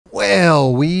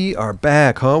Well, we are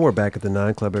back, huh? We're back at the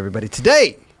 9 Club, everybody.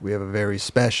 Today, we have a very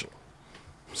special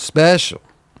guest,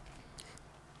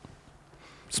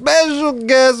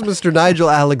 Mr. Nigel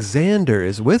Alexander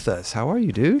is with us. How are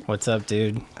you, dude? What's up,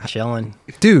 dude? Chilling.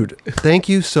 Dude, thank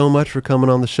you so much for coming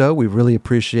on the show. We really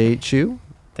appreciate you.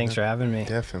 Thanks for having me.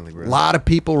 Definitely, bro. A lot of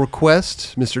people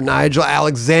request Mr. Nigel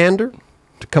Alexander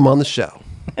to come on the show.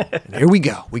 And here we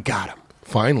go. We got him.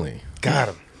 Finally. Got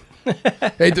him.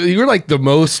 Hey, dude, you're like you're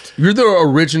the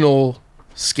original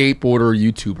skateboarder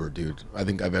YouTuber, dude. I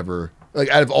think I've ever, like,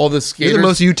 out of all the skaters. You're the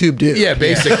most YouTube dude. Yeah,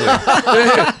 basically.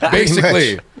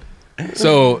 Basically.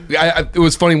 So it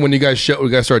was funny when you guys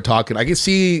started talking. I could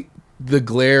see the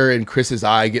glare in Chris's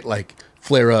eye get like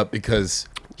flare up because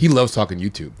he loves talking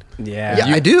YouTube. Yeah,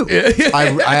 I do.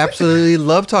 I absolutely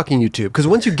love talking YouTube because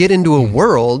once you get into a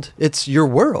world, it's your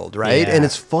world, right? Yeah. And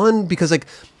it's fun because like,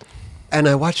 and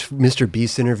I watch Mr.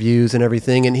 Beast interviews and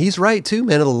everything, and he's right too,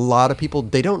 man. A lot of people,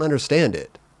 they don't understand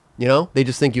it. You know, they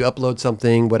just think you upload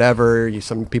something, whatever.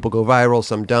 Some people go viral,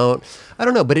 some don't. I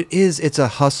don't know, but it's a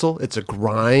hustle, it's a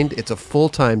grind, it's a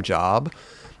full-time job,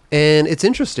 and it's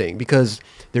interesting because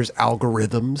there's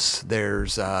algorithms,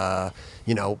 there's cover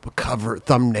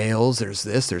thumbnails,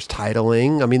 there's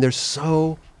titling. I mean, there's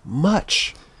so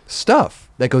much stuff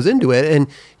that goes into it, and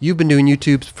you've been doing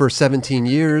YouTube for 17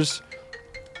 years.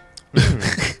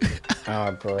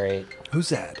 Oh, great. Who's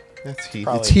that? That's Heath.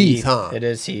 Probably It's Heath, huh? It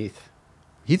is Heath.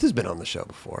 Heath has been on the show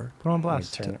before. Put on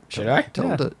blast. Should I? Tell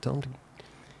him to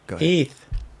go ahead. Heath.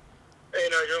 Hey,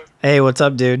 Nigel. Hey, what's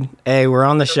up, dude? Hey, we're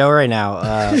on the show right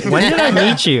now. When did I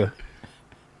meet you?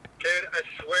 Dude, I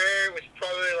swear it was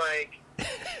probably like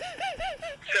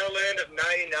tail end of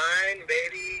 99,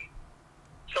 maybe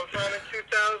sometime in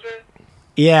 2000.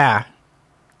 Yeah.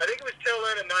 I think it was tail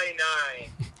end of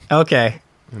 99. Okay.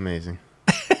 Amazing.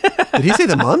 Did he say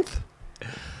the month?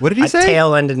 What did he say?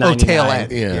 Tail end of 99. Oh, tail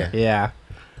end. Yeah. Yeah.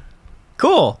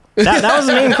 Cool. That was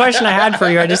the main question I had for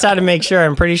you. I just had to make sure.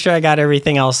 I'm pretty sure I got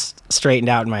everything else straightened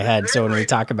out in my head. So when we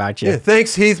talk about you. Yeah,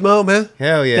 thanks, Heath Mo, man.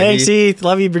 Hell yeah. Thanks, Heath.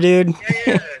 Love you, dude. Yeah.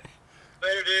 Later,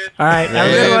 dude. All right.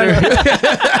 Have a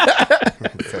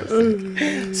good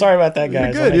one. Sorry about that,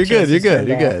 guys. You're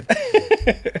good.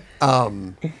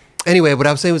 Anyway, what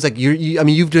I was saying was like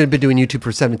you've been doing YouTube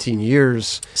for 17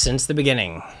 years Since the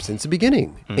beginning.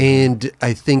 And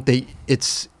I think that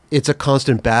it's a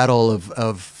constant battle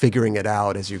of figuring it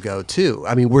out as you go too.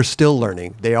 I mean, we're still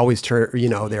learning. They always they're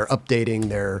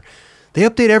updating they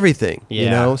update everything,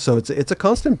 Yeah. so it's a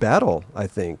constant battle, I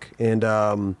think. And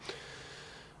I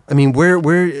mean, where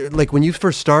like when you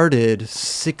first started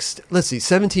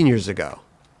 17 years ago.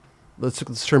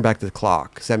 Let's turn back the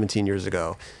clock. 17 years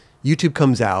ago, YouTube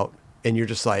comes out and you're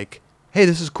just like, hey,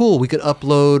 this is cool. We can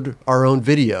upload our own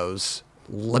videos.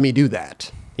 Let me do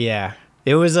that. Yeah.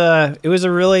 It was a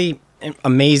really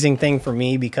amazing thing for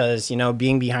me because,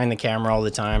 being behind the camera all the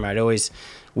time, I'd always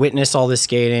witness all this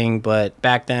skating, but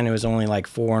back then it was only like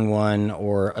 4-in-1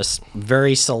 or a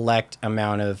very select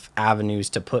amount of avenues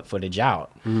to put footage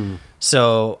out.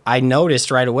 So I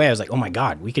noticed right away, I was like, oh my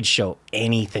God, we could show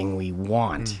anything we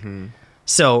want.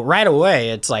 So right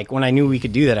away, it's like when I knew we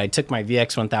could do that, I took my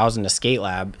VX1000 to Skate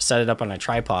Lab, set it up on a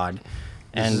tripod.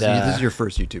 And this is your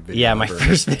first YouTube video. Yeah, my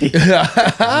first video. This is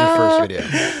your first video.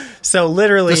 So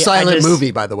literally, It's a silent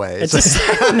movie, by the way. It's a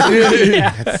silent movie.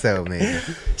 Yeah. That's so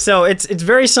amazing. So it's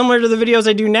very similar to the videos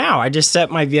I do now. I just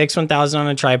set my VX1000 on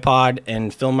a tripod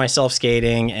and film myself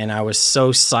skating, and I was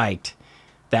so psyched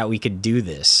that we could do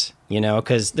this,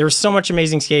 because there was so much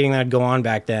amazing skating that would go on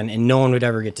back then, and no one would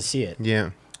ever get to see it.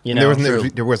 Yeah. There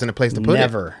wasn't a place to put it.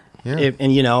 Never. Yeah.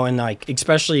 And like,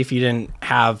 especially if you didn't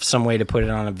have some way to put it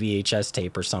on a VHS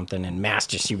tape or something and mass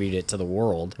distribute it to the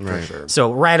world. Right. For sure.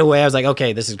 So right away, I was like,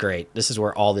 okay, this is great. This is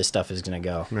where all this stuff is going to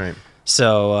go. Right.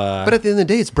 So, but at the end of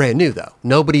the day, it's brand new though.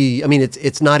 Nobody, I mean,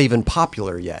 it's not even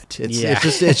popular yet.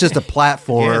 It's just a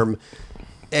platform.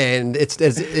 And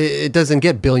it doesn't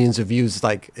get billions of views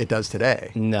like it does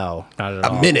today. No, not at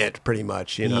all. A minute, pretty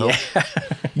much, Yeah.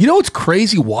 You know what's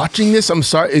crazy watching this? I'm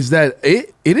sorry, is that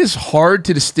it is hard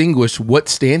to distinguish what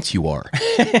stance you are.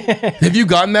 Have you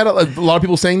gotten that? A lot of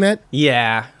people saying that?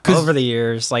 Yeah, over the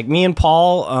years. Like me and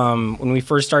Paul, when we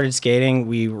first started skating,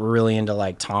 we were really into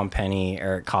like Tom Penny,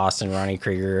 Eric Kost, and Ronnie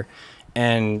Krieger.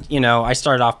 And, I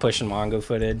started off pushing Mongo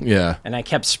footed. Yeah. And I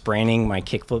kept spraining my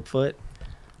kickflip foot.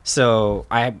 So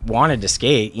I wanted to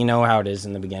skate. You know how it is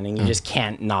in the beginning. You just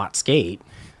can't not skate.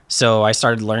 So I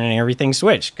started learning everything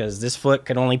switch because this foot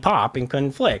could only pop and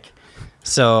couldn't flick.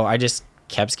 So I just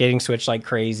kept skating switch like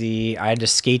crazy. I had to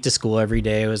skate to school every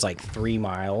day. It was like 3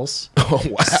 miles. Oh,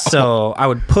 wow. So I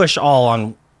would push all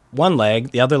on one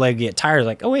leg, the other leg would get tired.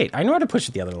 Like, oh wait, I know how to push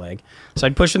with the other leg. So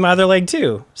I'd push with my other leg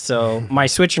too. So my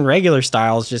switch and regular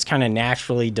styles just kind of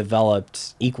naturally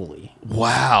developed equally.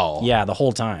 Wow. Yeah, the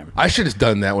whole time. I should have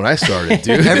done that when I started,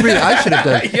 dude. I should have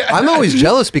done. I'm always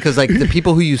jealous because like the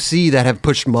people who you see that have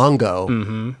pushed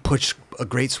Mongo push a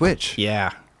great switch.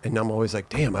 Yeah. And I'm always like,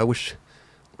 damn, I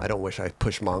don't wish I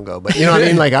pushed Mongo, but you know what I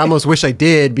mean? Like I almost wish I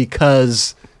did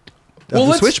because of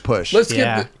the switch push. Let's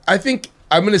get. I think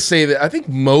I'm going to say that I think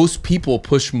most people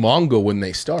push Mongo when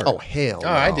they start. Oh hell! Oh,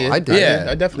 no. I did. Yeah.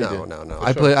 I definitely did. No.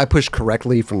 I pushed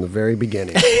correctly from the very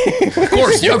beginning. Of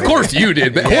course you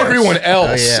did. But everyone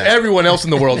else in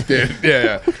the world did.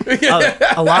 Yeah.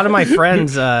 A lot of my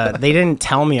friends, they didn't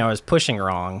tell me I was pushing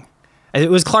wrong.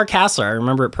 It was Clark Hassler. I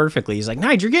remember it perfectly. He's like,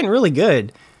 Nigel, you're getting really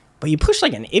good, but you push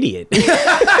like an idiot. And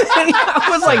I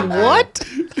was like, what?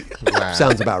 Wow.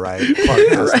 Sounds about right. Clark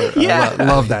Hassler. Yeah. I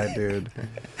love that dude.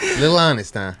 Little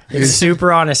honest, huh? It's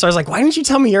super honest. So I was like, why didn't you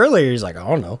tell me earlier? He's like, I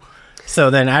don't know. So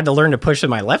then I had to learn to push with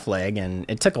my left leg, and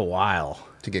it took a while.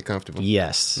 To get comfortable.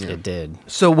 Yes, it did.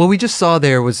 So what we just saw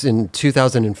there was in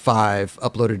 2005,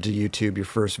 uploaded to YouTube, your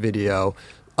first video.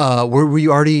 Were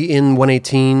you already in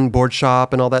 118 Board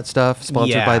Shop and all that stuff,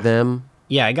 sponsored by them?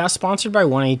 Yeah, I got sponsored by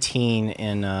 118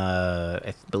 in,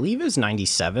 I believe it was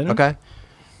 97. Okay.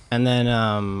 And then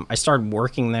I started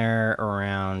working there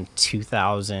around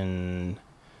 2000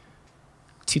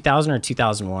 or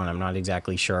 2001. I'm not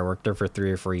exactly sure. I worked there for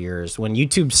 3 or 4 years. When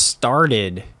YouTube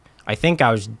started, I think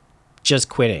I was just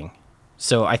quitting.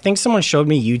 So I think someone showed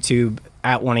me YouTube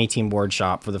at 118 Board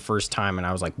Shop for the first time, and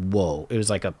I was like, whoa. It was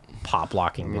like a pop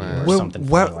locking video or something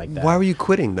funny like that. Why were you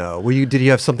quitting though? Did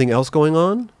you have something else going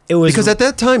on? It was because at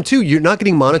that time too, you're not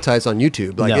getting monetized on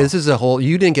YouTube. Like No. this is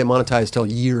you didn't get monetized till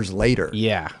years later.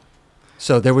 Yeah.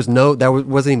 So there was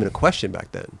wasn't even a question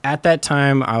back then. At that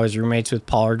time, I was roommates with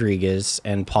Paul Rodriguez,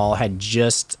 and Paul had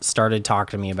just started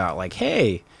talking to me about like,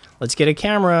 hey, let's get a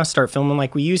camera, start filming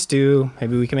like we used to.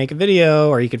 Maybe we can make a video,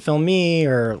 or you could film me,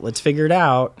 or let's figure it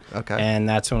out. Okay. And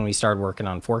that's when we started working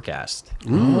on Forecast.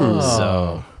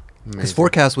 So, because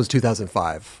Forecast was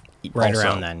 2005, right also.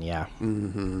 around then, yeah.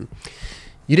 Mm-hmm.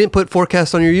 You didn't put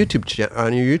Forecast on your YouTube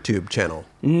channel.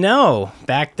 No,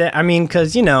 back then. I mean,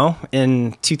 because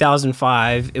in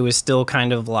 2005, it was still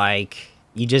kind of like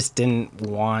you just didn't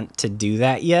want to do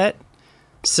that yet.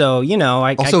 So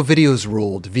videos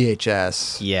ruled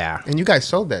VHS. Yeah, and you guys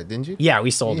sold that, didn't you? Yeah,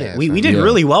 we sold it. We did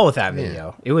really well with that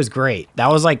video. It was great.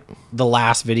 That was like the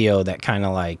last video that kind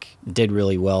of like did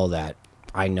really well that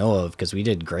I know of because we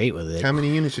did great with it. How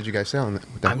many units did you guys sell?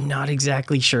 I'm not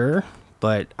exactly sure,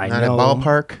 but I know. Not a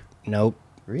ballpark? Nope.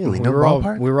 Really? We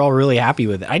were all really happy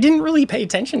with it. I didn't really pay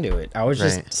attention to it. I was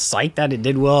just psyched that it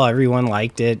did well. Everyone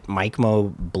liked it. Mike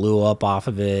Mo blew up off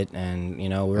of it, and we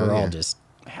were all just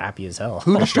happy as hell.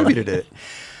 Who distributed it?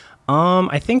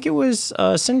 I think it was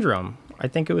Syndrome. I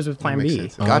think it was with Plan B.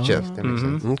 Sense. Gotcha. That makes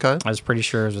sense. Okay. I was pretty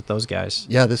sure it was with those guys.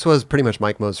 Yeah, this was pretty much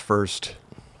Mike Mo's first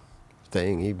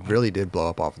thing. He really did blow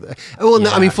up off of that. Well, no,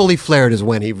 I mean, Fully Flared is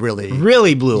when he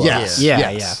really blew up. Yes.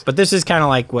 Yeah. But this is kind of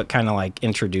like what kind of like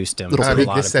introduced him to a lot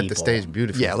of This set people. the stage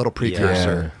beautifully. Yeah, a little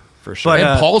precursor. For sure. But,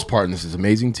 and Paul's part in this is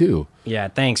amazing too. Yeah,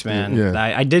 thanks, man. Yeah.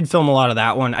 I did film a lot of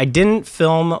that one. I didn't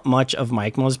film much of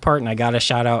Mike Mo's part, and I got to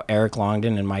shout out Eric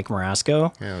Longden and Mike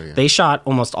Marasco. Hell yeah. They shot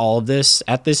almost all of this.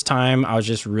 At this time, I was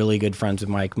just really good friends with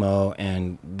Mike Mo,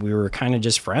 and we were kind of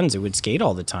just friends. We would skate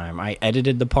all the time. I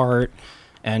edited the part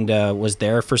and was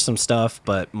there for some stuff,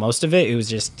 but most of it was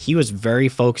just, he was very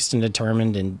focused and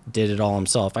determined and did it all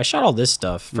himself. I shot all this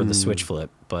stuff for the switch flip,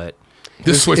 but...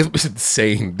 This switch was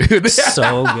insane, dude.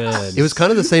 So good. It was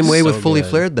kind of the same way with So Fully good.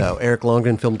 Flared, though. Eric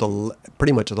Longden filmed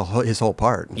pretty much his whole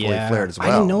part in Fully Flared as well.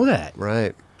 I didn't know that.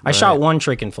 Right. I shot one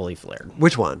trick in Fully Flared.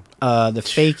 Which one? The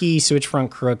fakie switch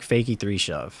front crook, fakie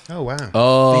 3-shove. Oh, wow.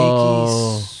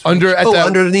 Oh,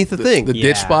 underneath the thing. the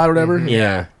ditch spot or whatever.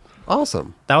 Yeah.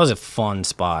 Awesome. That was a fun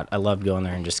spot. I loved going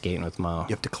there and just skating with Mo.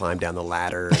 You have to climb down the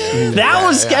ladder. That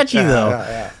was sketchy, though.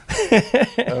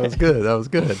 That was good. That was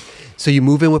good. So you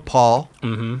move in with Paul.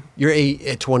 Mm-hmm.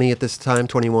 You're 20 at this time,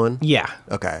 21? Yeah.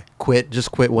 Okay.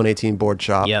 Just quit 118 Board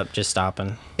Shop. Yep, just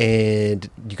stopping. And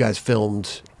you guys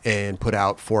filmed and put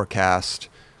out Forecast.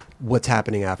 What's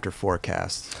happening after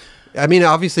Forecast? I mean,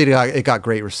 obviously it got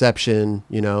great reception,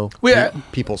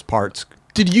 people's parts.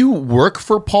 Did you work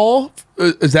for Paul?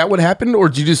 Is that what happened? Or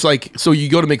did you just so you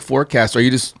go to make Forecast?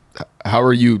 How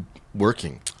are you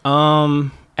working?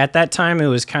 At that time, it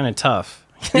was kind of tough.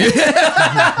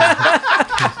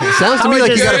 Sounds to me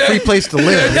like you got a free place to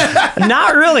live.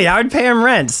 Not really. I would pay him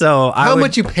rent. So How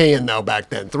much you paying though back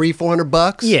then?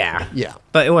 $300-400? Yeah. Yeah.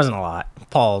 But it wasn't a lot.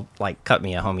 Paul like cut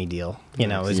me a homie deal. You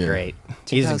know, it was great.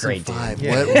 He's a great dude. 2005.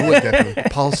 Yeah,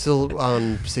 What Paul's still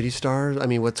on City Stars? I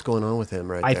mean, what's going on with him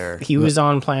there? He was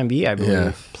on Plan B, I believe.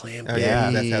 Yeah. Plan Oh, B. yeah,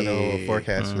 that's how the whole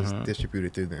forecast was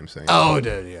distributed through them. So Oh,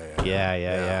 dude,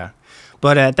 Yeah.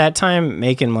 But at that time,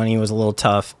 making money was a little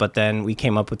tough. But then we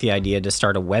came up with the idea to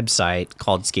start a website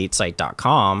called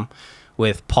skatesite.com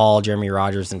with Paul, Jeremy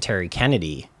Rogers, and Terry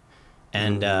Kennedy.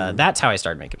 And that's how I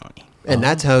started making money. And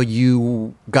that's how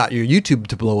you got your YouTube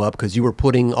to blow up, because you were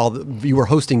you were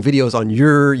hosting videos on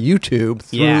your YouTube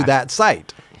through that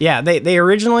site. Yeah, they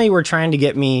originally were trying to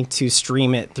get me to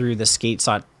stream it through the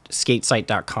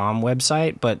skatesite.com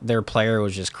website, but their player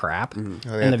was just crap. Oh,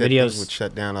 And the videos would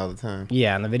shut down all the time.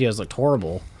 Yeah, and the videos looked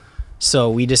horrible. So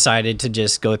we decided to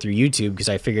just go through YouTube because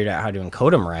I figured out how to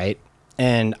encode them right.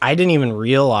 And I didn't even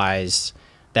realize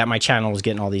that my channel was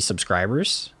getting all these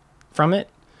subscribers from it.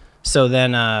 So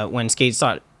then when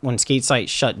Skatesite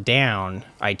shut down,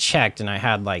 I checked and I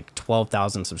had like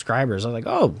 12,000 subscribers. I was like,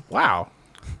 oh, wow.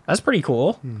 That's pretty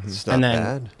cool. It's not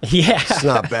bad. Yeah. It's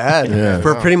not bad.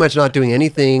 For pretty much not doing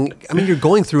anything. I mean, you're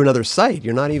going through another site.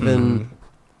 You're not even...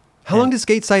 How long did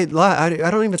Skatesite last?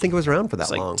 I don't even think it was around for that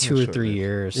It's like long. 2 or 3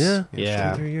 years. Yeah. 2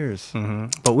 Yeah. or 3 years.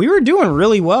 But we were doing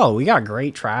really well. We got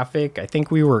great traffic. I think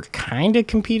we were kind of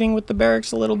competing with the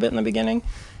Barracks a little bit in the beginning.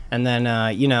 And then,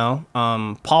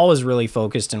 Paul was really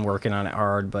focused and working on it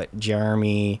hard, but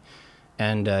Jeremy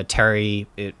and Terry,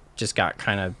 it just got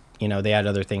kind of, they had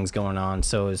other things going on.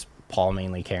 So it was Paul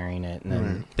mainly carrying it. And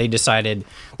then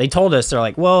they told us, they're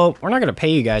like, well, we're not going to pay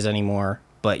you guys anymore,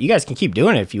 but you guys can keep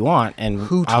doing it if you want. And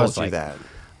Who I was told you like, that?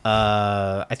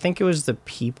 I think it was the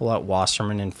people at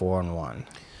Wasserman and 4-on-1.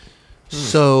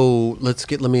 So let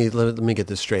me get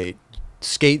this straight.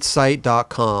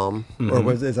 Skatesite.com,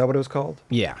 or is that what it was called?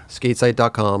 Yeah.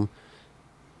 Skatesite.com.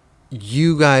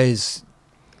 You guys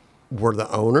were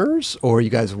the owners, or you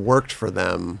guys worked for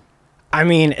them? I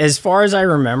mean, as far as I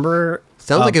remember,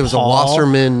 Sounds like it was Paul, a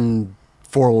Wasserman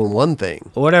 411 thing.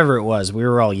 Whatever it was, we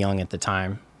were all young at the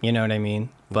time. You know what I mean?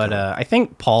 But I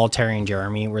think Paul, Terry, and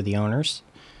Jeremy were the owners.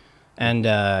 And,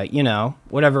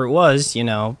 whatever it was,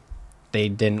 they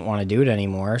didn't want to do it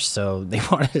anymore, so they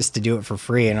wanted us to do it for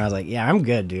free. And I was like, yeah, I'm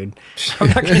good, dude. I'm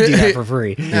not going to do that for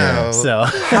free. No. So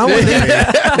How were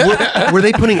they? Were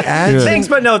they putting ads? thanks,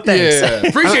 but no thanks. Yeah.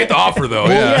 Appreciate the offer though.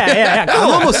 Yeah.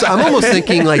 I'm almost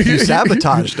thinking like you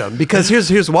sabotaged them, because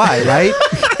here's why, right?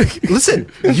 Listen,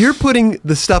 you're putting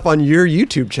the stuff on your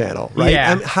YouTube channel, right?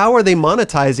 Yeah. And how are they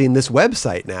monetizing this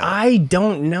website now? I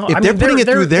don't know. If they're putting it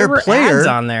through their player, there were ads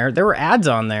on there. There were ads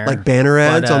on there, like banner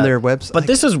ads on their website. But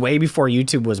this was way before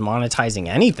YouTube was monetizing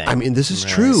anything. I mean, this is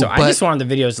true. so but I just wanted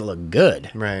the videos to look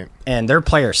good, Right. and their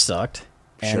player sucked,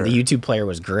 and Sure. the YouTube player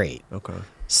was great. okay.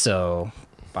 So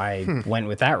I went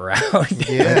with that route.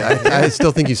 Yeah. I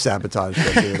still think you sabotaged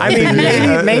them, dude. I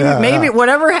mean, maybe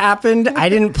whatever happened, I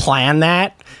didn't plan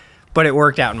that, but it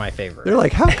worked out in my favor. They're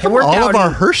like, how come worked all out of our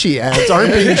in- Hershey ads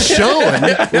aren't being shown?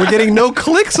 We're getting no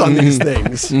clicks on these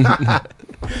things.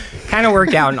 Kind of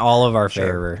worked out in all of our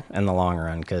favor in the long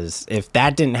run, because if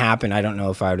that didn't happen, I don't know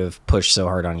if I would have pushed so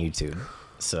hard on YouTube.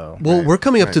 So Well, we're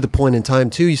coming up to the point in time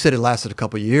too. You said it lasted a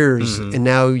couple years, and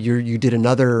now you did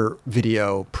another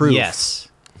video, Proof. yes.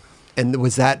 And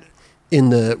was that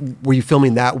were you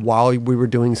filming that while we were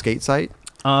doing Skate Site?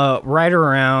 Right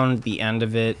around the end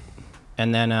of it,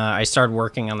 and then I started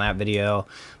working on that video.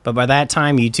 But by that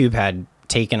time, YouTube had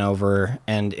taken over,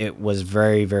 and it was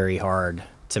very, very hard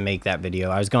to make that video.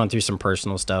 I was going through some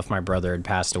personal stuff. My brother had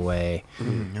passed away,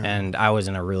 and I was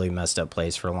in a really messed up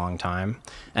place for a long time.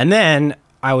 And then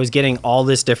I was getting all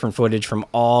this different footage from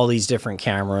all these different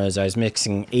cameras. I was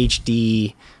mixing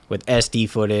HD with SD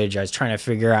footage. I was trying to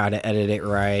figure out how to edit it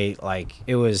right. Like,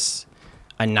 it was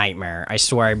a nightmare. I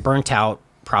swear I burnt out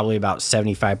probably about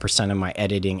 75% of my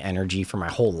editing energy for my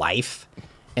whole life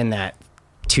in that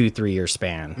 2-3 year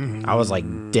span. I was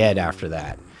like dead after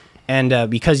that. And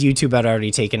because YouTube had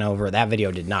already taken over, that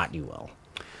video did not do well.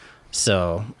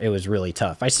 So it was really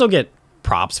tough. I still get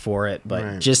props for it,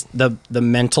 but just the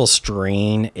mental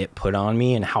strain it put on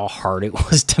me and how hard it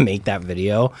was to make that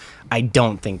video, I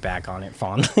don't think back on it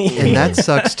fondly. And that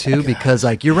sucks too, because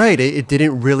like you're right, it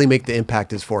didn't really make the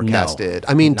impact as forecasted.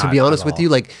 I mean, to not be at honest with all. you,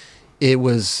 like it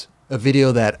was a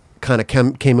video that kind of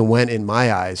came and went in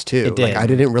my eyes too. It did. Like I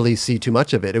didn't really see too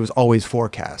much of it. It was always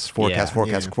forecast. Yeah.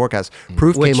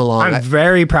 Proof Which came along. I'm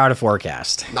very proud of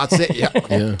Forecast. Not saying,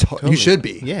 you should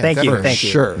be. Yeah, Thank you, For thank you.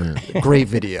 sure. Great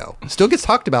video. Still gets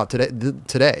talked about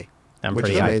today. I'm which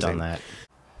pretty is hyped amazing. on that.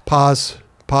 Pause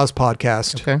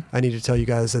podcast. Okay. I need to tell you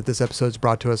guys that this episode is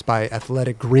brought to us by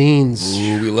Athletic Greens.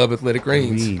 Ooh, we love athletic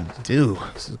greens. We do.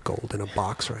 This is gold in a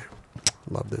box, right?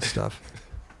 Love this stuff.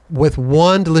 With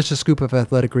one delicious scoop of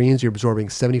Athletic Greens, you're absorbing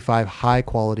 75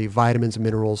 high-quality vitamins,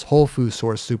 minerals, whole food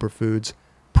source superfoods,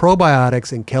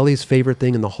 probiotics, and Kelly's favorite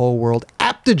thing in the whole world,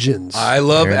 adaptogens. I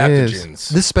love There it is. adaptogens.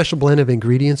 This special blend of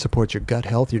ingredients supports your gut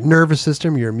health, your nervous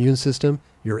system, your immune system,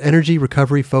 your energy,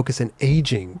 recovery, focus, and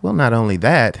aging. Well, not only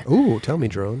that, Ooh, tell me,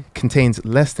 Jeron. contains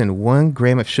less than 1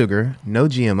 gram of sugar, no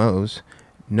GMOs,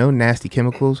 no nasty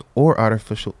chemicals or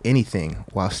artificial anything,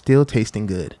 while still tasting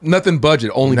good. Nothing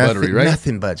budget, only buttery, right?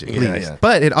 Nothing budget, Yeah, please. yeah.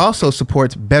 But it also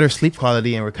supports better sleep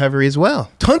quality and recovery as well.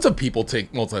 Tons of people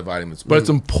take multivitamins, but it's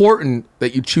important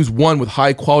that you choose one with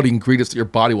high quality ingredients that your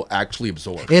body will actually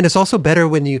absorb. And it's also better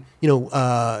when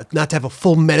not to have a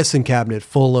full medicine cabinet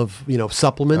full of,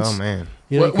 supplements. Oh, man.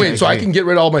 You know, Wait, so I can get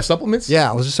rid of all my supplements? Yeah,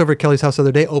 I was just over at Kelly's house the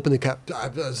other day, opened the cap, I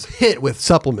was hit with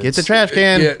supplements. Get the trash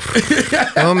can. Yeah.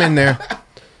 Throw them in there.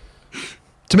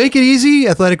 To make it easy,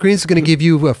 Athletic Greens is going to give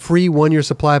you a free 1-year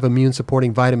supply of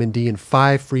immune-supporting vitamin D and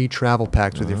 5 free travel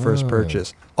packs with your first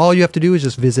purchase. All you have to do is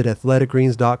just visit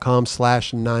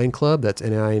athleticgreens.com/9club. That's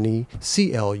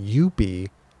NINECLUB.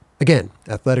 Again,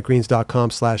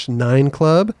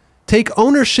 athleticgreens.com/9club. Take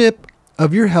ownership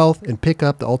of your health and pick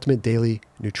up the ultimate daily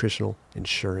nutritional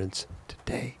insurance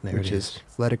today, which is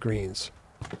Athletic Greens.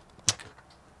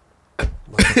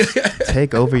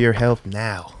 Take over your health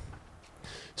now.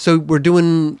 So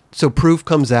Proof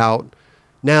comes out.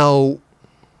 Now,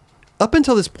 up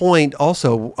until this point,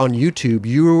 also on YouTube,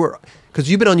 because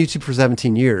you've been on YouTube for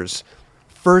 17 years.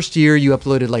 First year, you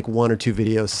uploaded like 1 or 2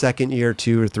 videos. Second year,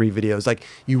 2 or 3 videos. Like,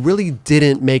 you really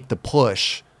didn't make the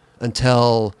push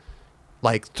until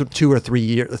like 2 or 3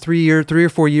 years, 3 or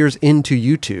 4 years into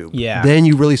YouTube. Yeah. Then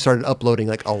you really started uploading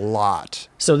like a lot.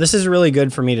 So this is really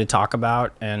good for me to talk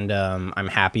about, and I'm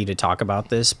happy to talk about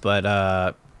this. But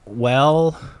I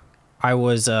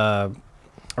was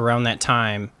around that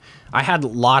time, I had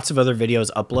lots of other videos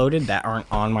uploaded that aren't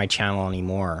on my channel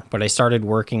anymore. But I started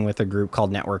working with a group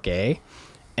called Network A,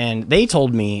 and they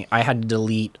told me I had to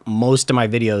delete most of my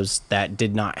videos that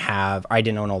I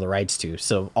didn't own all the rights to.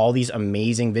 So all these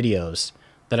amazing videos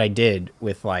that I did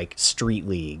with like Street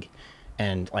League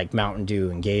and like Mountain Dew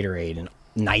and Gatorade and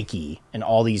Nike and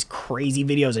all these crazy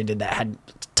videos I did that had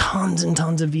tons and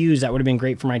tons of views that would have been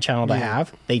great for my channel to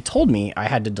have. They told me I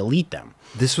had to delete them.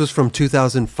 This was from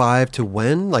 2005 to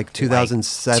when? Like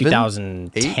 2007?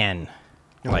 2010.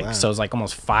 wow. So it was like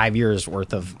almost 5 years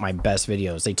worth of my best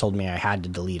videos. They told me I had to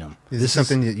delete them. Is this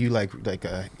something that you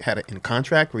had it in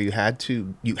contract where you had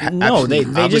to? No, they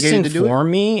just obligated to do it?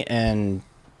 informed me, and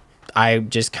I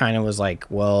just kind of was like,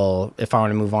 well, if I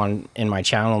want to move on in my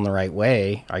channel in the right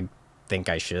way, I think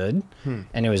I should.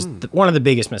 And it was one of the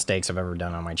biggest mistakes I've ever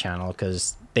done on my channel,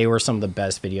 because they were some of the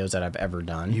best videos that I've ever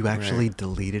done. You actually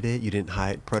deleted it? You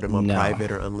didn't put them on No.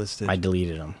 private or unlisted? I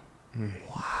deleted them.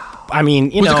 Wow. I mean,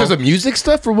 Was it because of music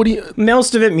stuff, or what do you?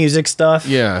 most of it music stuff.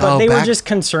 Yeah. But Oh, they were back- just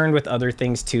concerned with other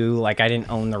things too. Like I didn't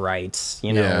own the rights,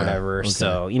 Yeah, whatever. okay.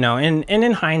 So, and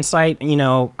in hindsight,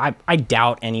 I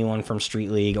doubt anyone from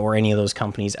Street League or any of those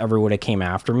companies ever would have came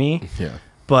after me. Yeah.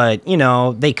 But,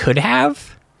 they could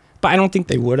have, but I don't think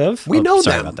they would have. We know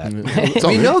sorry them. about that. It's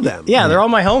all We good. know them. Yeah, they're all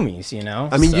my homies,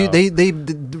 I mean, so. they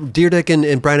Deerdick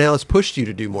and Brian Ellis pushed you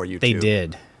to do more YouTube.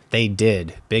 They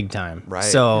did big time. Right.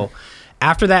 So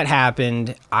after that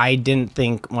happened, I didn't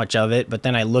think much of it, but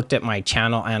then I looked at my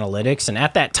channel analytics, and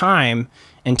at that time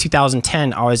in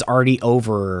 2010, I was already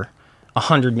over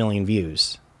 100 million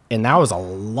views. And that was a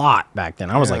lot back then.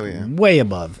 I was Hell yeah. way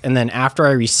above. And then after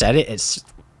I reset it,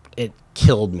 it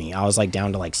killed me. I was like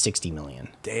down to like 60 million.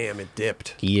 Damn, it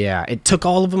dipped. Yeah, it took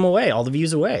all of them away, all the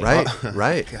views away. Right,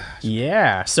 right.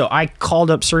 Yeah. So I called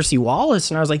up Cersei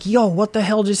Wallace and I was like, yo, what the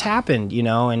hell just happened?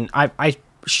 And I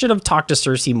should have talked to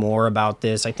Cersei more about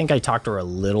this. I think I talked to her a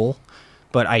little,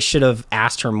 but I should have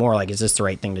asked her more, like, is this the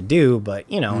right thing to do? But,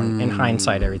 in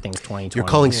hindsight, everything's 2020. You're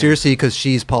calling Cersei because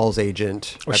she's Paul's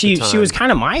agent. Well, at she the time. was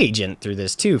kind of my agent through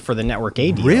this too, for the Network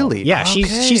A deal. Really? Yeah, Okay.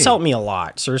 she's helped me a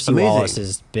lot. Cersei Amazing. Wallace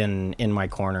has been in my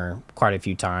corner quite a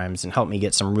few times and helped me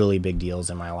get some really big deals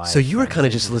in my life. So you were kind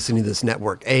of just listening to this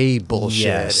Network A bullshit,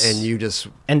 Yes. and you just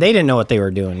and they didn't know what they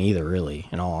were doing either, really,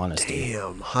 in all honesty.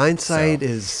 damn. Hindsight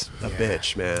is a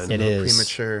bitch, man. It is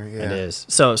premature, yeah. It is.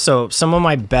 So some of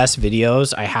my best videos,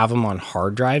 I have them on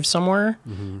hard drive somewhere,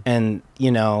 and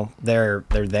they're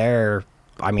there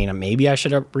I mean, maybe I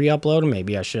should re-upload them.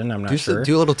 Maybe I shouldn't. I'm not sure.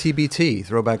 Do a little TBT,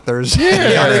 Throwback Thursday.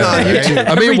 Yeah. On YouTube.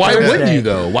 I mean, why Thursday. wouldn't you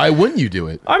though? Why wouldn't you do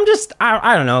it? I'm just,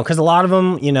 I don't know, because a lot of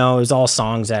them, you know, is all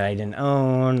songs that I didn't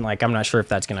own. Like, I'm not sure if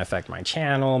that's going to affect my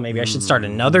channel. Maybe I should start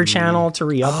another channel to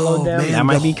re-upload them. man, that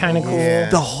might be kind of cool.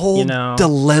 The whole you know?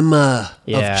 dilemma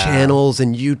Yeah. of channels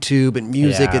and YouTube and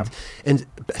music. Yeah. And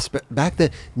back then,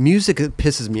 music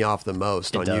pisses me off the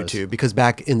most on does. YouTube, because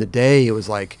back in the day, it was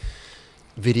like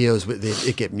videos,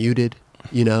 it get muted.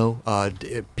 You know,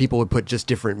 people would put just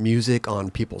different music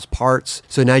on people's parts.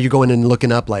 So now you're going and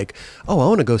looking up like, oh, I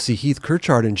want to go see Heath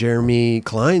Kirchard and Jeremy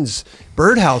Klein's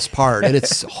Birdhouse part, and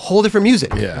it's a whole different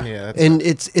music. Yeah. And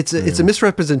it's a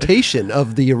misrepresentation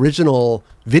of the original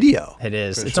video. It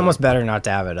is. It's almost better not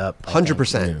to have it up. I think,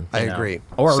 100%. I you know? agree.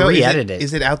 Or So re-edit it.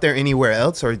 Is it out there anywhere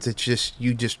else, or is it just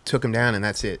you just took them down and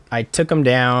that's it? I took them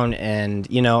down, and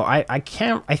you know, I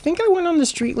think I went on the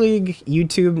Street League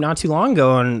YouTube not too long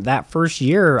ago, and that first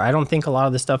year, I don't think a lot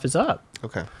of the stuff is up.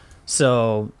 Okay.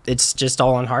 So it's just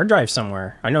all on hard drive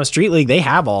somewhere. I know Street League, they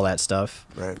have all that stuff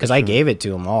Right. because I gave it to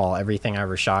them all. Everything I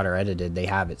ever shot or edited, they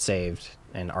have it saved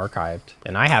and archived,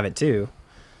 and I have it too.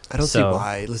 I don't see So-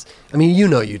 why. I mean, you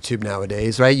know YouTube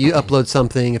nowadays, right? You upload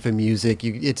something, if a music,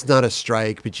 it's not a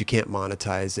strike, but you can't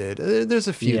monetize it. There's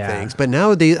a few Yeah. things. But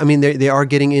nowadays, I mean, they are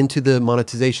getting into the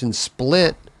monetization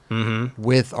split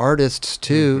with artists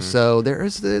too. So they're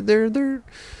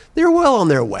well on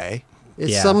their way.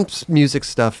 Yeah. Some music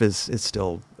stuff is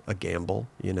still a gamble,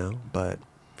 you know, but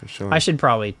For sure. I should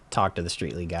probably talk to the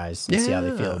Street League guys and see how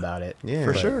they feel Yeah. about it. Yeah.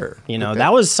 for But, sure. You know, Okay.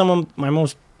 that was some of my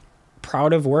most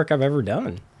proud of work I've ever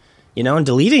done. You know, and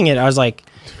deleting it, I was like,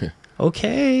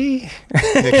 okay.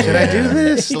 Should I do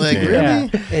this? Like, Yeah.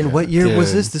 really? And what year was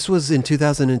Dude. this? This was in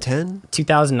 2010?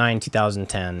 2009,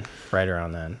 2010, right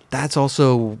around then. That's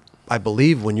also, I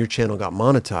believe, when your channel got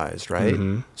monetized, right?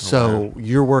 So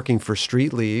you're working for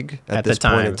Street League at At the this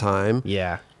point in time. time,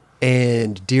 Yeah.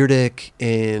 and Deerdick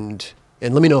and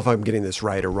let me know if I'm getting this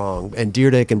right or wrong. And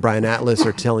Deerdick and Brian Atlas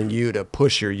are telling you to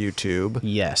push your YouTube,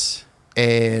 Yes.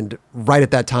 and right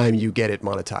at that time you get it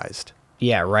monetized.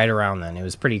 Yeah, right around then. It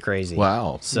was pretty crazy.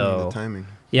 Wow. So, The timing.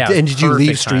 yeah. it And was did you leave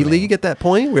perfect Street timing. League at that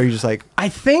point, where you're just like, I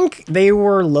think they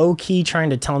were low key trying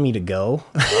to tell me to go.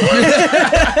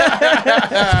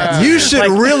 you should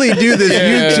really do this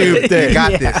YouTube thing. You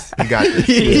got this. You got this.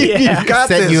 You got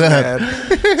Set this, you up.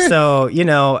 man. So, you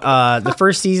know, the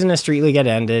first season of Street League had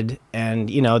ended, and,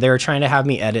 you know, they were trying to have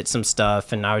me edit some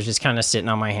stuff, and I was just kind of sitting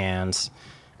on my hands,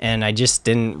 and I just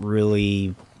didn't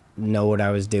really know what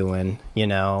I was doing, you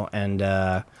know, and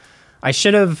we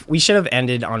should have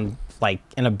ended on, like,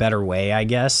 in a better way, I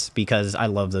guess, because I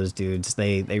love those dudes.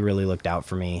 They really looked out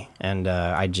for me, and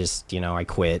I just, you know, I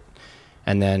quit,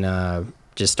 and then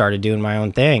just started doing my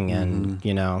own thing, and,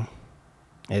 you know,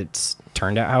 it's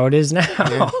turned out how it is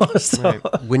now. So,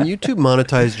 Right. When YouTube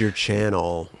monetized your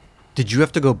channel, did you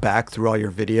have to go back through all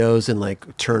your videos and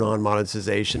like turn on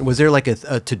monetization? Was there like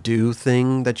a to-do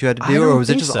thing that you had to I do, or don't was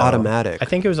it think just so. automatic? I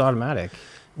think it was automatic.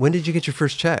 When did you get your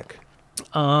first check?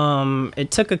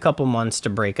 It took a couple months to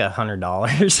break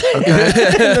 $100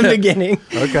 in the beginning.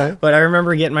 Okay. But I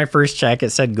remember getting my first check.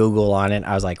 It said Google on it.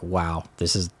 I was like, wow,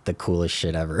 this is the coolest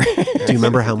shit ever. Do you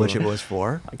remember how much it was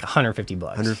for? Like $150.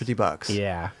 $150.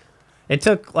 Yeah. It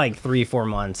took like 3-4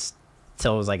 months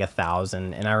till it was like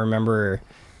 1,000. And I remember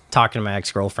talking to my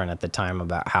ex-girlfriend at the time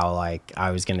about how like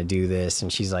I was going to do this.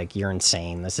 And she's like, you're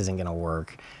insane. This isn't going to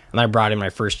work. And I brought in my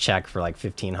first check for like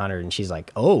 $1,500. And she's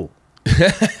like, oh,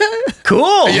 cool.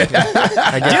 I guess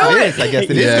it is. I guess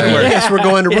it is Yeah. gonna I work. guess we're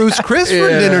going to Roost Chris for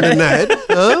dinner tonight.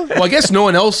 Huh? Well, I guess no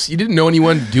one else. You didn't know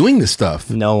anyone doing this stuff.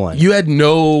 No one. You had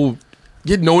no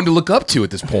one to look up to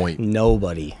at this point.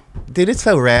 Nobody. Dude, it's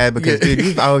so rad because dude,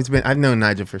 you've always been. I've known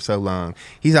Nigel for so long.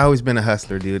 He's always been a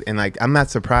hustler, dude, and like I'm not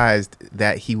surprised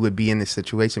that he would be in this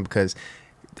situation because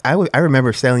I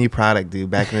remember selling you product, dude,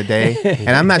 back in the day,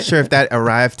 and I'm not sure if that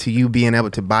arrived to you being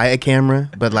able to buy a camera,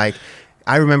 but like.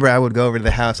 I remember I would go over to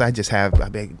the house. I'd be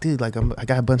like, dude, like I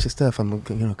got a bunch of stuff. I'm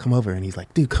gonna come over, and he's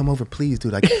like, dude, come over, please,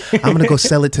 dude. Like, I'm gonna go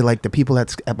sell it to like the people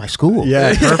at my school.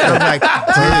 Yeah, perfect. I'm like,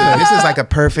 dude, this is like a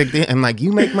perfect thing. I'm like,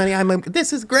 you make money.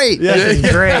 This is great. Yeah. This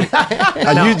is great.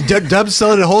 You Dub's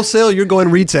selling it wholesale. You're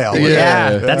going retail.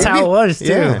 Yeah, that's how it was too.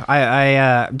 Yeah.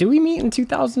 I did we meet in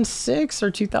 2006 or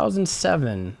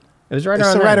 2007? It was right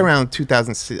around. So right then. around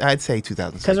 2006, I'd say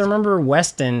 2006. Because I remember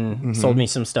Weston sold me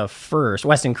some stuff first.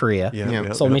 Weston Korea Yeah, Yeah.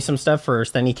 yeah, sold yeah. me some stuff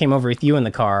first. Then he came over with you in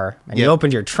the car, and Yeah. you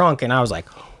opened your trunk, and I was like,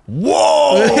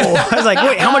 whoa. I was like,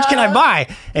 wait, how much can I buy?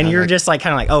 And you're just like,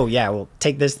 kind of like, oh yeah, well,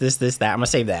 take this, that. I'm gonna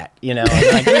save that. You know,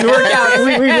 like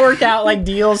we worked out like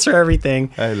deals for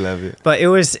everything. I love it. But it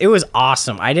was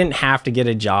awesome. I didn't have to get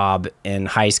a job in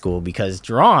high school because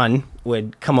Jeron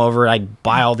would come over. I'd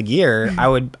buy all the gear.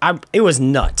 It was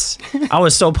nuts. I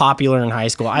was so popular in high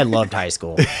school. I loved high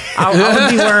school. I would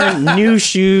be wearing new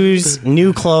shoes,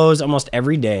 new clothes almost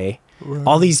every day.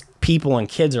 All these people and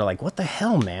kids are like, what the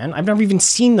hell, man? I've never even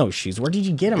seen those shoes. Where did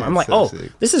you get them? I'm like, so oh,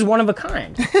 sick. this is one of a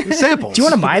kind. Samples. Do you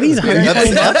want to buy these?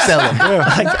 Upselling.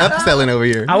 Upselling over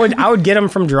here. I would get them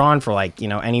from Jeron for like, you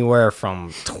know, anywhere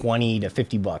from 20 to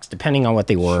 50 bucks, depending on what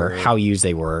they were, how used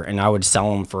they were. And I would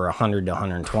sell them for 100 to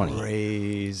 120.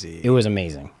 Crazy. It was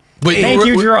amazing. But Thank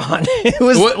you, Jeron. It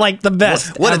was like the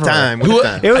best. What ever. a time. What a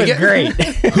time. It was great.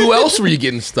 Who else were you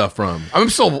getting stuff from? I'm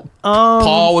so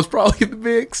Paul was probably in the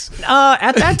mix.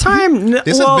 At that time,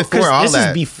 This is before all this that.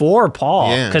 is before Paul.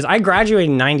 Yeah. Because I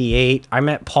graduated in 98. I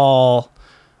met Paul.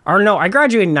 Or no, I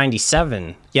graduated in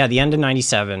 97. Yeah, the end of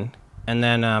 97. And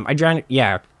then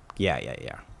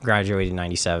graduated in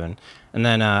 97. And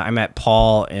then I met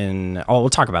Paul in... Oh, we'll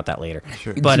talk about that later.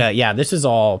 Sure. But yeah, this is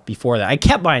all before that. I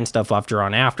kept buying stuff off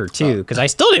Jeron after, too, because I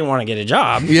still didn't want to get a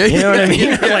job. Yeah, you know what I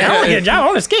mean? Like, I don't want to get a job. I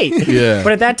want to skate. Yeah.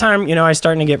 But at that time, you know, I was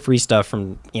starting to get free stuff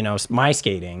from, you know, my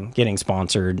skating, getting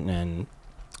sponsored. And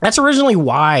that's originally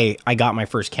why I got my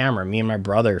first camera. Me and my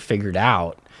brother figured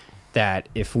out that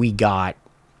if we got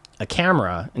a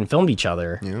camera and filmed each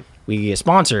other, we could get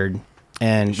sponsored,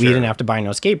 and we didn't have to buy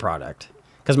no skate product.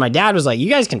 Because my dad was like, you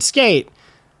guys can skate.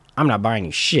 I'm not buying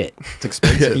you shit. It's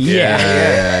expensive.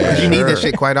 Yeah. You need that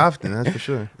shit quite often, that's for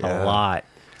sure. A lot.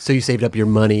 So you saved up your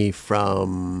money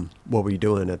from, what were you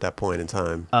doing at that point in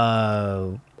time?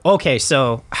 Okay,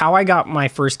 so how I got my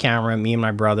first camera, me and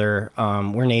my brother,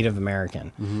 we're Native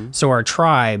American. So our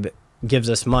tribe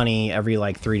gives us money every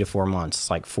like 3 to 4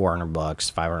 months, like $400,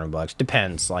 $500,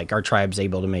 depends. Like our tribe's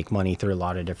able to make money through a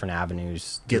lot of different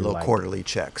avenues. Get through, little like, quarterly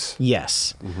checks.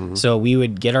 Yes. So we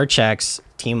would get our checks,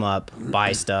 team up,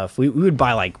 buy stuff. We would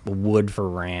buy like wood for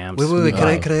ramps. Wait. Can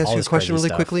I ask all you a this question crazy really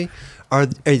stuff. quickly?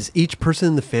 Is each person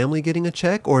in the family getting a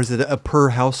check, or is it a per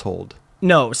household?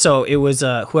 No, so it was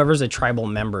whoever's a tribal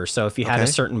member. So if you had a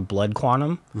Okay. certain blood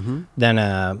quantum,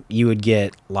 then you would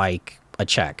get like a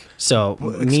check. So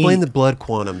Explain the blood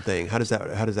quantum thing. How does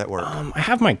that work? I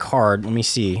have my card. Let me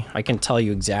see. I can tell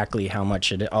you exactly how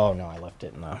much it is. Oh no, I left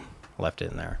it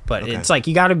in there. But it's like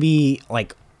you got to be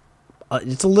like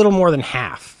it's a little more than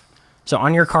half. So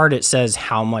on your card it says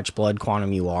how much blood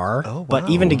quantum you are. Oh, But wow.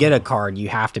 even to get a card, you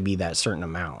have to be that certain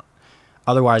amount.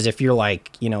 Otherwise, if you're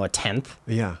like, you know, a tenth,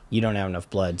 Yeah. you don't have enough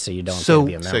blood, so you don't get So- to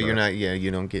be a member. So you're not,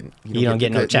 you don't get no You don't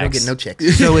get no checks.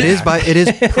 So it is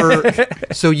per.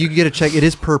 So you get a check. It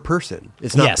is per person.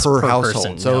 It's not Yes, per per household.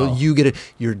 person, So no. you get it.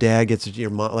 Your dad gets it. Your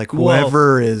mom, like Well,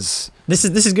 whoever is. This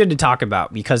is good to talk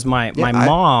about because my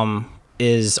mom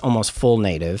is almost full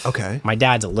Native. Okay. My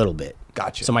dad's a little bit.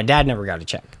 Gotcha. So my dad never got a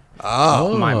check.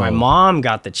 Oh. My mom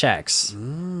got the checks.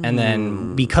 And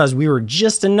then because we were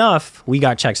just enough, we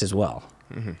got checks as well.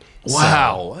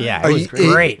 Wow. Yeah, Are it was you-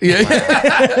 great.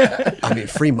 I mean,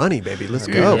 free money, baby. Let's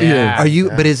go. Yeah. Are you?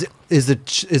 But is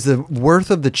the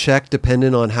worth of the check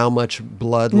dependent on how much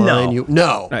bloodline No. you?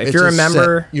 No. No, if It's you're a set-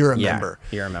 member, you're a yeah, member.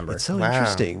 you're a member. It's so Wow.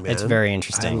 interesting, man. It's very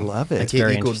interesting. I love it. It's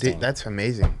very equal interesting. That's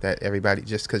amazing that everybody,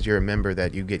 just because you're a member,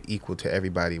 that you get equal to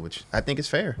everybody, which I think is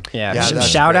fair. Yeah, Yeah, that's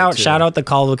shout great, out too. shout out the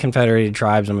Caldwell Confederated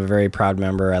Tribes. I'm a very proud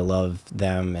member. I love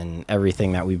them and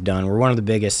everything that we've done. We're one of the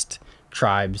biggest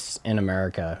tribes in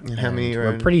America. And how many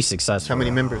we're are- pretty successful. How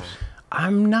many members?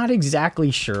 I'm not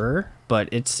exactly sure, but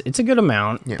it's a good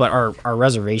amount. Yeah. But our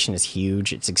reservation is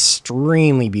huge. It's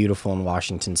extremely beautiful in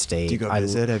Washington State. Do you go I-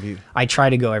 visit? Have you? I try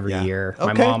to go every Yeah. year.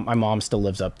 Okay. My mom still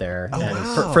lives up there. and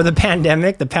wow. for the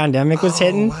pandemic was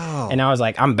hitting, wow. and I was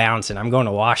like, I'm bouncing. I'm going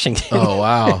to Washington. Oh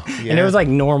wow. And it was like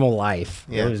normal life.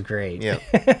 Yeah. It was great. Yeah.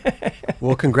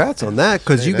 Well, congrats on that,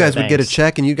 because you guys would get a Thanks.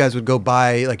 check and you guys would go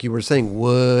buy, like you were saying,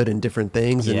 wood and different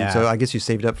things. And Yeah. so I guess you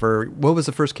saved up for, what was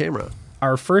the first camera?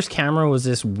 Our first camera was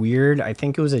this weird, I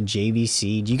think it was a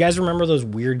JVC. Do you guys remember those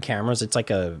weird cameras? It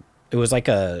was like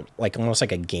almost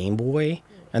like a Game Boy,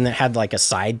 and it had like a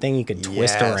side thing you could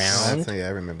twist Yes. around. Yeah, I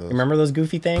remember those. Remember those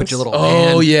goofy things? Put your little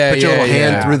Oh, hand, yeah, put your yeah, little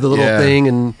hand yeah. through the little Yeah. thing,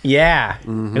 and Yeah,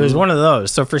 it was one of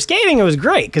those. So for skating, it was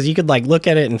great because you could like look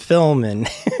at it and film and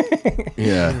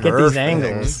Yeah. get these Perfect.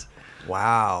 angles.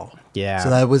 wow. Yeah. So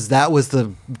that was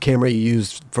the camera you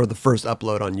used for the first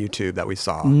upload on YouTube that we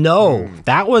saw. No,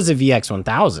 that was a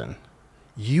VX1000.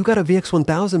 You got a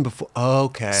VX1000 before?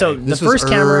 Okay. So this the first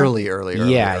was camera, early.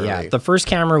 Yeah. The first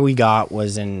camera we got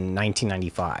was in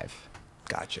 1995.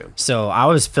 Gotcha. So I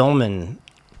was filming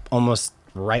almost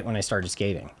right when I started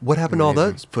skating. What happened to all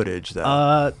that footage,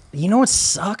 though? You know what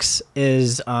sucks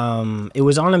is it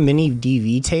was on a mini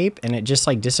DV tape and it just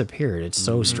like disappeared. It's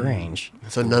so strange.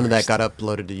 So none of that got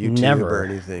uploaded to YouTube Never. or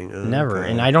anything? Oh, Never.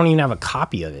 okay. And I don't even have a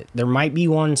copy of it. There might be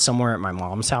one somewhere at my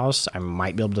mom's house. I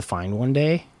might be able to find one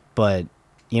day. But,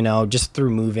 you know, just through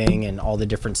moving and all the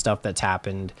different stuff that's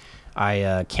happened,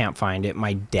 I can't find it.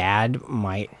 My dad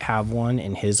might have one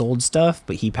in his old stuff,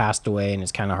 but he passed away and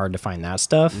it's kind of hard to find that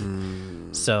stuff.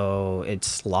 So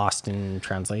it's lost in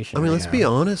translation. I mean, let's be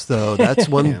honest, though. That's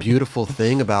one beautiful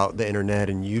thing about the internet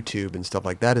and YouTube and stuff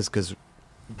like that is because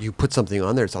you put something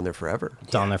on there, it's on there forever.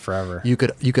 It's on there forever. You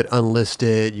could unlist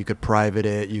it, you could private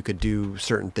it, you could do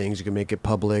certain things, you could make it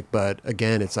public. But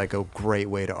again, it's like a great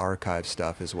way to archive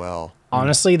stuff as well.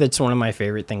 Honestly, that's one of my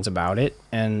favorite things about it.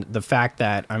 And the fact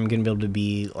that I'm going to be able to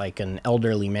be like an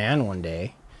elderly man one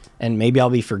day and maybe I'll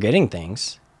be forgetting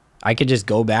things. I could just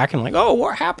go back and like, oh,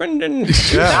 what happened in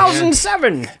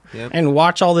 2007 and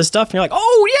watch all this stuff. And you're like,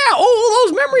 oh, yeah, oh,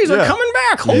 those memories are coming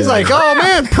back. He's like, oh,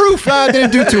 man, proof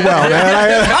didn't do too well,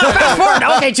 man. Fast forward.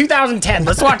 Okay, 2010.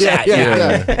 Let's watch that.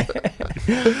 Yeah.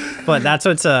 But that's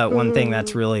what's one thing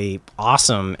that's really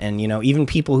awesome. And, you know, even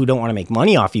people who don't want to make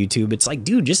money off YouTube, it's like,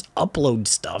 dude, just upload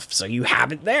stuff so you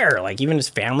have it there. Like even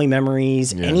just family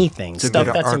memories, anything, It's a stuff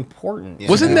good that's ar- important.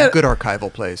 Wasn't that good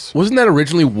archival place? Wasn't that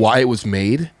originally why it was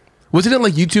made? Wasn't it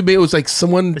like YouTube made? It was like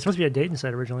someone. It's supposed to be a dating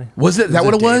site originally. Was it that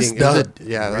what it was?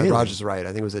 Yeah, Roger's right.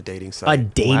 I think it was a dating site. A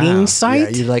dating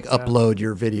site? Yeah, you like upload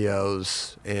your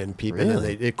videos and people, and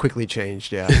then it quickly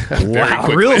changed. Yeah. Wow,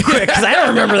 real quick, because I don't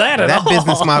remember that at That all.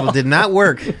 business model did not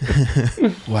work.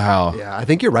 Wow. Yeah, I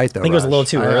think you're right though. I think it was a little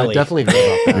too I early. definitely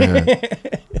know about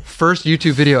that. First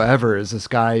YouTube video ever is this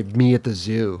guy, me at the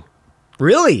zoo.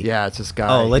 Really? Yeah, it's this guy.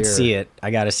 Oh, let's here. see it.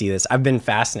 I got to see this. I've been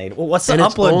fascinated. Well, what's the And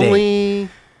it's upload date? only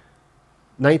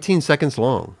 19 seconds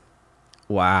long.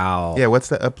 Wow. Yeah, what's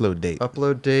the upload date?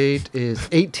 Upload date is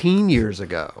 18 years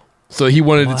ago. So he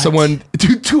wanted What? someone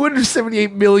to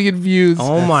 278 million views.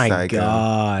 Oh my psycho.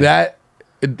 God.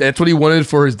 That's what he wanted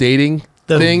for his dating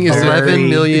The thing. Is very-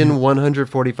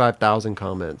 11,145,000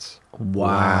 comments.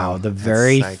 Wow. The that's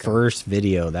very psycho. first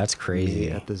video. That's Me crazy.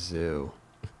 at the zoo.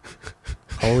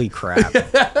 Holy crap.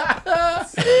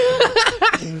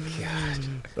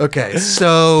 Okay,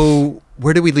 so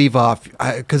where do we leave off?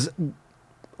 Because the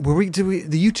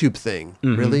YouTube thing,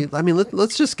 really? I mean,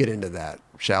 let's just get into that,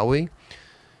 shall we?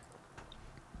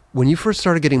 When you first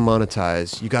started getting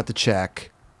monetized, you got the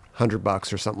check,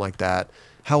 $100 or something like that.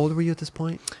 How old were you at this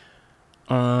point?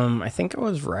 I think I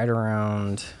was right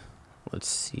around, let's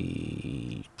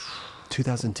see.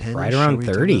 2010? Right around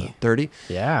 30. 30?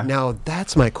 Yeah. Now,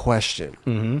 that's my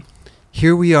question.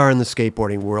 Here we are in the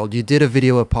skateboarding world. You did a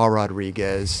video of Paul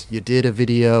Rodriguez. You did a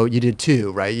video. You did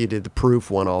two, right? You did the Proof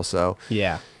one also.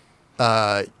 Yeah.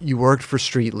 You worked for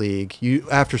Street League.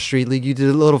 After Street League, you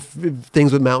did little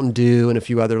things with Mountain Dew and a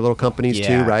few other little companies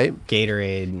too, right?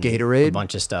 Gatorade. And Gatorade. A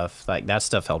bunch of stuff. Like that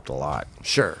stuff helped a lot.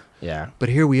 Sure. Yeah. But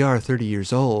here we are, 30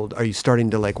 years old. Are you starting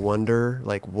to like wonder,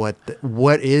 like what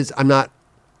is? Am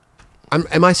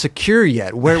I secure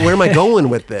yet? Where am I going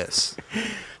with this?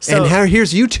 So- And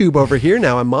here's YouTube over here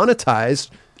now. I'm monetized.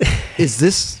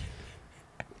 This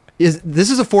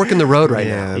is a fork in the road right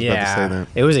Yeah. now. I was about to say that.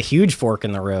 It was a huge fork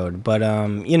in the road, but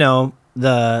you know,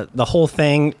 the whole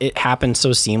thing, it happened so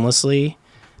seamlessly.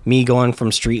 Me going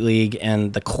from Street League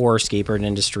and the core skateboard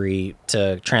industry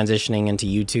to transitioning into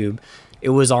YouTube, it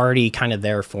was already kind of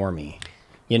there for me.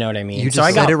 You know what I mean? You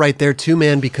just said it right there too,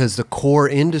 man, because the core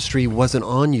industry wasn't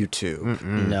on YouTube.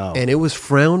 No. And it was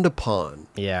frowned upon.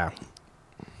 Yeah.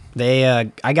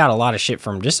 I got a lot of shit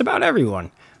from just about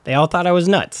everyone. They all thought I was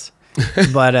nuts.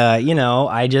 But you know,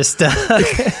 I just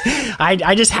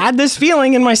I just had this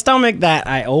feeling in my stomach that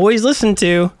I always listen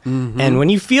to. And when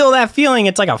you feel that feeling,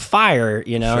 it's like a fire,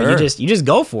 you know. Sure. You just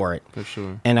go for it. For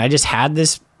sure. And I just had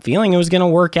this feeling it was going to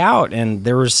work out, and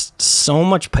there was so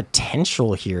much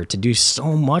potential here to do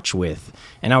so much with.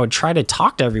 And I would try to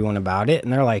talk to everyone about it,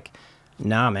 and they're like,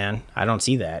 nah, man, I don't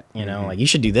see that. You know, like, you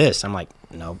should do this. I'm like,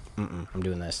 no, I'm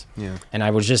doing this. Yeah. And I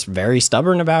was just very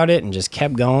stubborn about it and just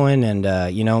kept going.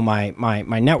 And, you know, my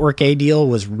Network A deal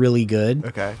was really good.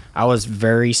 Okay. I was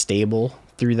very stable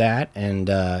through that, and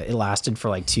it lasted for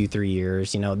like 2-3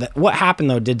 years. You know, what happened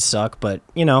though did suck, but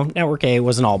you know, Network A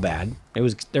wasn't all bad.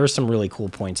 There were some really cool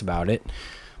points about it,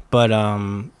 but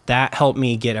that helped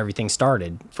me get everything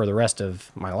started for the rest of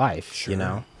my life. Sure, You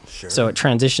know, sure. so it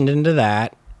transitioned into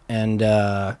that, and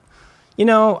You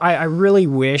know, I really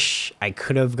wish I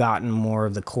could have gotten more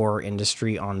of the core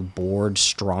industry on board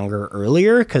stronger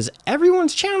earlier, because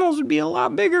everyone's channels would be a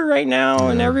lot bigger right now,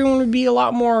 and everyone would be a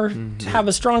lot more have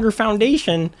a stronger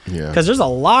foundation. Because there's a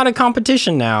lot of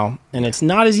competition now, and it's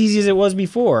not as easy as it was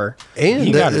before.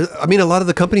 And I mean, a lot of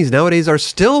the companies nowadays are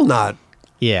still not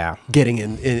getting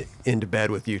into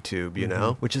bed with YouTube, you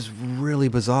know, which is really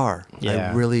bizarre.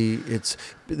 Yeah.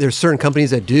 There's certain companies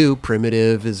that do.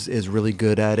 Primitive is really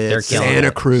good at it. They're killing Santa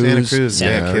it. Cruz, kills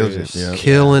it. Yeah.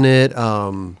 killing it.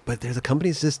 But there's the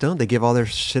companies just don't. They give all their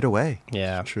shit away.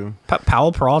 Yeah. True.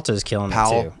 Powell Peralta is killing it too.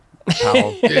 Powell.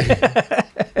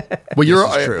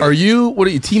 Well, true. are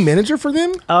you team manager for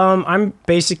them? I'm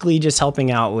basically just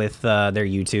helping out with their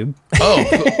YouTube. Oh,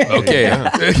 okay.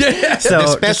 So The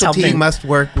just specialty helping- must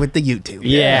work with the YouTube.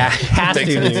 Yeah, has to,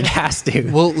 dude. Has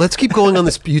to. Well, let's keep going on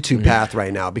this YouTube path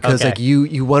right now, because Okay. like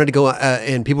you wanted to go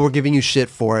and people were giving you shit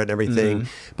for it and everything.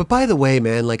 But by the way,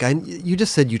 man, like you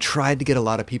just said you tried to get a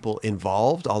lot of people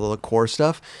involved, all the core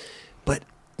stuff. But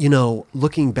you know,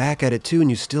 looking back at it too, and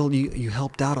you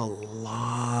helped out a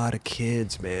lot of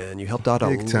kids, man. You helped out a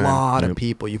Big time. lot of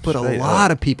people. You put Straight a lot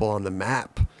of people on the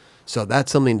map. So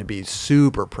that's something to be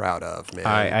super proud of, man.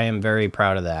 I am very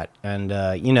proud of that. And,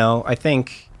 you know, I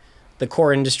think the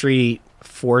core industry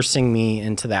forcing me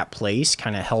into that place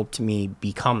kind of helped me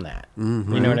become that.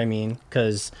 You know what I mean?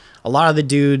 Because a lot of the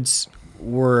dudes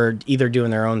were either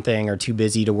doing their own thing or too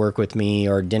busy to work with me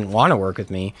or didn't want to work with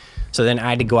me. So then I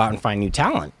had to go out and find new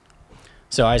talent.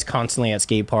 So I was constantly at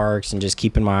skate parks and just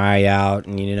keeping my eye out.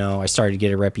 And, you know, I started to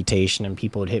get a reputation and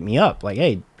people would hit me up like,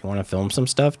 hey, you want to film some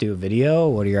stuff, do a video?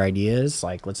 What are your ideas?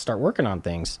 Like, let's start working on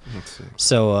things.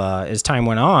 So as time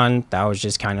went on, that was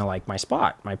just kind of like my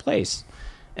spot, my place.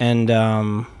 And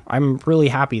I'm really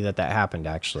happy that happened,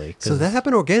 actually. So that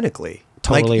happened organically.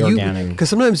 Totally organic. Because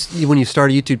sometimes when you start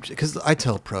a YouTube, because I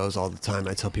tell pros all the time,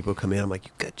 I tell people who come in, I'm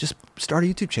like, just start a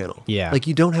YouTube channel. Yeah. Like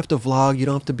you don't have to vlog. You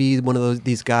don't have to be one of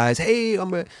these guys. Hey,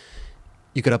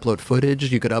 you could upload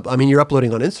footage. I mean, you're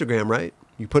uploading on Instagram, right?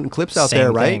 You're putting clips out there,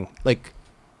 Same right? thing. Like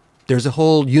there's a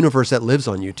whole universe that lives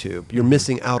on YouTube. You're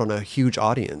missing out on a huge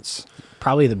audience.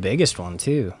 Probably the biggest one,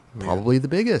 too. Probably the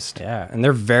biggest. Yeah. And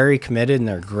they're very committed and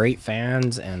they're great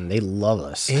fans and they love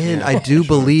us. And I do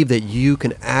believe that you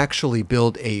can actually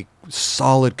build a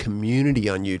solid community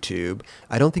on YouTube.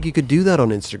 I don't think you could do that on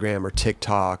Instagram or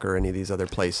TikTok or any of these other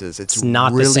places. It's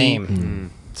not really, the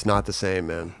same It's not the same,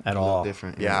 man. at all.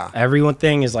 Different. Yeah. Everyone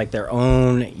thing is like their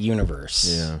own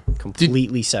universe. Yeah.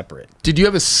 Completely separate. Did you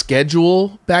have a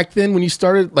schedule back then when you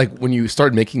started? Like when you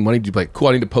started making money, did you be like, cool,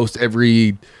 I need to post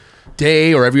every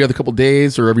day or every other couple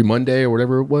days or every Monday or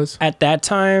whatever it was? At that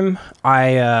time,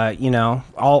 I, you know,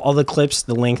 all the clips,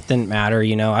 the length didn't matter.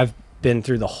 You know, I've been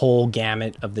through the whole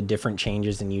gamut of the different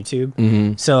changes in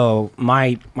YouTube. So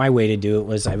my way to do it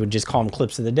was I would just call them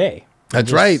clips of the day. That's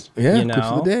Just, right. Yeah. you know, Clips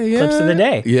of the day. Yeah. Clips of the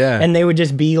day. Yeah. And they would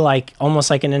just be like almost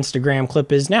like an Instagram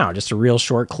clip is now, just a real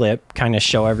short clip, kind of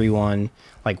show everyone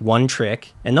like one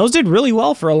trick. And those did really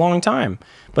well for a long time.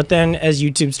 But then as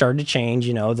YouTube started to change,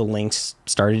 you know, the links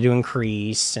started to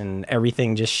increase and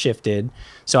everything just shifted.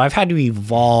 So I've had to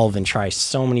evolve and try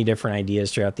so many different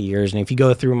ideas throughout the years. And if you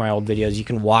go through my old videos, you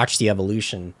can watch the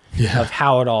evolution of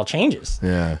how it all changes.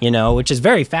 Yeah. You know, which is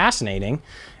very fascinating.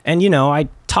 And, you know, I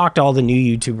talk to all the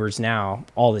new YouTubers now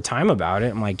all the time about it.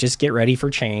 I'm like, just get ready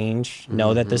for change.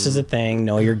 Know that this is a thing.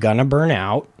 Know you're going to burn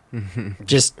out.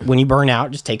 Just when you burn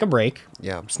out, just take a break.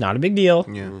 Yeah. It's not a big deal.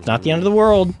 Yeah. It's not the end of the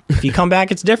world. If you come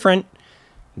back, it's different.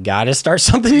 Got to start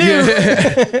something new.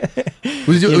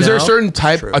 Was there know? a certain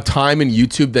a time in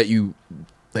YouTube that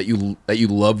you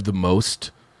loved the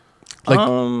most? Like, I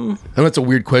know that's a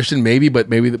weird question, maybe, but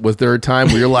maybe was there a time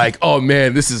where you're like, oh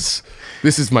man, this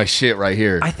is my shit right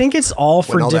here? I think it's all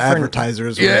for When all the different.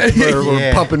 advertisers Yeah.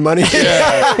 were pumping money.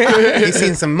 He's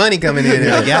seen some money coming in.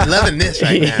 Like, yeah, I'm loving this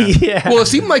right now. Yeah. Well, it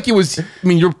seemed like it was. I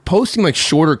mean, you're posting like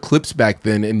shorter clips back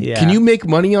then, and Yeah. can you make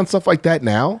money on stuff like that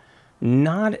now?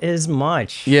 Not as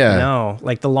much. Yeah. No,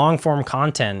 like the long form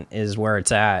content is where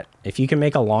it's at. If you can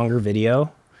make a longer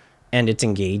video and it's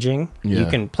engaging, you Yeah.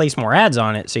 can place more ads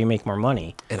on it so you make more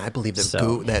money. And I believe that,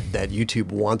 So- that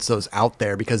YouTube wants those out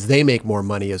there because they make more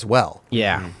money as well.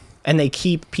 Yeah. And they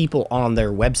keep people on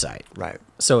their website. Right.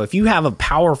 So if you have a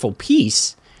powerful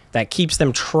piece that keeps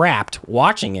them trapped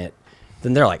watching it,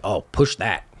 then they're like, oh, push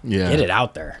that. Yeah. Get it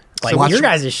out there. Like watch- your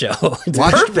guys' show. It's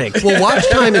perfect. Well, watch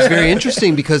time is very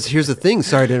interesting because here's the thing.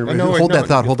 Sorry to no, hold no, that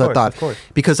thought. of course, of course.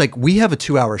 Because like we have a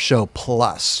 2-hour show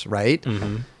plus, right?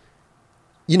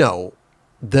 You know,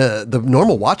 the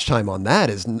normal watch time on that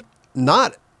is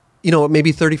not, you know,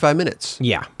 maybe 35 minutes.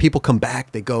 Yeah. People come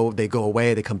back, they go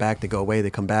away, they come back, they go away, they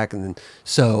come back, and then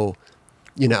so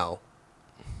you know,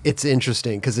 it's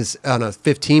interesting because it's on a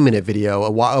 15-minute video.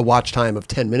 A watch time of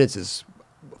 10 minutes is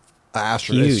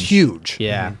huge.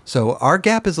 Yeah. So our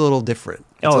gap is a little different.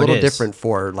 It's Oh, a little it is. different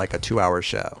for like a 2-hour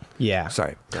show. Yeah.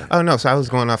 Sorry. Go ahead. Oh no, so I was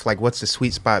going off like what's the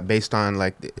sweet spot based on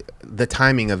like the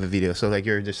timing of a video. So like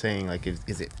you're just saying like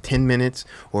is it 10 minutes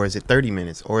or is it 30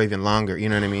 minutes or even longer? You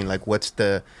know what I mean? Like what's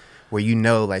the where you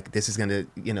know like this is going to,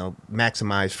 you know,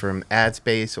 maximize from ad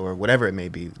space or whatever it may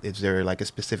be. Is there like a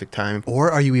specific time?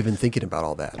 Or are you even thinking about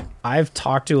all that? I've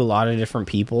talked to a lot of different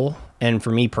people, and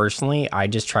for me personally, I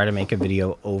just try to make a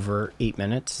video over 8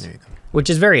 minutes, There you go. which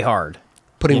is very hard.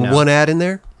 Putting You know. one ad in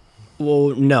there? Well,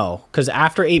 no, because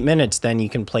after 8 minutes, then you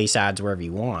can place ads wherever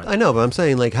you want. I know, but I'm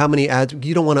saying like how many ads?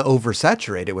 You don't want to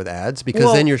oversaturate it with ads because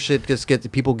Well- then your shit just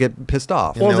people get pissed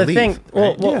off. Well, Well, they'll the thing,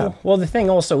 leave, right? well, the thing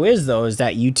also is though is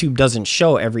that YouTube doesn't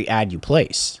show every ad you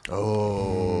place.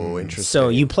 Oh, interesting. So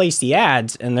you place the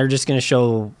ads, and they're just going to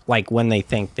show like when they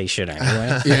think they should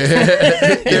anyway.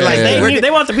 They're like,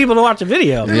 They want the people to watch the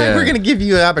video. they're like, we're going to give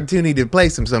you an opportunity to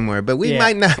place them somewhere, but we Yeah.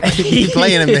 might not be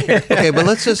playing them there. Okay, but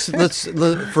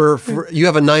for you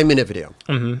have a 9-minute video.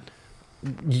 Mm-hmm.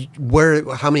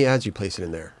 How many ads you placing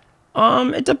in there?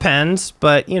 It depends,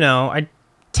 but you know, I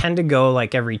tend to go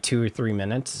like every 2 or 3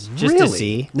 minutes just to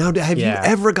see. Now, have you Yeah.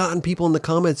 ever gotten people in the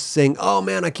comments saying, "Oh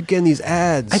man, I keep getting these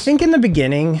ads"? I think in the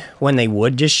beginning, when they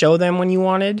would just show them when you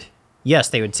wanted, yes,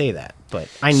 they would say that. But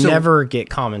I So- never get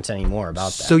comments anymore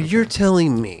about that. So you're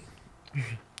telling me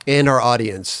and our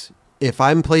audience, if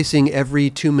I'm placing every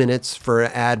 2 minutes for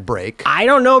an ad break. I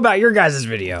don't know about your guys'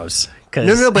 videos.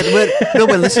 No, but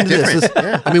listen to this.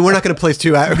 I mean, we're not going to place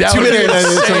 2 That would be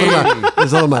minutes.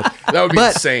 It's a little much. That would be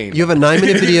But insane. You have a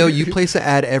 9-minute video. You place an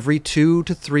ad every 2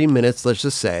 to 3 minutes. Let's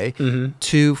just say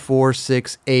 2, 4,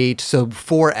 6, 8. So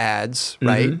 4 ads,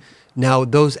 right? Now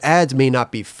those ads may not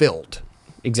be filled.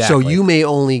 Exactly. So you may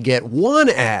only get 1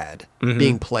 ad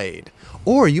being played,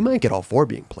 or you might get all 4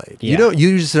 being played. You Yeah. don't.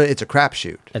 You just it's a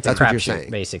crapshoot. It's That's a what you're crapshoot,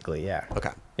 saying. basically. Yeah.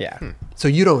 Okay. Yeah. So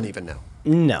you don't even know.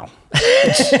 No.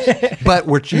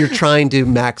 But you're trying to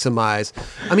maximize.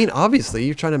 I mean, obviously,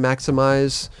 you're trying to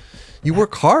maximize. You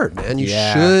work hard, man. You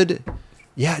Yeah. should.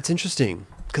 Yeah, it's interesting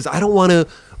because I don't want to.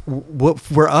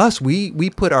 For us, we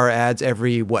put our ads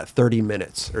every 30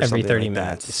 minutes or Every something 30 like that.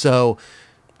 minutes. So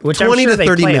Which 20 I'm sure to they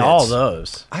 30 play minutes. all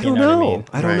those. I You don't know know. what I mean?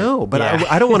 I don't Right. know, but Yeah.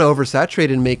 I don't want to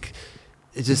oversaturate and make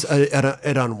it just it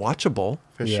unwatchable.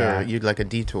 For Yeah. sure. You'd like a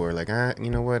detour, like, you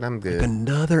know what, I'm good.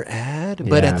 Another ad,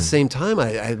 but at Yeah. the same time,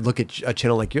 I look at a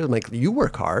channel like yours. I'm like, you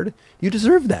work hard, you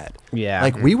deserve that. Yeah.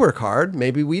 like we work hard,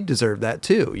 maybe we deserve that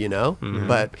too, you know.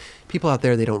 But people out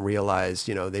there, they don't realize,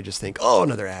 you know, they just think, oh,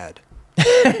 another ad. You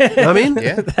know what I mean,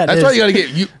 Yeah. That's why you got to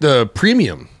get the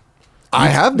premium. I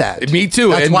have that. Me too,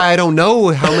 That's and- why I don't know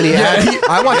how many ads.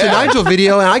 I watch a Nigel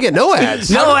video and I get no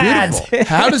ads. No It's beautiful. ads.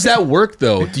 How does that work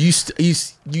though? Do you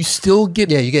you still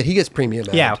get? Yeah, he gets premium.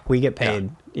 Ad. Yeah, we get paid.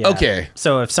 Yeah. Okay.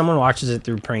 So if someone watches it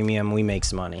through premium, we make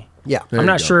some money. yeah. There I'm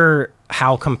you not go. sure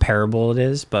how comparable it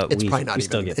is, but It's we probably not we even.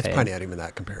 still get It's paid. probably not even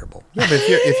that comparable. Yeah, but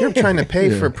if you're trying to pay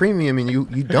for premium and you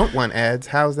don't want ads,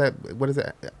 how's that? What is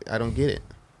that? I don't get it.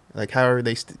 Like, how are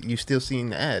they? You still seeing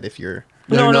the ad if you're?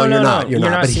 No, you're no, not. You're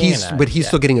not. But seeing he's that.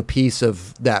 still getting a piece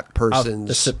of that Of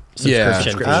person's. the Yeah. subscription.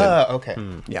 Subscription. fee. Okay.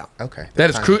 yeah. Okay. That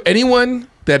is Fine. true. Anyone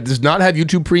that does not have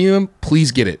YouTube Premium,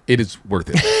 please get it. It is worth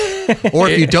it. Or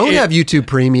if you don't have YouTube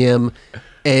Premium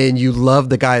and you love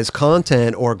the guy's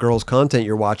content or girl's content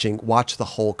you're watching, watch the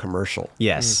whole commercial.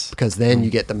 Yes. Because then you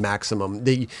get the maximum.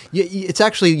 It's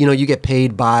actually, you know, you get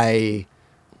paid by,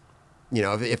 you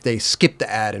know, if they skip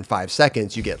the ad in 5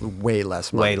 seconds, you get way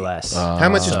less money. Way less. How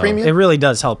much is So premium? it really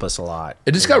does help us a lot.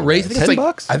 It just got raised. I think it's $10?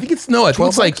 like I think it's no. I think 12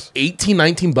 it's like bucks? 18,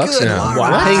 19 bucks Good now. Lord,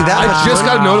 Wow. we're paying that I much just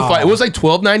money? got notified. It was like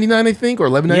 $12.99, I think, or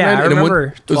 $11.99. Yeah, I and it remember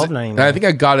it was- $12.99. and I think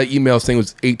I got an email saying it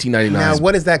was $18.99. Now,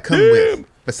 what does that come with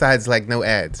besides like no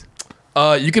ads?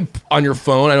 You could on your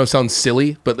phone. I know it sounds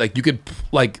silly, but like you could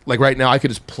like right now I could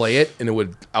just play it and it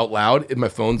would out loud. And my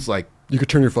phone's like You could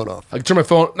turn your phone off. I could turn my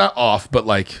phone not off, but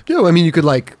like Yeah, I mean, you could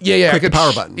like Yeah, I click the could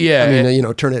power sh- button. yeah, I mean, and- you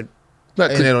know, turn it.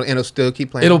 not And it'll still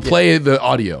keep playing. it'll play the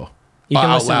audio. You can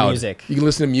out listen to loud. music. You can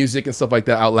listen to music and stuff like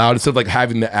that out loud instead of like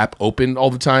having the app open all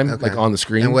the time, Okay. like on the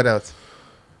screen. And what else?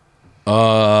 You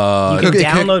can Cook- it-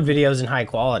 download videos in high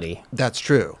quality. That's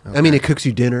true. I mean, it cooks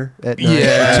you dinner at night.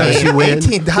 Yeah. It tells you when.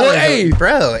 $18, Well, hey.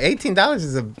 bro. $18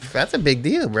 is that's a big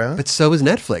deal, bro. But so is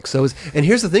Netflix. So is, and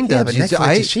here's the thing, yeah, Dubs. but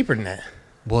Netflix is cheaper than that.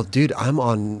 Well, dude, I'm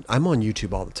on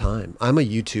YouTube all the time. I'm a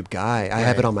YouTube guy. I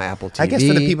have it on my Apple TV. I guess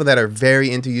for the people that are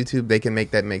very into YouTube, they can make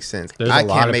that make sense. There's a I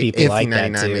lot can't of make people like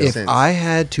that, $15.99 too. make If sense. I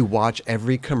had to watch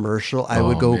every commercial, I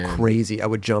would Oh, go man. crazy. I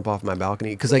would jump off my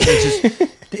balcony because like it's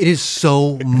just It is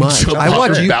so much. Jump I off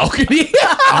watch the you. balcony.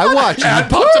 I watch you. Ad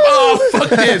pops up. Oh, fuck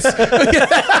this.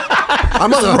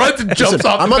 I'm on the Runs and jumps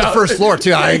off I'm the on the balcony. first floor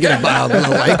too. I get a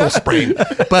little ankle sprain,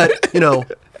 but you know,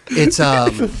 it's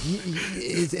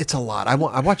a lot. I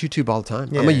watch YouTube all the time.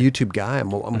 I'm a Yeah. YouTube guy.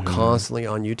 I'm constantly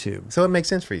on YouTube. So it makes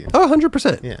sense for you. Oh,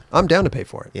 100%. Yeah. I'm down to pay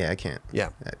for it. Yeah, I can't. Yeah.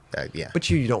 Yeah. But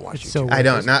you don't watch YouTube. So I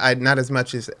don't. Not as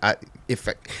much as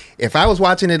if I was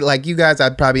watching it like you guys,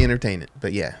 I'd probably entertain it.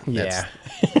 But yeah. Yeah.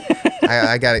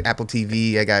 I got Apple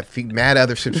TV. I got mad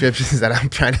other subscriptions that I'm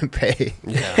trying to pay.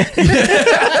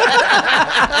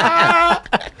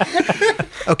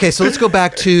 Okay, so let's go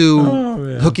back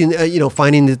to hooking,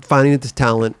 finding this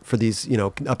talent for these,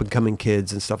 up and coming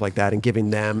kids and stuff like that, and giving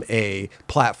them a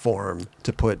platform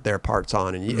to put their parts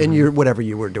on, and your whatever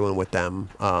you were doing with them,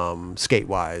 skate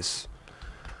wise.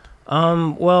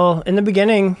 Well, in the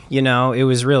beginning, it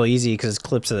was real easy because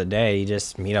clips of the day. You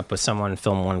just meet up with someone,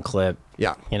 film one clip.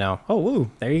 Yeah. Oh,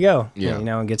 woo, there you go. Yeah.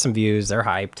 And get some views. They're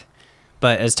hyped.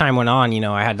 But as time went on,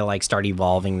 I had to like start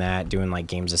evolving that, doing like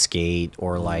games of skate,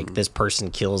 or like this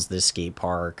person kills this skate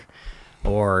park,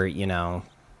 or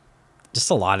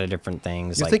just a lot of different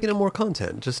things. You're like, thinking of more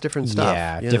content, just different stuff.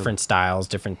 yeah, different styles,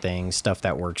 different things, stuff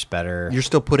that works better. You're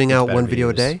still putting out better one video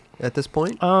a views. day at this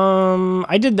point?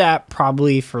 I did that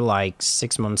probably for like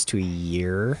 6 months to a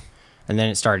year, and then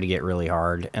it started to get really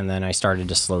hard, and then I started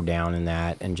to slow down in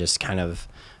that and just kind of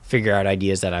figure out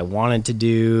ideas that I wanted to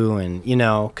do. And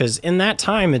because in that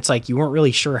time it's like you weren't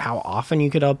really sure how often you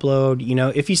could upload.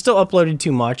 If you still uploaded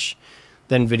too much,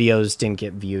 then videos didn't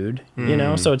get viewed.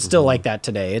 So it's still like that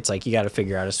today. It's like you got to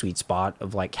figure out a sweet spot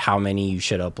of like how many you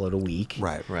should upload a week.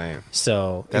 Right.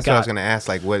 So That's what I was gonna ask.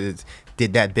 Like,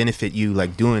 did that benefit you?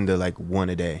 Like doing the like one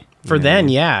a day For then,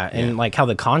 yeah. And like how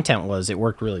the content was, it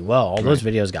worked really well. All those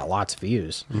videos got lots of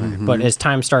views. But as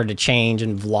time started to change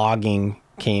and vlogging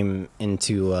came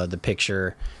into the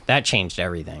picture, that changed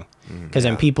everything. Because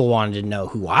then people wanted to know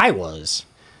who I was,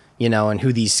 and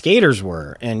who these skaters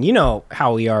were. And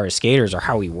how we are as skaters, or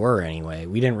how we were anyway.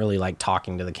 We didn't really like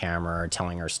talking to the camera or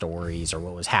telling our stories or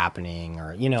what was happening,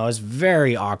 or, it was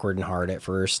very awkward and hard at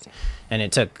first. And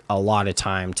it took a lot of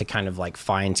time to kind of like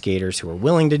find skaters who were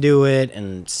willing to do it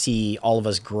and see all of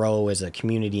us grow as a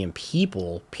community and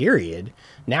people, period.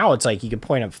 Now it's like you could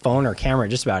point a phone or camera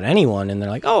at just about anyone and they're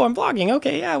like, oh, I'm vlogging.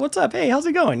 Okay, yeah, what's up? Hey, how's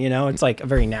it going? It's like a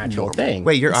very natural thing.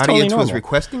 Wait, your It's totally audience was normal.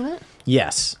 requesting that?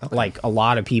 Yes. Like a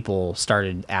lot of people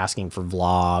started asking for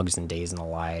vlogs and days in the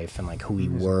life and like who we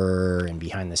were and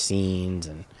behind the scenes.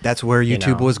 And That's where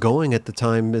YouTube was going at the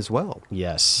time as well.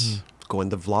 yes. Going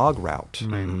the vlog route,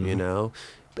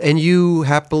 and you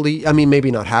happily, I mean, maybe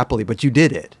not happily, but you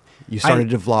did it. You started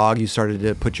to vlog, you started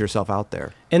to put yourself out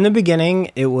there. In the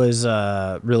beginning, it was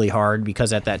really hard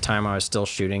because at that time I was still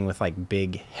shooting with like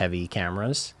big, heavy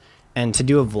cameras. And to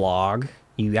do a vlog,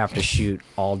 you have to shoot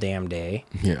all damn day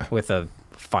with a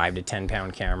 5 to 10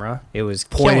 pound camera. It was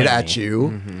Pointed killing at me.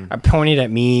 you. I pointed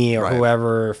at me or Right.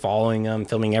 whoever, following them,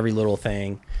 filming every little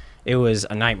thing. It was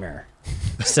a nightmare.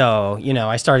 So,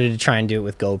 I started to try and do it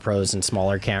with GoPros and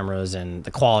smaller cameras, and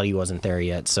the quality wasn't there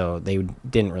yet, so they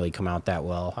didn't really come out that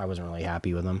well. I wasn't really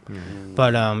happy with them.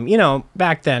 But,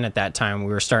 back then at that time,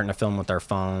 we were starting to film with our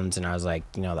phones, and I was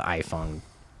like, the iPhone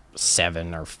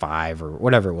 7 or 5 or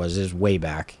whatever it was way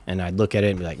back. And I'd look at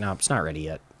it and be like, no, it's not ready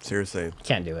yet. Seriously.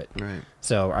 Can't do it. Right.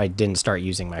 So I didn't start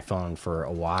using my phone for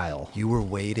a while. You were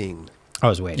waiting. I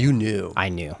was waiting. You knew. I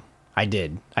knew. I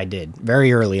did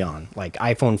very early on. Like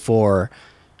iPhone 4,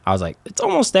 I was like, it's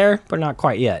almost there, but not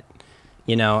quite yet.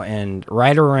 And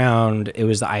right around, it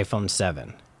was the iPhone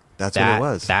 7. That's what it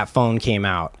was. That phone came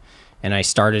out, and I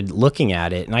started looking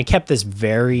at it, and I kept this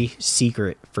very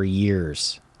secret for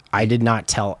years. I did not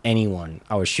tell anyone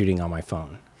I was shooting on my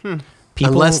phone.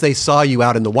 People, Unless they saw you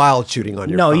out in the wild shooting on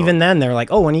your phone. no, even then, they're like,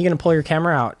 oh, when are you going to pull your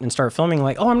camera out and start filming?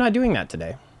 Like, oh, I'm not doing that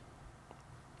today.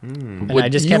 And I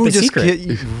just kept it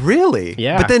secret. Really?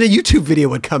 Yeah. But then a YouTube video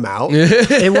would come out.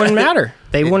 It wouldn't matter.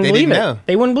 They wouldn't they believe didn't it. know.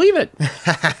 They wouldn't believe it.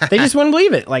 They just wouldn't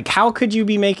believe it. Like, how could you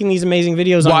be making these amazing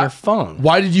videos on your phone?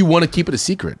 Why did you want to keep it a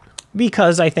secret?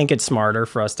 Because I think it's smarter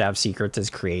for us to have secrets as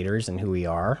creators and who we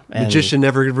are. And Magician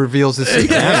never reveals his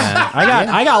secret. yeah,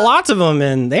 I got lots of them,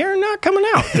 and they're not coming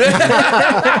out.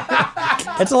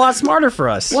 It's a lot smarter for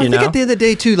us. Well, I think at the end of the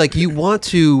day, too, like you want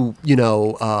to,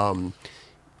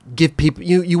 give people,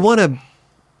 you want to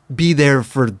be there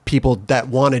for people that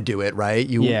want to do it, right?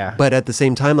 Yeah. But at the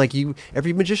same time, like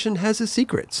every magician has his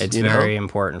secrets. It's very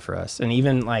important for us. And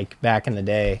even like back in the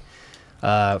day,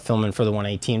 filming for the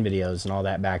 118 videos and all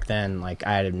that back then, like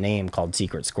I had a name called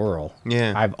Secret Squirrel.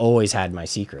 Yeah. I've always had my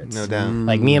secrets. No doubt.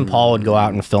 Like me and Paul would go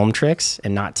out and film tricks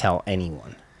and not tell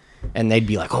anyone. And they'd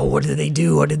be like, "Oh, what did they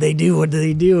do? What did they do? What did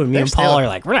they do?" And me and Paul are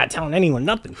like, "We're not telling anyone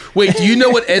nothing." Wait, do you know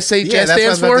what SHS Yeah, that's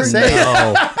stands what I for? was about to say.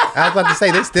 No, I was about to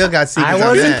say they still got secrets. I on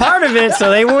wasn't that. part of it, so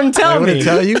they wouldn't tell I'm me. gonna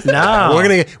tell you. No, We're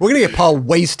gonna get Paul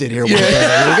wasted here one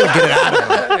day. We're gonna get it out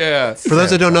of him. Yeah. For those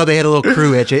that don't know, they had a little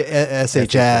crew at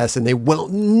SHS, and they will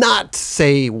not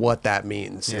say what that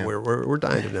means. Yeah. And we're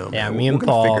dying to know. Yeah, man. me and we're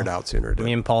gonna Paul figure it out sooner.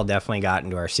 Me and Paul definitely got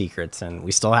into our secrets, and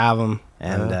we still have them.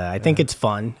 And I think it's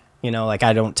fun. You know, like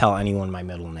I don't tell anyone my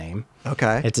middle name.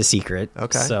 Okay. It's a secret.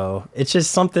 Okay. So it's just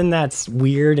something that's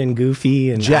weird and goofy,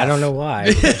 and Jeff. I don't know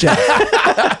why. Jeff.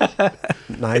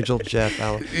 Nigel, Jeff,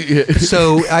 Alan.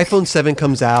 So iPhone 7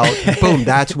 comes out. Boom,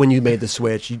 that's when you made the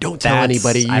switch. You don't tell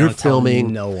anybody. I You're don't tell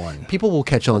filming. no one. People will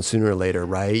catch on sooner or later,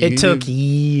 right? It took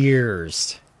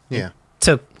years. Yeah.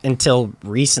 Took until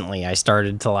recently I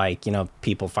started to like, you know,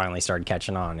 people finally started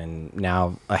catching on, and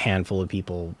now a handful of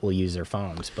people will use their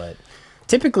phones. But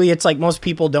typically it's like most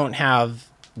people don't have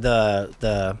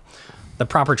the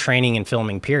proper training and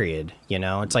filming period. You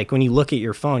know, it's like when you look at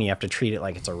your phone, you have to treat it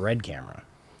like it's a Red camera.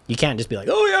 You can't just be like,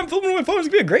 "Oh yeah, I'm filming on my phone. It's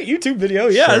gonna be a great YouTube video.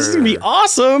 Yeah, this is gonna be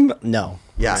awesome." No,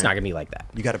 Yeah, it's not gonna be like that.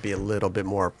 You got to be a little bit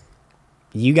more.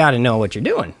 You got to know what you're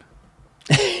doing.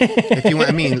 If you want,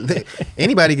 I mean,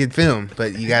 anybody can film,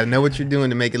 but you got to know what you're doing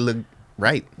to make it look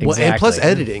right. Well, and plus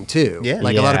Exactly. editing too. Yeah.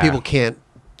 Like a lot of Yeah. people can't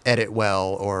edit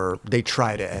well, or they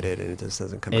try to edit and it just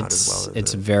doesn't come out as well. as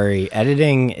It's it- very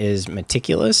editing is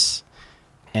meticulous,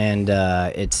 and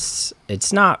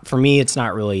it's not for me. It's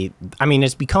not really. I mean,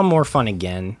 it's become more fun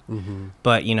again,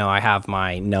 but you know, I have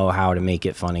my know-how to make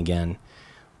it fun again.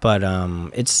 But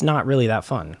it's not really that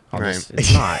fun.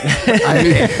 It's not.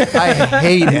 I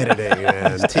hate editing,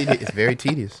 man. It's very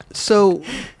tedious. So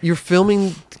you're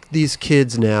filming these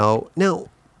kids now. Now,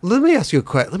 let me ask you a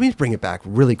question. Let me bring it back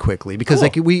really quickly because,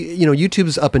 like,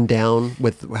 YouTube's up and down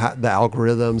with the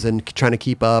algorithms and trying to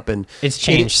keep up, and It's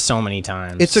changed so many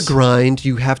times. it's a grind.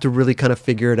 You have to really kind of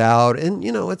figure it out, and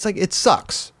it's like it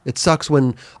sucks. It sucks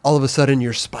when all of a sudden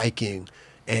you're spiking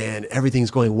and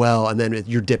everything's going well, and then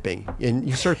you're dipping, and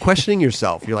you start questioning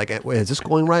yourself. You're like, "Is this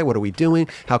going right? What are we doing?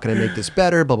 How can I make this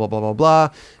better?" Blah blah blah blah blah.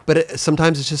 But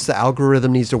sometimes it's just the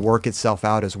algorithm needs to work itself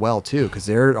out as well too, because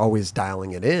they're always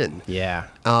dialing it in. Yeah.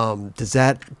 Does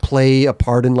that play a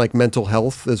part in like mental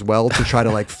health as well, to try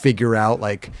to like figure out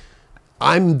like,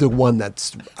 I'm the one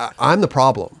I'm the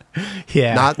problem,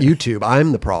 Yeah. not YouTube.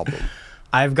 I'm the problem.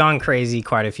 I've gone crazy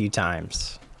quite a few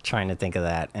times trying to think of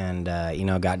that, and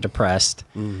got depressed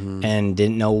and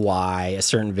didn't know why a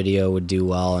certain video would do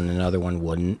well and another one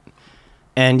wouldn't.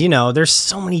 And there's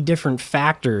so many different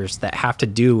factors that have to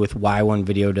do with why one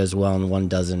video does well and one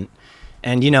doesn't.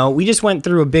 And we just went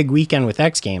through a big weekend with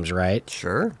X Games, right?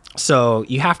 Sure. So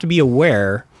you have to be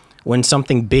aware when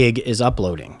something big is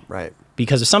uploading, Right.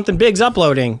 because if something big's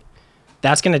uploading,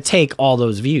 that's going to take all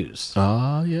those views.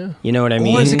 Yeah. You know what I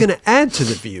mean? Or is it going to add to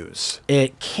the views?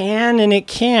 It can and it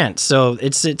can't. So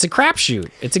it's a crapshoot.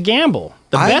 It's a gamble.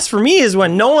 The best for me is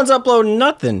when no one's uploading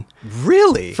nothing.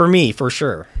 Really? For me, for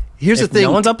sure. Here's If the thing.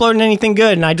 no one's uploading anything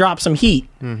good and I drop some heat,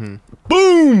 boom!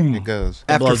 It goes.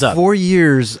 It After blows up. 4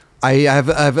 years, I have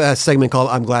a segment called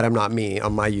 "I'm Glad I'm Not Me"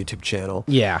 on my YouTube channel.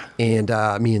 Yeah. And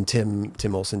me and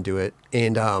Tim Olson do it.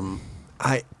 And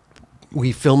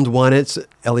we filmed one. It's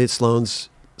Elliot Sloan's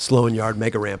Sloan Yard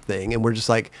Mega Ramp thing, and we're just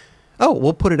like, oh,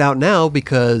 we'll put it out now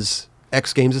because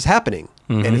X Games is happening,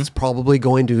 and it's probably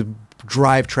going to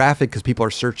drive traffic because people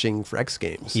are searching for X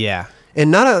Games. Yeah. And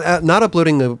not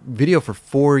uploading a video for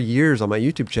 4 years on my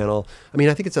YouTube channel. I mean,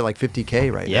 I think it's at like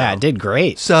 50K right now. Yeah, it did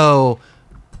great. So,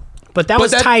 But that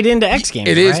was tied into X Games,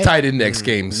 It is right? tied into X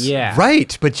Games. Yeah.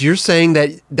 right, but you're saying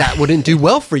that wouldn't do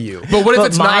well for you. But what if But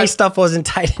it's my not stuff wasn't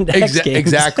tied into X Games.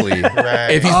 exactly? Right.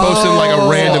 If he's posting like a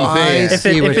random I thing.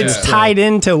 see. If what it's you're tied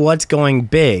into what's going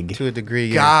big, To a degree,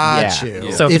 yeah. Got Yeah. you.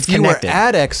 Yeah. So if if it's you connected. were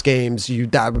at X Games,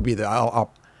 that would be the.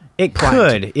 it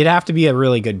Client. could. It'd have to be a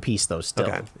really good piece, though, still.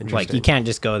 Okay, Like, interesting. you can't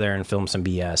just go there and film some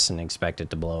BS and expect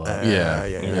it to blow up.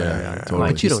 Yeah.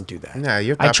 totally. But you don't do that. No,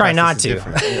 your I thought try process not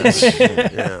is to.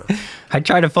 different. Yeah. I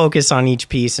try to focus on each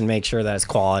piece and make sure that it's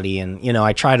quality. And,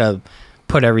 I try to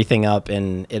put everything up,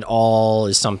 and it all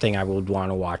is something I would want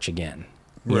to watch again.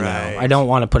 You know, Right. I don't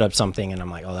want to put up something and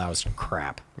I'm like, oh, that was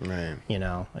crap. Right. It's, You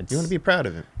want to be proud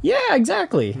of it. Yeah,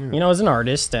 exactly. As an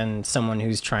artist and someone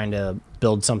who's trying to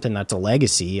build something that's a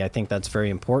legacy, I think that's very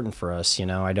important for us.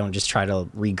 I don't just try to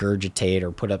regurgitate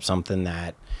or put up something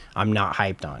that I'm not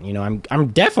hyped on. I'm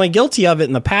definitely guilty of it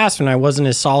in the past when I wasn't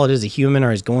as solid as a human, or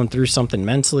I was going through something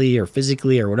mentally or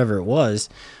physically or whatever it was.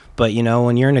 But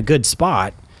when you're in a good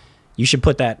spot, you should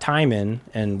put that time in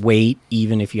and wait,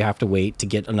 even if you have to wait to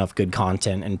get enough good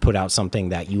content and put out something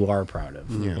that you are proud of,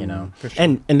 you know? for sure.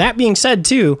 And that being said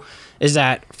too, is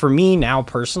that for me now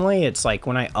personally, it's like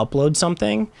when I upload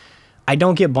something, I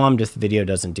don't get bummed if the video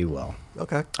doesn't do well.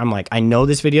 Okay. I'm like, I know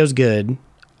this video's good.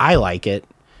 I like it.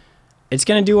 It's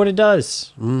going to do what it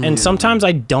does. And sometimes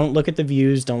I don't look at the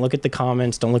views, don't look at the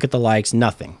comments, don't look at the likes,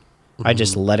 nothing. I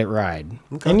just let it ride.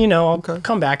 And, you know, I'll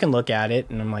come back and look at it,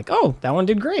 and I'm like, oh, that one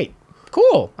did great.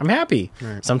 Cool. I'm happy.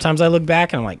 Right. Sometimes I look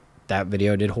back and I'm like, that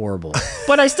video did horrible.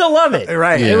 But I still love it.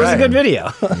 Right. It was a good video.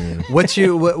 What's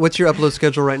your upload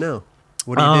schedule right now?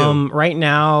 What do you do? Right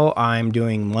now, I'm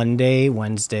doing Monday,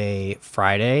 Wednesday,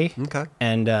 Friday. Okay.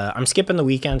 And I'm skipping the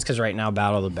weekends because right now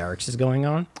Battle of the Barracks is going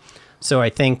on. So I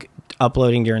think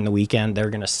uploading during the weekend, they're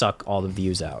going to suck all the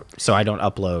views out. So I don't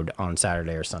upload on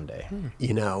Saturday or Sunday.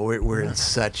 You know, we're in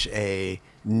such a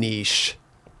niche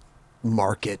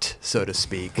market, so to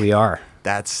speak. We are.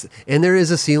 And there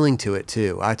is a ceiling to it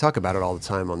too. I talk about it all the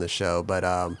time on this show, but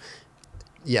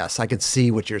yes, I could see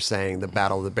what you're saying. The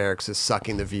Battle of the Barracks is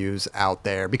sucking the views out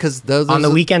there because those on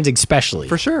the weekends especially.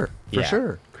 For sure.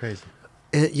 Yeah. Crazy.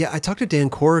 Yeah, I talked to Dan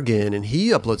Corrigan, and he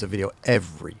uploads a video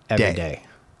every day.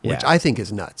 Which Yeah. I think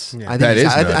is nuts. Yeah. I think That is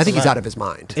I nuts. think he's out of his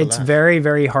mind. It's very,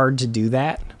 very hard to do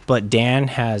that. But Dan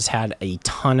has had a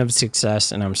ton of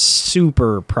success, and I'm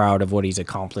super proud of what he's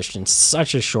accomplished in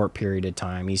such a short period of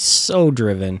time. He's so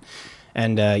driven.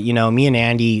 And, you know, me and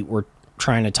Andy were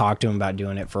trying to talk to him about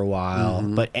doing it for a while.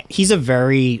 But he's a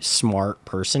very smart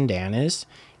person, Dan is.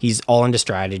 He's all into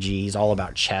strategy. He's all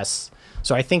about chess.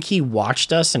 So I think he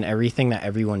watched us and everything that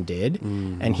everyone did,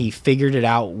 and he figured it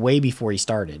out way before he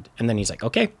started. And then he's like,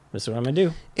 okay, this is what I'm going to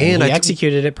do. And he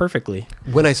executed it perfectly.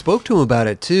 When I spoke to him about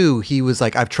it too, he was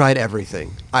like, I've tried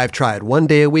everything. I've tried 1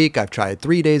 day a week. I've tried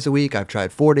 3 days a week. I've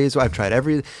tried 4 days. I've tried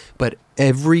but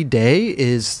every day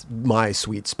is my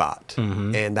sweet spot.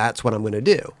 And that's what I'm going to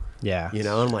do. Yeah. You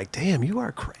know, I'm like, damn, you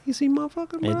are crazy,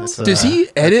 motherfucker, bro. It's, Does he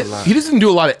edit? He doesn't do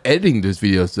a lot of editing to his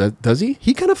videos, does he?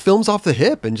 He kind of films off the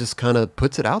hip and just kind of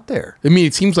puts it out there. I mean,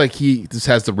 it seems like he just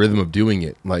has the rhythm of doing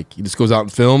it. Like, he just goes out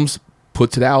and films,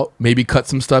 puts it out, maybe cuts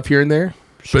some stuff here and there.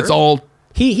 But it's all...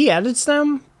 He edits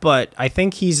them, but I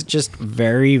think he's just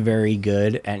very, very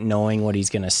good at knowing what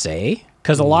he's going to say.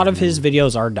 Because a lot of his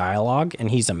videos are dialogue, and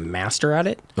he's a master at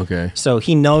it. Okay. So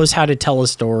he knows how to tell a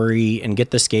story and get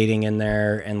the skating in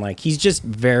there. And, like, he's just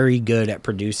very good at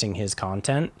producing his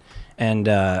content. And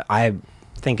I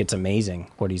think it's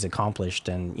amazing what he's accomplished.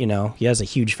 And, you know, he has a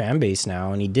huge fan base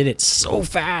now, and he did it so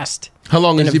fast. How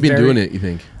long In has a he been very- doing it, you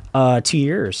think? 2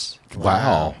 years.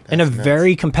 Wow. In a That's nuts.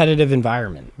 very competitive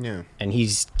environment. Yeah. And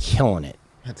he's killing it.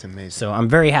 That's amazing. So I'm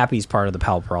very happy he's part of the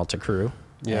Pal Peralta crew.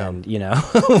 Yeah. And, you know,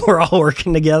 we're all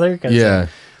working together. 'Cause Yeah. it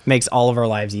makes all of our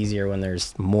lives easier when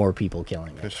there's more people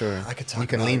killing For it. sure. I could talk you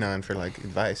can about lean it. on for like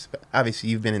advice. But obviously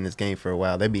you've been in this game for a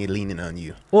while. They'd be leaning on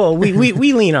you. Well, we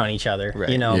lean on each other. Right.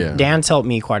 You know, Yeah. Dan's helped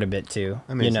me quite a bit too.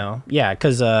 Amazing. You know, yeah,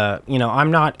 because, you know, I'm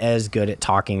not as good at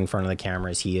talking in front of the camera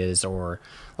as he is or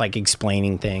like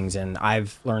explaining things. And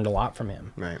I've learned a lot from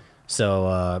him. Right.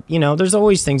 So, you know, there's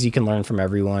always things you can learn from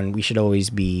everyone. We should always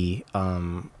be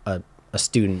a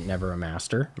student, never a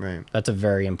master. Right. That's a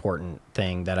very important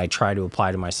thing that I try to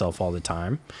apply to myself all the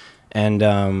time. And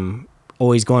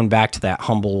always going back to that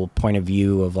humble point of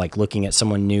view of like looking at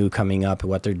someone new coming up and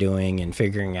what they're doing and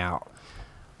figuring out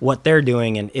what they're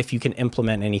doing. And if you can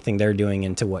implement anything they're doing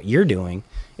into what you're doing,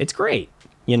 it's great.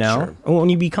 You know, when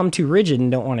you become too rigid and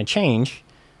don't want to change,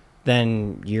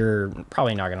 then you're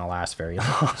probably not going to last very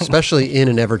long. Especially in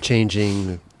an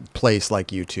ever-changing place like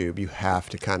YouTube, you have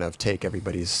to kind of take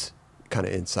everybody's kind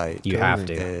of insight. You have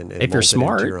to. And If mold you're it into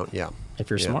smart. your own- yeah. If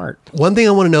you're smart. One thing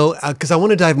I want to know, because I want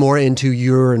to dive more into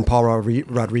your and Paul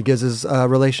Rodriguez's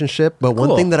relationship, but one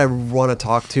Cool. thing that I want to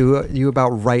talk to you about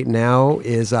right now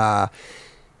is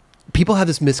people have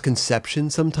this misconception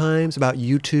sometimes about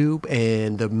YouTube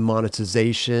and the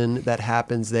monetization that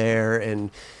happens there. And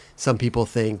some people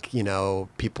think, you know,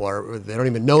 they don't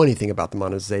even know anything about the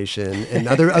monetization. And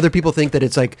other people think that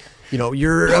it's like, you know,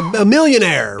 you're a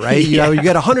millionaire, right? You know, you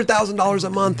get $100,000 a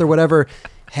month or whatever.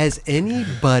 Has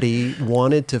anybody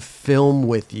wanted to film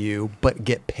with you but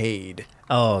get paid?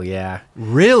 Oh, yeah.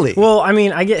 Really? Well, I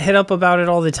mean, I get hit up about it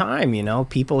all the time, you know.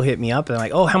 People hit me up and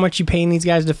like, oh, how much you paying these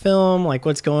guys to film? Like,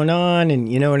 what's going on?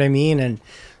 And you know what I mean? And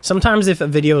sometimes if a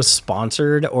video is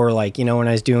sponsored or like, you know, when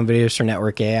I was doing videos for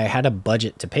Network A, I had a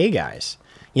budget to pay guys,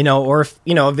 you know, or if,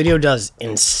 you know, a video does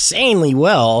insanely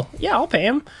well, yeah, I'll pay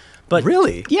them. But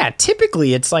really, yeah,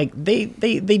 typically it's like they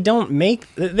don't make,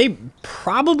 they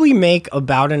probably make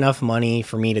about enough money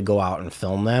for me to go out and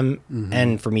film them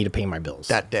and for me to pay my bills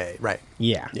that day, right?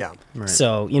 Yeah. Yeah. Right.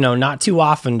 So, you know, not too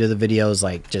often do the videos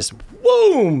like just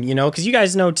boom, you know, because you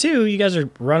guys know too, you guys are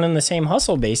running the same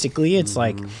hustle basically. It's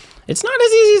like, it's not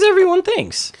as easy as everyone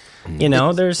thinks. You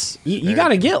know, there's, you got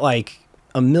to get like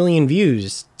 1 million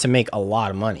views to make a lot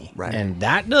of money. Right. And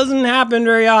that doesn't happen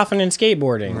very often in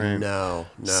skateboarding. Right. No.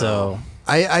 So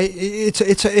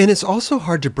It's also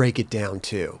hard to break it down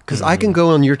too, because I can go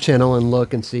on your channel and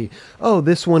look and see, oh,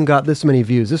 this one got this many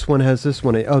views, this one has this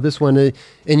one, oh, this one,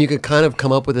 and you could kind of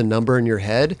come up with a number in your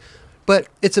head, but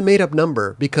it's a made up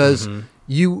number because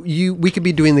we could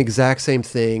be doing the exact same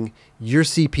thing. Your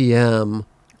CPM,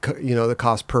 you know, the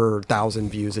cost per 1,000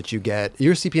 views that you get,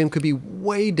 your CPM could be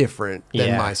way different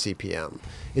than my CPM.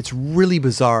 It's really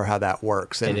bizarre how that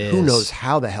works, and who knows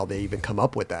how the hell they even come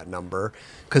up with that number,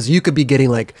 because you could be getting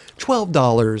like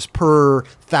 $12 per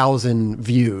 1,000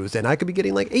 views, and I could be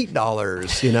getting like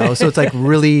 $8, you know, so it's like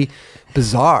really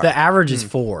bizarre. the average is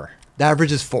 4. The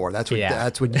average is 4. That's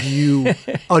what you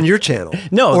on your channel.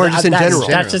 No, or just in general.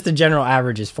 That's just the general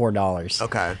average is $4.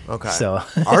 Okay. So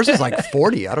ours is like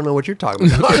 40. I don't know what you're talking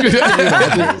about.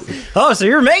 oh, so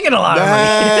you're making a lot of money.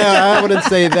 I wouldn't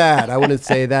say that.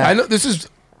 I know this is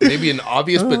maybe an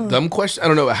obvious but dumb question. I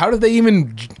don't know. How do they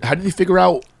figure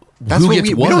out That's who what gets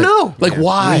we what? don't know. Like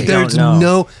why? We don't There's know.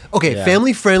 no Yeah.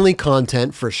 family-friendly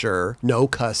content for sure. No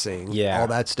cussing. Yeah. All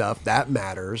that stuff that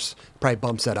matters. Probably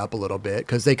bumps that up a little bit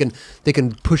because they can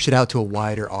push it out to a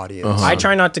wider audience. I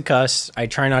try not to cuss. I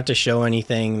try not to show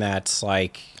anything that's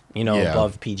like, you know, Yeah.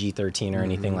 above PG-13 or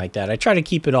anything like that. I try to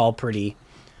keep it all pretty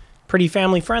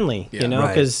family friendly, you know, Right.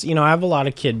 because, you know, I have a lot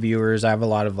of kid viewers. I have a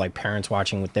lot of like parents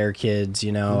watching with their kids,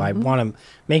 you know. I want to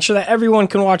make sure that everyone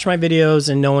can watch my videos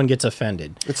and no one gets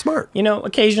offended. It's smart. You know,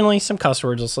 occasionally some cuss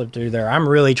words will slip through there. I'm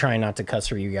really trying not to cuss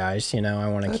for you guys, you know. I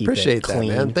want to I keep it appreciate that, clean.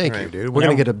 man. Thank you, Right. dude. We're You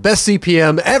gonna know- get a best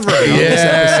CPM ever. on this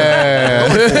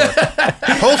Yeah.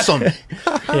 Wholesome.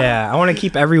 Yeah, I want to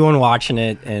keep everyone watching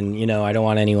it, and you know, I don't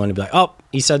want anyone to be like, "Oh,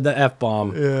 he said the F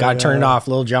bomb. Got turned off,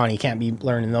 Lil Johnny can't be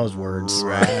learning those words."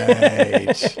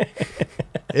 Right.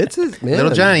 It's a, man.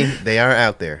 Little Johnny, they are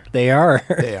out there. They are.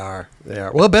 They are.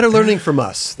 Well, better learning from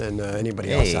us than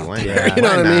anybody else Hey, out why there. not? You know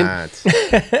Why what I mean?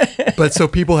 not? But so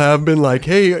people have been like,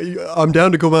 "Hey, I'm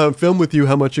down to go out and film with you.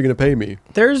 How much are you going to pay me?"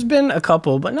 There's been a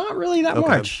couple, but not really that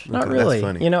much. Not Okay, really.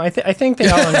 that's funny. You know, I think they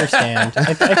all understand.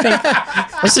 I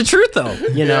think it's the truth, though.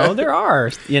 You know, there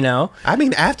are. You know, I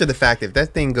mean, after the fact, if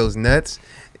that thing goes nuts,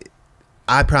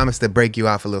 I promise to break you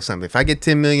off a little something. If I get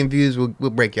 10 million views, we'll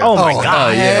break you oh off. my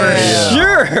god, for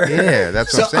sure. Yeah,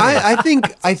 that's So what I'm saying.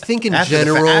 I think in after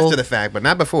general, after the fact, but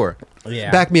not before.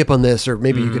 Yeah. back me up on this, or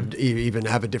maybe you could even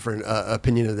have a different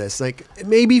opinion of this. Like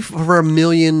maybe for 1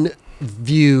 million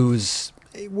views,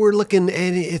 we're looking,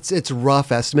 and it's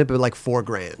rough estimate, but like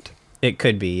 $4,000. It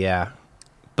could be, yeah,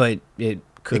 but it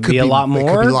could could be a be- lot it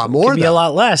more. could be a lot more, Could be a though.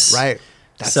 lot less. Right.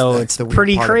 So That's it's the weird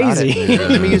pretty part about it. crazy.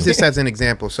 Let me use this as an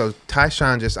example. So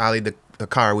Tyshawn just ollied the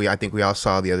car I think we all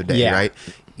saw the other day, Yeah. right?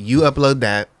 You upload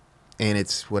that, and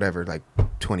it's whatever, like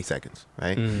 20 seconds,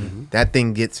 right? That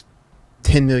thing gets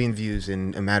 10 million views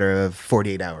in a matter of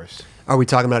 48 hours. Are we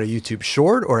talking about a YouTube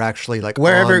short or actually like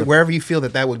Wherever you feel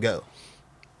that would go.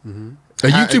 A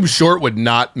YouTube short would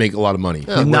not make a lot of money.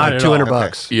 not Not at all.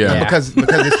 $200? Yeah. Yeah. Because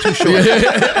it's too short.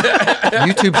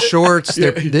 YouTube Shorts,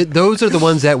 those are the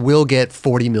ones that will get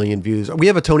 40 million views. We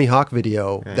have a Tony Hawk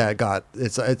video that got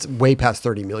it's way past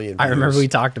 30 million views. I remember we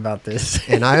talked about this.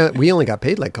 and we only got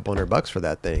paid like a couple $100 for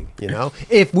that thing. You know,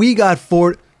 if we got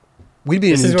we'd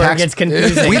be This in a is new where it tax. gets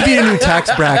confusing. We'd be in a new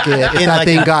tax bracket if In that like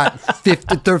thing a- got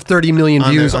 30 million On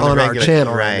the- views on the on our regular-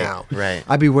 channel right, right now. right.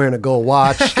 I'd be wearing a gold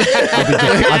watch. I'd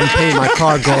be paying my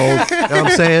car gold. You know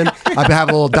what I'm saying? I'd have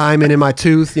a little diamond in my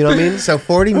tooth. You know what I mean? So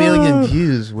 40 million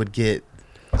views would get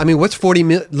I mean, what's 40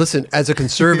 million? Listen, as a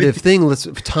conservative thing, let's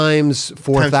times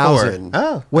 4,000.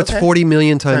 Oh, what's okay. 40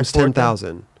 million times Times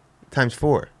 10,000? times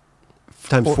 4.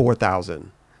 Times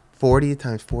 4,000. 40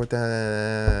 times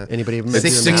 4,000. Anybody? It's do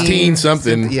the math? 16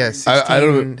 something. Yeah, 16, I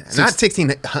don't know. Not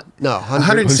 16. No,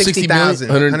 160,000.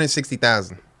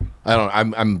 160,000. I don't.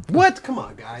 I'm. What? Come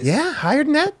on, guys. Yeah, higher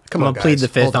than that. Come I'm on, gonna plead guys. the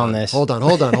fifth Hold on this. Hold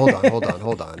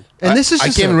on. And this is I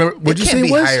just can't a- remember. What'd you can't say be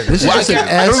it was? higher than This is that. just an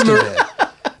I don't remember. estimate.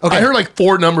 I heard like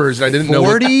 4 numbers and I didn't know.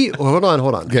 40. Hold on.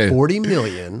 Okay. 40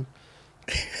 million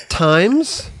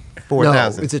times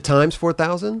 4,000. No, is it times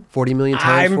 4,000? 40 million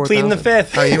times I'm 4,000? pleading the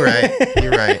fifth. Oh, you're right.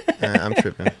 You're right. I'm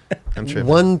tripping.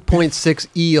 1.6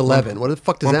 E11. What the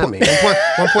fuck does that mean?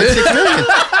 1.6 million.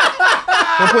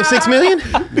 1.6 million?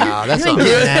 No, that's not. I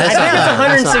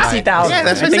think it's 160,000. Yeah,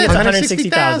 that's I what think it it's is,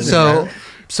 160,000.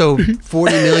 So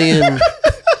 40 million.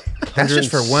 That's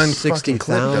just for one fucking 160,000.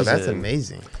 clip, though. That's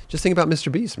amazing. Just think about Mr.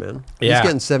 Beast, man. Yeah. He's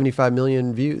getting 75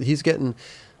 million views. He's getting.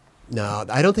 No,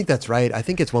 I don't think that's right. I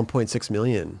think it's 1.6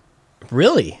 million.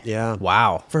 Really? Yeah.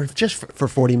 Wow. For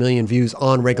 40 million views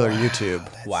on regular YouTube.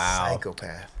 Wow.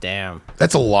 Psychopath. Damn.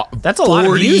 That's a lot. That's a lot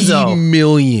of views, though. 40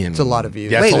 million. It's a lot of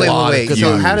views. That's Wait. a lot of So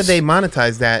views. how did they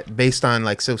monetize that based on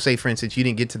like, so say for instance, you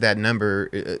didn't get to that number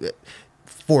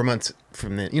 4 months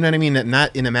from then. You know what I mean? That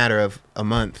not in a matter of a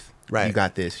month. Right. You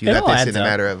got this. You It got all this adds in a up.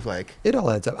 matter of like. It all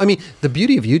adds up. I mean, the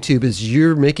beauty of YouTube is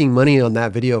you're making money on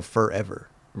that video forever.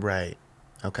 Right.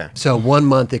 Okay. So 1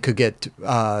 month it could get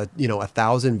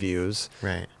 1,000 views.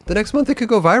 Right. The next month it could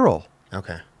go viral,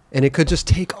 Okay. and it could just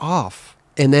take off.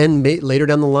 And then later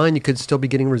down the line, you could still be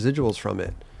getting residuals from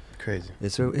it. Crazy.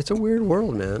 It's a weird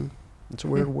world, man. It's a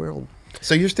weird world.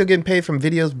 So you're still getting paid from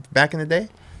videos back in the day?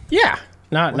 Yeah.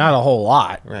 Not a whole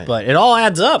lot, Right. but it all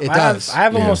adds up. It does. I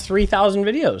have almost 3,000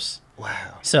 videos. Wow.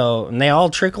 So, and they all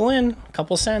trickle in a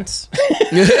couple cents.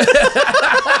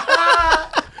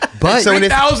 But So it is-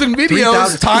 3,000 videos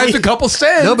 3,000 times a couple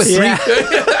cents. no, but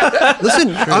Yeah. listen.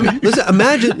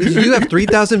 Imagine you have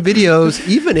 3,000 videos.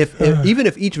 Even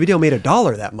if each video made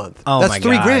 $1 that month, Oh that's my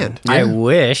 $3 God. grand. I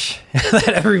wish that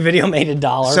every video made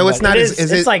 $1. So it's but not it as- is,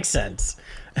 is it's it- like cents.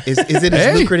 Is it as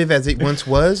Hey. lucrative as it once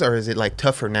was, or is it like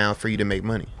tougher now for you to make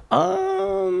money?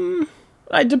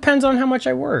 It depends on how much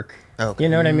I work. Okay. You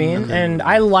know what I mean? And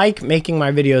I like making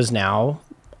my videos now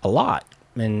a lot.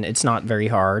 And it's not very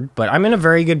hard, but I'm in a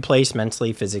very good place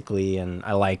mentally, physically, and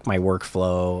I like my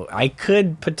workflow. I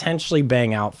could potentially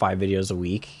bang out 5 videos a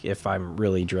week if I'm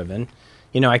really driven.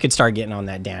 You know, I could start getting on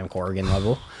that Dan Corrigan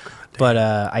level, but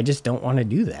I just don't want to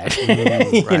do that.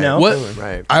 You know? What?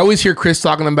 Right. I always hear Chris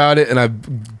talking about it, and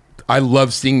I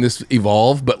love seeing this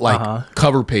evolve. But like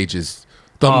cover pages,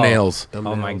 thumbnails.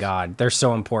 Oh my God, they're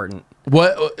so important.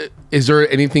 What is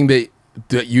there anything that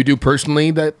you do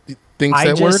personally that thinks I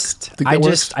that just, work? Think I that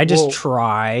just, works? I just Well,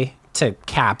 try to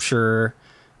capture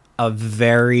a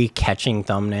very catching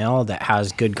thumbnail that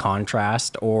has good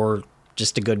contrast or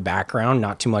just a good background,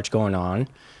 not too much going on,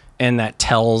 and that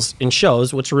tells and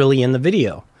shows what's really in the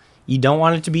video. You don't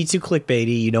want it to be too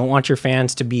clickbaity. You don't want your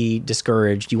fans to be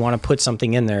discouraged. You want to put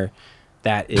something in there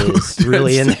that is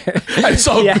really in there. I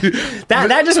saw. Yeah,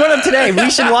 that just went up today. We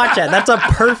should watch that. That's a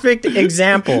perfect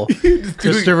example.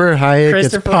 Christopher Hayek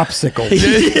Christopher- gets popsicle.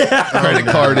 Credit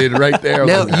carded right there.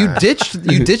 Now you ditched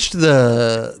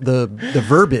the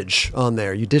verbiage on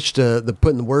there. You ditched the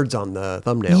putting the words on the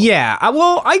thumbnail. Yeah,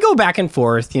 I go back and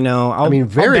forth. You know, I mean,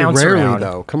 very I'll bounce rarely around.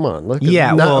 though. Come on, look.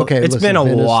 Yeah, it's listen, been a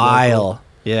Venice, while. local.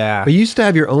 Yeah, But you used to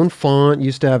have your own font. You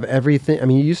used to have everything. I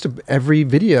mean, you used to every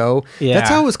video. Yeah. That's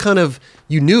how it was kind of.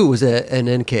 You knew it was an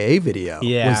NKA video.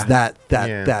 Yeah. Was that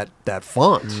Yeah. that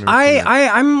font?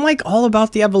 I'm like all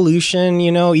about the evolution.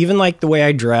 You know, even like the way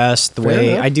I dress, the Fair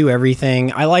way enough. I do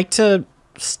everything. I like to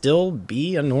still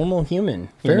be a normal human.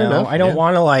 You Fair know, enough, I don't yeah.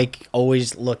 want to like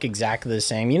always look exactly the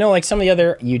same. You know, like some of the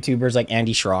other YouTubers, like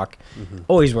Andy Schrock,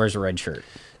 always wears a red shirt.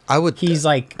 I would. He's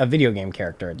like a video game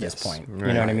character at this point. You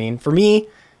know what I mean? For me,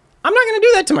 I'm not going to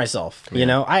do that to myself. You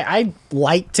know, I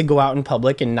like to go out in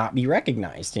public and not be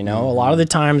recognized. You know, a lot of the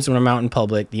times when I'm out in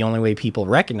public, the only way people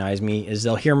recognize me is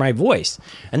they'll hear my voice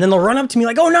and then they'll run up to me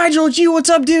like, "Oh, Nigel, it's you. What's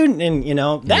up, dude?" And you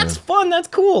know, that's fun. That's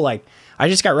cool. Like, I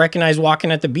just got recognized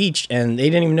walking at the beach and they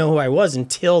didn't even know who I was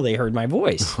until they heard my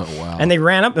voice. Oh, wow. And they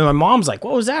ran up and my mom's like,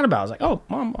 "What was that about?" I was like, "Oh,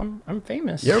 Mom, I'm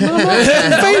famous." You're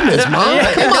famous, mom.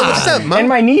 Yeah. Come on. What's up, Mom? And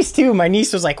my niece too. My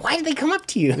niece was like, "Why did they come up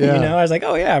to you?" Yeah. You know, I was like,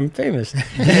 "Oh yeah, I'm famous."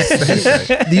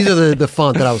 These are the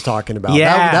font that I was talking about.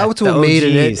 Yeah, that was what the made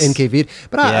an OGs. NK Vid.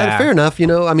 But Yeah. fair enough. You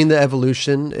know, I mean, the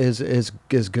evolution is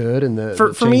good, and the For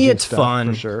me, changing it's stuff, fun,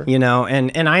 for sure. you know,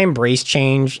 and I embrace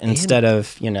change instead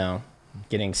of, you know,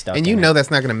 getting stuck. And you in know it. that's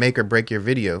not going to make or break your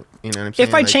video. You know what I'm saying?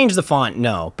 If I Like, change the font,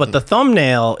 no, but the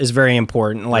thumbnail is very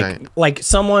important. Like Right. like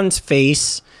someone's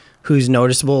face who's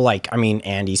noticeable. Like I mean,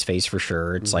 Andy's face for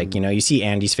sure. It's like, you know, you see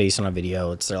Andy's face on a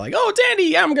video. They're like, "Oh, it's Andy.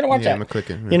 Yeah, I'm gonna watch Yeah, that." I'm gonna click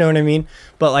it, yeah. You know what I mean?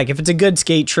 But like, if it's a good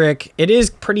skate trick, it is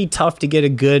pretty tough to get a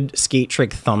good skate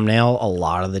trick thumbnail a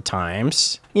lot of the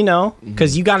times. You know,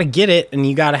 because you got to get it, and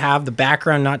you got to have the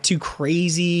background not too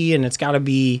crazy, and it's got to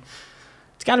be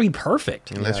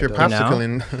perfect. Unless you're you know?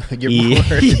 popsicling your Yeah.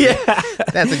 board. Yeah.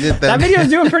 That's a good thing. That video's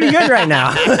doing pretty good right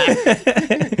now.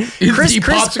 You Chris-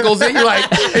 popsicles it. You're like,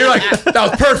 that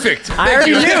was perfect. I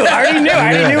already knew. I already knew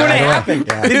when it Yeah. happened.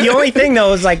 The only thing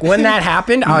though was like when that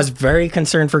happened, I was very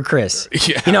concerned for Chris.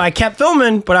 Yeah. You know, I kept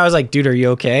filming, but I was like, "Dude, are you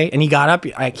okay?" And he got up.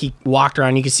 He walked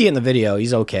around. You can see it in the video.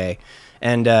 He's okay.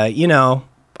 And you know,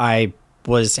 I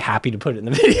was happy to put it in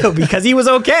the video because he was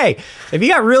okay. If he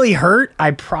got really hurt, I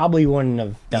probably wouldn't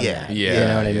have done that. Yeah, You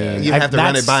know what I mean? You have to run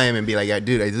it That's- by him and be like, yeah,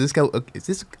 dude, is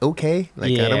this okay?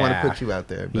 Like, I don't want to put you out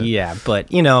there. But. Yeah,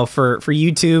 but you know, for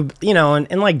YouTube, you know,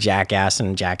 and like Jackass,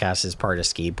 and Jackass is part of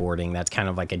skateboarding. That's kind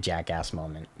of like a Jackass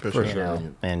moment, sure. you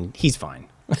know? And he's fine.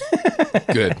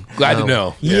 Good. Glad to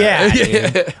know. Yeah,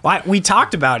 dude. Well, we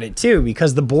talked about it too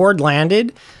because the board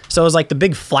landed. So it was like the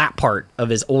big flat part of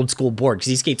his old school board because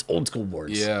he skates old school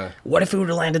boards. Yeah. What if he would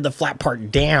have landed the flat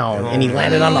part down and he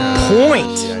landed on the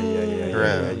point?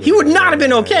 Yeah. He would not have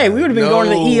been okay. We would have been going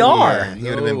to the ER. He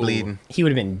would have been bleeding. He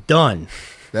would have been done.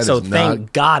 That so is thank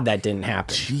not- God that didn't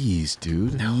happen. Jeez,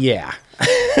 dude. Yeah.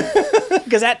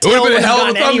 Because that It would have been a hell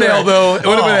of a thumbnail, though. It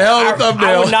would have been a hell of a thumbnail.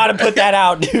 I would not have put that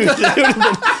out, dude. It would have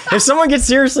been- if someone gets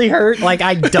seriously hurt, like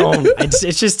I don't,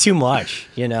 it's just too much,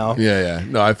 you know? Yeah.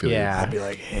 No, I feel Yeah. I'd be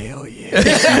like, hell yeah.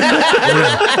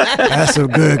 That's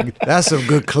some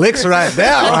good clicks right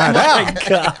there. Right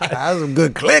now. That's some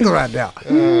good clicks right now.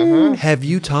 Have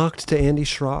you talked to Andy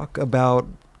Schrock about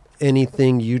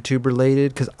anything YouTube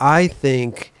related? Because I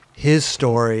think his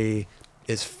story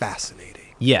is fascinating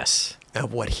Yes.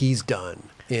 of what he's done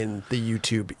in the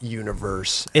YouTube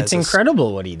universe. It's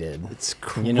incredible what he did. It's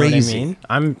crazy. You know what I mean?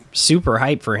 I'm super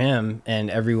hyped for him and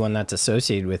everyone that's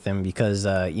associated with him because,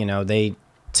 you know, they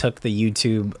took the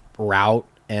YouTube route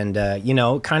and, you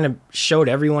know, kind of showed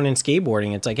everyone in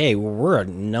skateboarding. It's like, hey,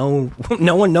 no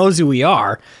one knows who we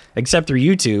are except through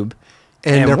YouTube.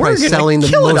 And they're we're probably gonna selling the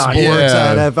kill it most on boards it.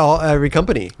 Yeah. out of every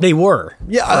company. They were.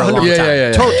 Yeah, for a long 100%. time.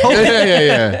 Yeah. Totally.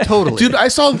 Yeah. Totally. Dude, I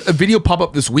saw a video pop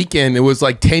up this weekend. It was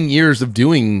like 10 years of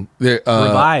doing the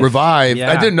Revive.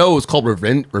 Yeah. I didn't know it was called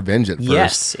Revenge at first.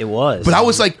 Yes, it was. But I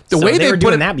was like, the So way they they were put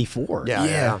doing it, that before.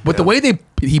 Yeah. but the way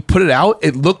he put it out,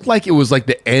 it looked like it was like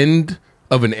the end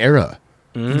of an era.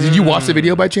 Did you watch the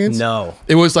video by chance? No.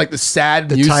 It was like the sad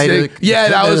the music. title, Yeah,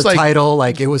 that was the like title,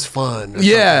 like it was fun. or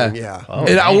yeah, something. Yeah. Oh,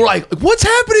 and I man. were like, "What's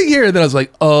happening here?" And then I was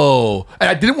like, "Oh!" And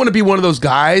I didn't want to be one of those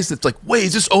guys that's like, "Wait,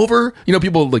 is this over?" You know,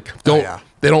 people like don't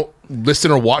they don't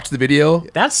listen or watch the video.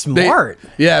 That's smart.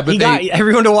 Yeah, but he got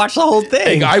everyone to watch the whole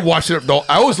thing. I watched it.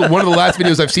 I was one of the last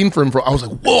videos I've seen from him. I was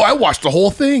like, "Whoa!" I watched the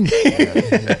whole thing.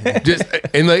 Just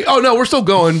and like, "Oh no, we're still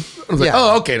going." I was like, Yeah.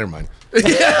 "Oh, okay, never mind."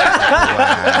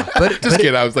 But Just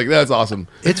kidding. I was like, "That's awesome."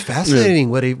 it's fascinating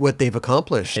what they've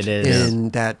accomplished It is. in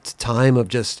that time of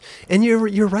just. And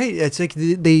you're right. It's like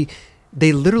they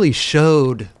literally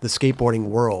showed the skateboarding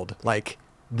world like.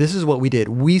 This is what we did.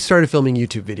 We started filming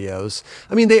YouTube videos.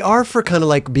 I mean, they are for kind of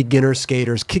like beginner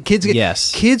skaters.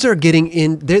 Kids are getting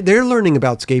in. They're learning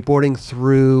about skateboarding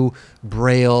through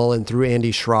Braille and through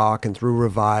Andy Schrock and through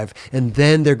Revive, and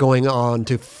then they're going on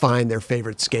to find their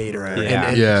favorite skater. Right.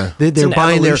 And Yeah. they're an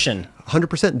buying evolution. their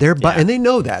 100%. They're and they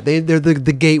know that they're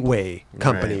the gateway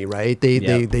company, right?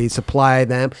 They supply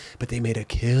them, but they made a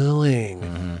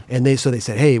killing, and they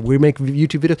said, hey, we make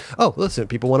YouTube videos. Oh, listen,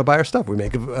 people want to buy our stuff. We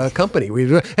make a company. We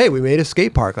made a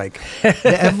skate park. Like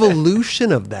the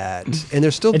evolution of that, and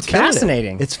they're still It's killing it.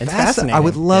 fascinating. It's It's fascinating. I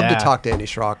would love Yeah. to talk to Andy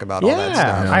Schrock about all that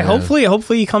Yeah, stuff. I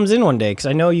hopefully he comes in one day because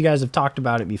I know you guys have talked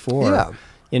about it before. Yeah.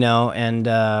 You know, and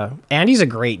Andy's a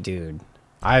great dude.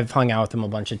 I've hung out with him a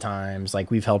bunch of times.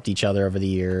 Like we've helped each other over the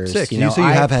years. Sick. You know, So you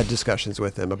have had discussions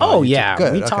with him about. Oh YouTube. yeah,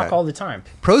 Good, we talk okay. all the time.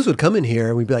 Pros would come in here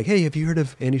and we'd be like, hey, have you heard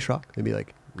of Andy Schrock? They'd be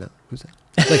like, no, who's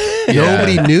that? Like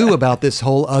nobody knew about this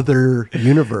whole other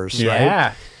universe, right?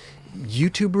 Yeah.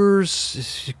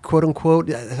 YouTubers, quote unquote,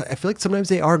 I feel like sometimes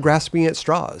they are grasping at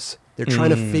straws. They're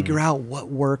trying to figure out what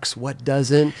works, what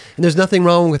doesn't. And there's nothing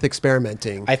wrong with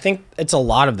experimenting. I think it's a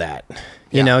lot of that.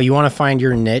 You Yeah. know, you want to find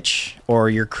your niche or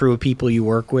your crew of people you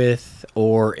work with,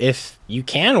 or if you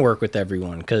can work with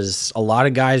everyone, because a lot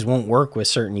of guys won't work with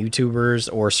certain YouTubers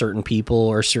or certain people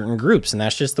or certain groups, and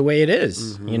that's just the way it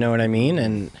is. You know what I mean?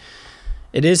 And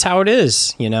it is how it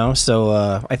is, you know?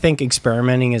 So I think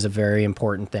experimenting is a very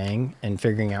important thing, and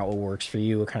figuring out what works for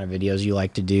you, what kind of videos you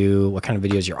like to do, what kind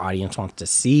of videos your audience wants to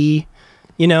see.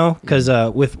 You know, because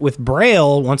with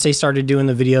Braille, once they started doing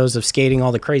the videos of skating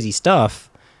all the crazy stuff,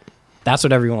 that's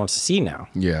what everyone wants to see now.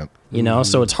 Yeah. You know,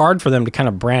 so it's hard for them to kind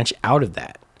of branch out of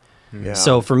that. Yeah.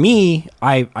 So for me,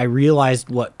 I realized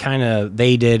what kind of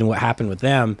they did and what happened with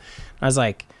them. I was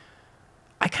like,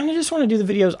 I kind of just want to do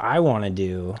the videos I want to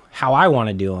do, how I want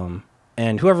to do them.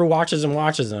 And whoever watches them,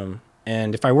 watches them.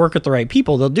 And if I work with the right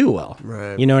people, they'll do well.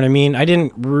 Right. You know what I mean? I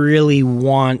didn't really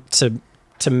want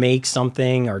to make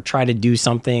something or try to do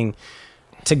something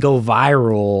to go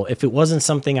viral if it wasn't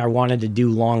something I wanted to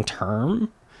do long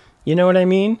term. You know what I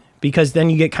mean? Because then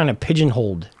you get kind of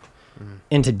pigeonholed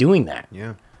into doing that.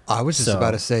 Yeah. I was just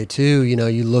about to say too, you know,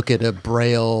 you look at a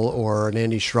Braille or an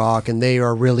Andy Schrock, and they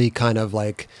are really kind of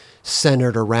like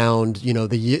centered around, you know,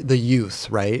 the youth,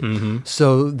 right?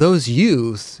 So those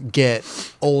youth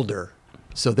get older.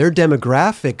 So their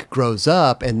demographic grows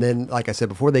up, and then, like I said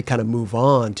before, they kind of move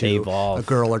on to a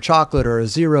Girl or Chocolate or a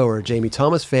Zero or a Jamie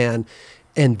Thomas fan,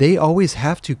 and they always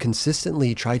have to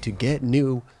consistently try to get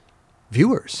new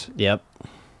viewers. Yep.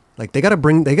 Like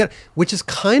which is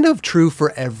kind of true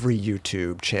for every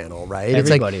YouTube channel, right?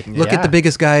 Everybody. It's like, look at the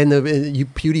biggest guy in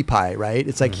PewDiePie, right?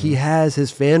 It's like he has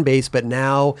his fan base, but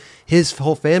now his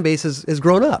whole fan base has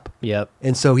grown up. Yep.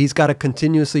 And so he's got to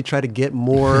continuously try to get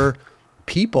more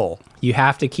people. You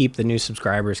have to keep the new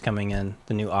subscribers coming in,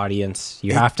 the new audience.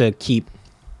 You have to keep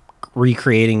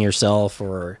recreating yourself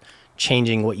or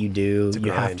changing what you do.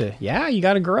 You have to, you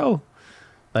got to grow.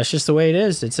 That's just the way it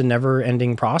is. It's a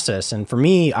never-ending process. And for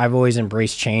me, I've always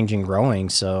embraced change and growing,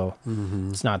 so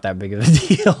it's not that big of a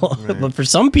deal. Right. But for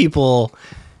some people,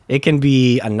 it can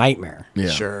be a nightmare. Yeah.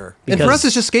 Sure. And for us,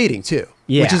 it's just skating, too,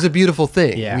 which is a beautiful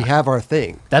thing. Yeah. We have our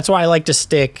thing. That's why I like to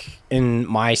stick in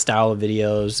my style of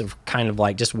videos of kind of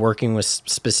like just working with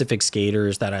specific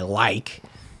skaters that I like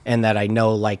and that I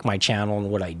know like my channel and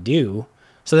what I do.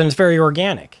 So then it's very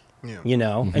organic, you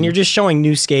know? And you're just showing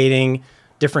new skating,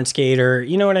 different skater,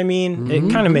 you know what I mean?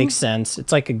 It kind of makes sense.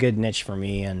 It's like a good niche for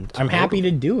me, and I'm happy to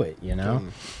do it, you know?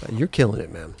 You're killing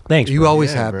it, man. Thanks, You bro.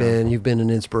 always have been. You've been an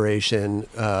inspiration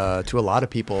to a lot of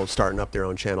people starting up their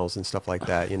own channels and stuff like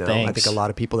that, you know? Thanks. I think a lot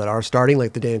of people that are starting,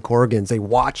 like the Dan Corrigans, they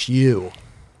watch you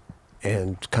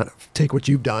and kind of take what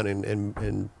you've done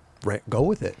and go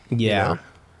with it. Yeah. You know?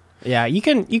 Yeah, you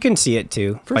can see it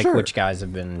too, For like sure. which guys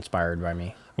have been inspired by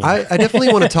me. I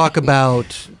definitely want to talk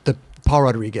about the Paul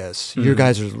Rodriguez, your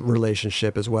guys'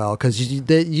 relationship as well, because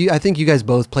I think you guys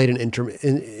both played an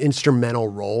instrumental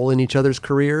role in each other's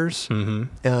careers.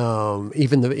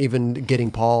 Even getting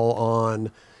Paul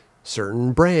on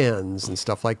certain brands and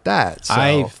stuff like that. So,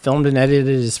 I filmed and edited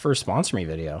his first Sponsor Me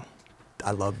video.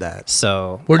 I love that.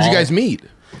 So Where did you guys meet?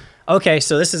 Okay,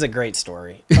 so this is a great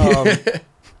story.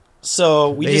 So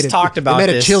we just talked about they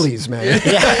met this. at Chili's, man.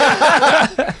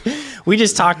 We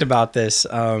just talked about this.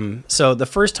 So the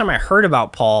first time I heard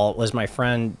about Paul was my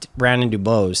friend Brandon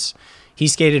Dubose. He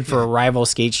skated for a rival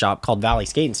skate shop called Valley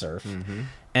Skate and Surf.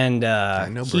 And I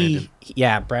know Brandon.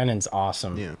 Brandon's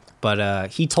awesome. Yeah.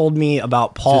 But he told me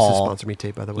about Is Paul. this a Sponsor Me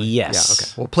tape, by the way? Yes. Yeah, okay.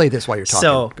 We'll play this while you're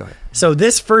talking. Go ahead. So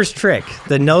this first trick,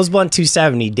 the nose blunt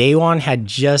 270, Daewon had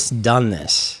just done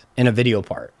this in a video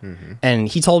part. And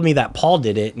he told me that Paul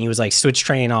did it, and he was like switch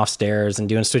training off stairs and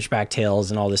doing switchback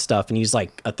tails and all this stuff. And he was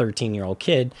like a 13-year-old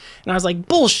kid. And I was like,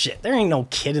 bullshit. There ain't no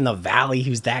kid in the Valley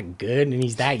who's that good and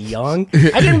he's that young.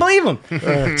 I didn't believe him.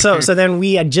 So then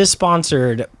we had just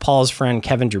sponsored Paul's friend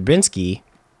Kevin Drabinski,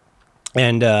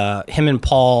 and him and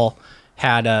Paul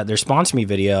had their Sponsor Me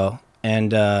video,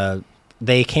 and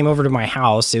they came over to my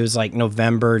house. It was like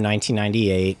November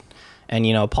 1998. And,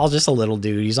 you know, Paul's just a little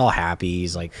dude. He's all happy.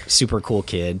 He's like super cool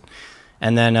kid.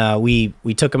 And then we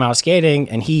took him out skating,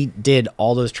 and he did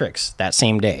all those tricks that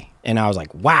same day. And I was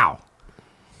like, wow.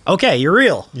 Okay, you're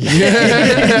real. You're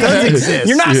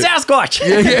not Sasquatch.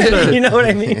 You know what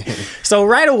I mean? So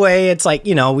right away, it's like,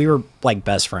 you know, we were like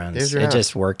best friends. It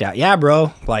just worked out. Yeah,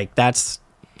 bro. Like, that's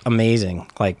amazing.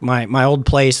 Like, my old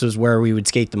place was where we would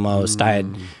skate the most. I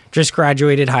had just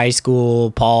graduated high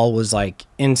school. Paul was like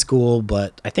in school,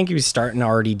 but I think he was starting to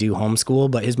already do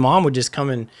homeschool. But his mom would just come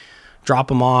and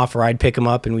drop him off, or I'd pick him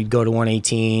up and we'd go to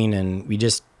 118, and we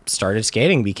just started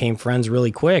skating, became friends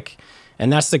really quick.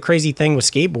 And that's the crazy thing with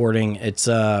skateboarding. It's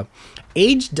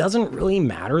age doesn't really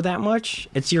matter that much.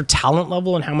 It's your talent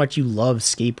level and how much you love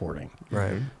skateboarding.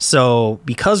 Right. So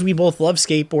because we both love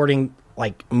skateboarding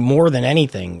like more than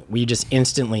anything, we just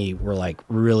instantly were like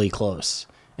really close.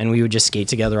 And we would just skate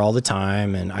together all the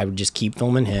time, and I would just keep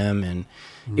filming him. And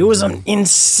it was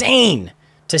insane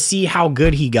to see how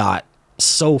good he got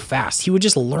so fast. He would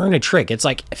just learn a trick. It's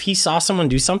like if he saw someone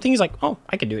do something, he's like, oh,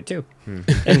 I could do it too.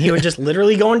 And he would just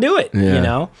literally go and do it, you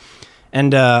know?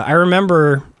 And I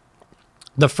remember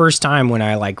the first time when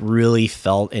I like really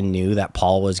felt and knew that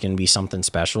Paul was going to be something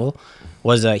special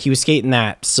was he was skating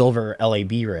that silver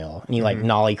LAB rail, and he like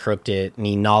nollie crooked it, and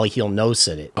he nollie heel no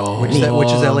sit it. Oh, which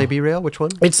is LAB rail? Which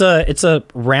one? It's a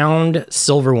round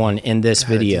silver one in this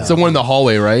video. It's the one in the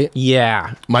hallway, right?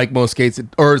 Yeah. Mike Mo skates it,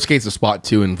 or skates a spot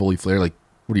too in Fully Flare. Like,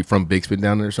 what are you from Big Spin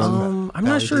down there or something? I'm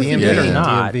not sure if he DMV. did or Yeah.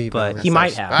 not, DMV, but bro. he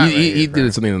might have. He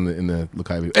did something in the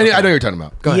Lukai video. I know what you're talking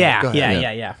about. Go ahead, Yeah, go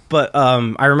ahead. yeah. But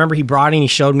I remember he brought it and he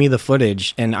showed me the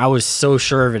footage, and I was so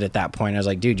sure of it at that point. I was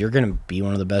like, dude, you're gonna be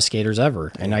one of the best skaters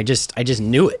ever. And I just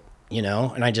knew it. you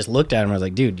know? And I just looked at him. I was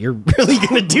like, dude, you're really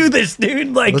going to do this,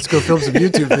 dude? Like, Let's go film some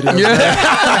YouTube videos.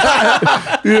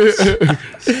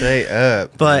 Straight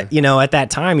up. but you know, at that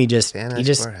time, he just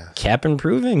Courthouse. kept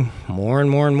improving more and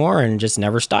more and more, and just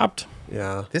never stopped.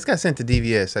 Yeah. This got sent to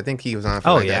DVS. I think he was on for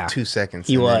Oh, like yeah. that 2 seconds.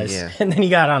 He and then, was. yeah. And then he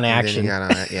got on And then action. he got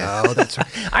on it. Yeah. Oh, that's right.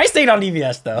 I stayed on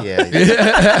DVS, though. Yeah.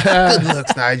 Good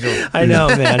looks, Nigel. I know,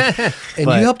 man. And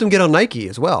But- you helped him get on Nike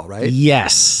as well, right?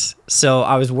 Yes. So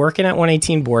I was working at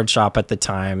 118 Board Shop at the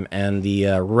time, and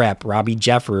the rep, Robbie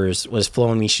Jeffers, was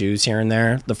flowing me shoes here and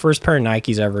there. The first pair of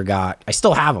Nikes I ever got, I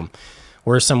still have them,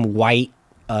 were some white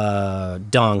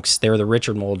Dunks. They were the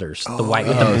Richard Molders, the white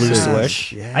with the blue yes.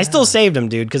 swoosh. Yeah. I still saved them,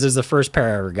 dude, because it was the first pair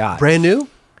I ever got. Brand new?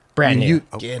 Brand new.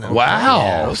 Wow,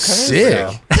 Yeah, okay.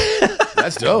 sick.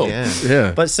 That's dope.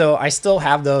 Yeah. But so I still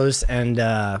have those, and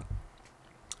I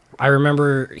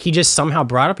remember he just somehow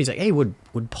brought up, he's like, hey, would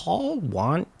Paul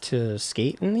want to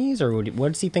skate in these, or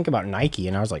what does he think about Nike?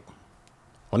 And I was like,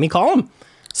 let me call him.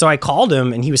 So I called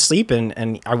him, and he was sleeping,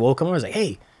 and I woke him up. I was like,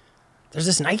 hey, there's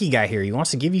this Nike guy here. He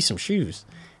wants to give you some shoes.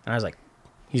 And I was like,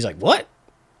 he's like, what?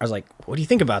 I was like, what do you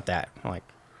think about that? I'm like,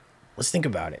 let's think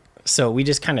about it. So we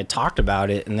just kind of talked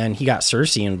about it, and then he got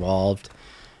Cersei involved,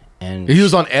 and He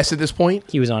was on S at this point.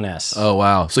 he was on S. Oh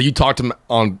wow! So you talked him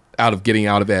out of getting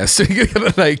out of S.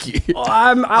 Nike. Well,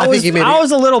 I think he made it-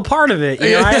 was a little part of it. You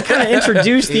know, I kind of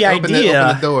introduced the Open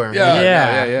idea. the door.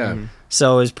 Yeah.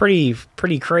 So it was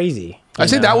pretty crazy. I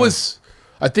think that was.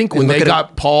 I think when look they at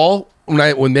got Paul.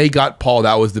 When they got Paul,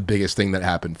 that was the biggest thing that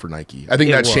happened for Nike. I think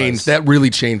It that was. changed. That really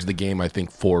changed the game. I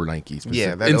think for Nike,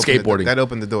 Yeah. in skateboarding. That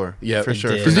opened the door. Yeah, for it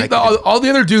sure. did. For Because Nike. all the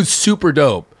other dudes super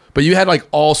dope, but you had like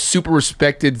all super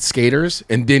respected skaters,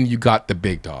 and then you got the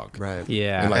big dog. Right.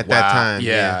 Yeah. And, like, At that wow, time,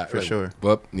 yeah, yeah, for like, sure.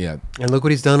 Well, yeah, And look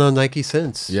what he's done on Nike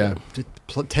since. Yeah.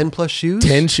 10 plus shoes?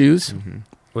 10 shoes.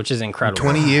 Which is incredible.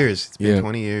 20 years. It's been Yeah.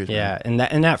 20 years. Yeah, and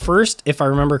at first, if I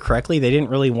remember correctly, they didn't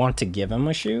really want to give him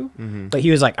a shoe, but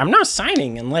he was like, "I'm not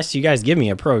signing unless you guys give me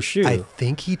a pro shoe." I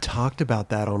think he talked about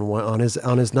that on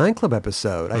his 9 Club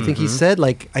episode. I think he said,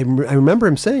 like, I remember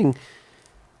him saying,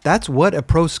 that's what a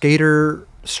pro skater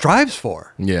strives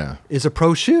for, Yeah. is a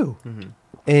pro shoe.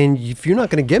 And if you're not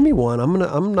going to give me one,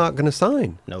 I'm not going to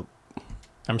sign. Nope.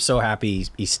 I'm so happy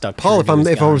he stuck. Paul, true to his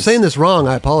if I'm guns. saying this wrong,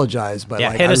 I apologize. But Yeah,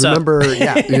 like, hit I us up. remember,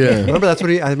 yeah, remember that's what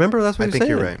he I was think saying.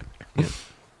 you're right.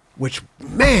 Which,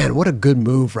 man, what a good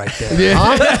move right there.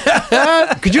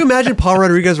 Huh? Could you imagine Paul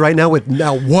Rodriguez right now with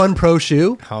now one pro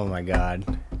shoe? Oh my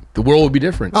god, The world would be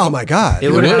different. Oh my God!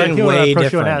 it would have would. been He would have way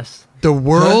approached you on different. S. The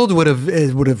world would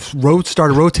have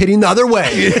started rotating the other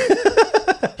way.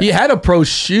 He had a pro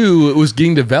shoe. It was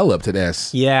getting developed at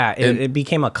S. Yeah, And- it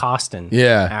became a Costin.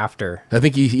 Yeah. after. I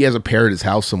think he has a pair at his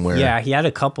house somewhere. Yeah, he had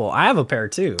a couple. I have a pair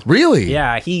too. Really?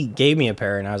 Yeah, he gave me a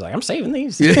pair, and I was like, I'm saving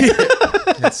these.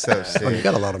 That's so You sick.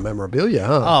 got a lot of memorabilia,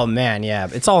 huh? Oh man, yeah,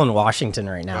 it's all in Washington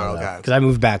right now Oh, though, okay. because I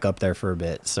moved back up there for a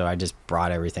bit, so I just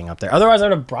brought everything up there. Otherwise,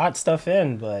 I'd have brought stuff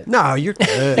in, but No, you're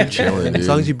good. chilling, As dude.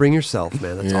 long as you bring yourself,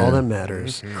 man. That's Yeah. all that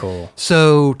matters. cool.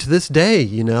 So to this day,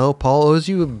 Paul owes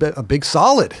you a big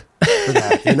solid for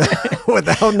that.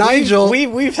 Without Nigel,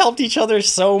 We've helped each other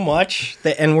so much,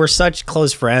 and we're such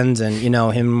close friends. And him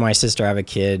and my sister have a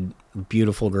kid,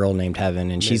 beautiful girl named Heaven,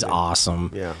 and she's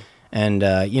awesome. yeah. And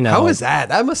How was that?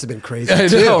 That must have been crazy I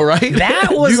too. know, right? that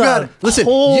was You got- a listen,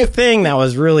 whole you- thing that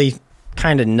was really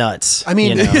kind of nuts. I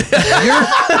mean,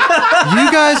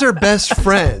 you guys are best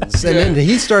friends, and then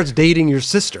he starts dating your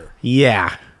sister.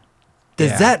 yeah.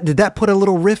 Did that put a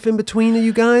little riff in between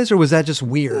you guys, or was that just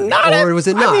weird, or was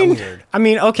it not weird? I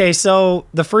mean, okay, so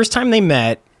the first time they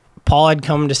met, Paul had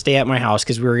come to stay at my house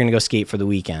because we were going to go skate for the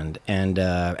weekend. And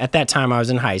at that time, I was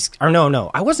in high school. Or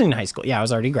no, I wasn't in high school. Yeah, I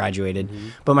was already graduated.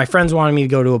 But my friends wanted me to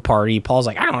go to a party. Paul's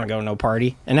like, I don't want to go to no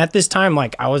party. And at this time,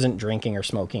 like, I wasn't drinking or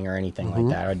smoking or anything like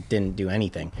that. I didn't do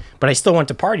anything. But I still went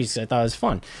to parties because I thought it was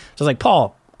fun. So I was like,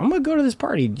 Paul, I'm going to go to this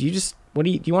party. Do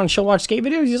you want to chill watch skate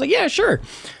videos? He's like, yeah, sure.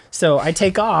 So I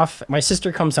take off. My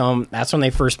sister comes home. That's when they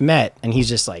first met. And he's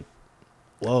just like,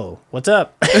 whoa, what's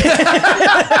up?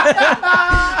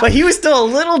 But he was still a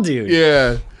little dude.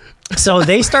 Yeah. So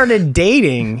they started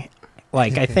dating,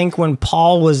 like, I think when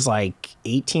Paul was like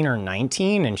 18 or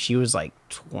 19 and she was like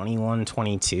 21,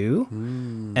 22.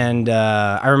 And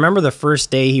I remember the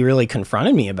first day he really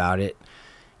confronted me about it.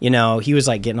 He was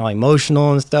like getting all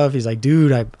emotional and stuff. He's like,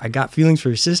 dude, I got feelings for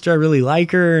your sister. I really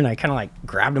like her. And I kind of like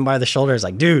grabbed him by the shoulder. I was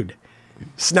like, dude.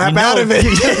 Snap out of it.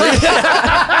 In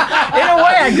a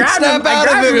way, I grabbed Snap him. out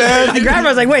of it, man. I grabbed him. I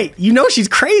was like, wait, she's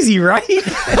crazy, right?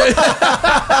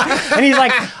 And he's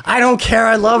like, I don't care.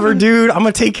 I love her, dude. I'm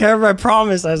going to take care of her. I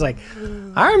promise. I was like,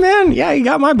 all right, man. Yeah, you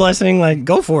got my blessing. Like,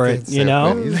 go for it. It's you so know.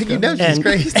 funny. He's like, you know, she's And-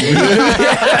 crazy.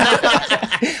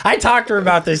 I talked to her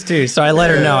about this too, so I let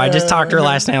her know. I just talked to her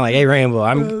last night, like, "Hey, Rainbow,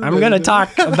 I'm gonna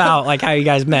talk about like how you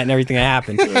guys met and everything that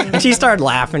happened." And she started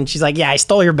laughing. She's like, "Yeah, I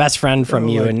stole your best friend from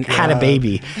you and had a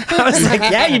baby." I was like,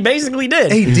 "Yeah, you basically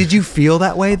did." Hey, did you feel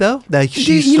that way though? That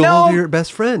she You stole know- your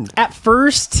best friend? At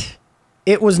first,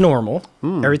 it was normal.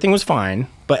 Everything was fine.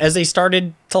 But as they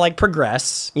started to like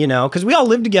progress, you know, because we all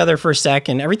lived together for a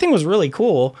second, everything was really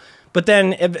cool. But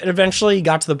then it eventually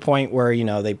got to the point where, you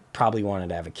know, they probably wanted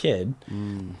to have a kid.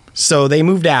 So they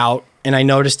moved out, and I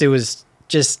noticed it was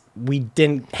just, we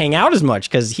didn't hang out as much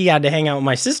because he had to hang out with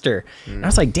my sister. And I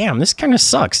was like, damn, this kind of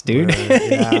sucks, dude.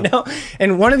 You know?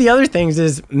 And one of the other things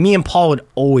is me and Paul would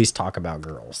always talk about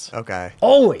girls. Okay.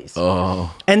 Always.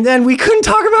 Oh. And then we couldn't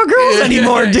talk about girls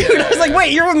anymore, dude. I was like,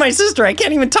 wait, you're with my sister. I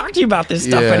can't even talk to you about this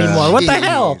stuff Yeah. anymore. What the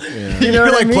hell? You know You're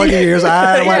what like I mean? plugging your ears.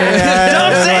 I don't want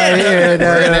Don't say it.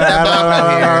 We're gonna dump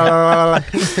out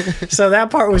here. So that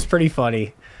part was pretty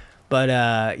funny.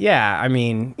 But yeah, I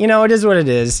mean, you know, it is what it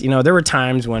is. You know, there were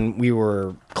times when we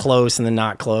were close and then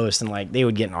not close, and like they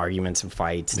would get in arguments and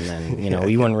fights, and then, you know,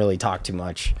 we wouldn't really talk too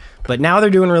much. But now they're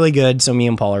doing really good, so me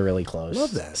and Paul are really close.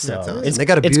 Love that. So That's awesome. it's, They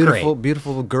got a it's beautiful, great.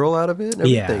 beautiful girl out of it. And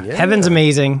Yeah. everything. Heaven's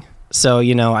amazing. So,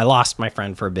 you know, I lost my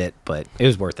friend for a bit, but it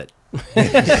was worth it.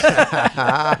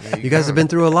 You guys have been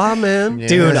through a lot, man. Yeah.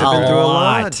 Dude, You guys have been a through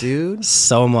lot. dude.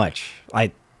 So much.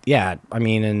 Yeah, I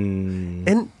mean, in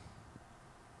And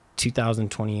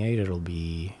 2028, it'll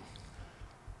be,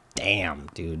 damn,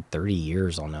 dude, 30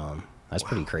 years I'll know him. That's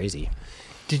pretty crazy.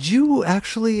 did you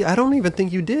actually? I don't even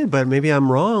think you did, but maybe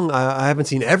I'm wrong. I haven't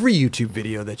seen every YouTube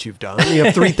video that you've done. You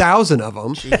have 3,000 of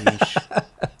them.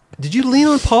 Did you lean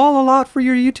on Paul a lot for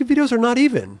your YouTube videos, or not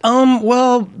even?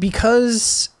 Well,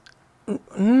 because,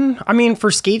 I mean, for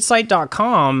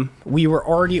skatesite.com, we were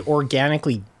already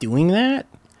organically doing that.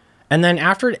 And then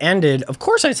after it ended, of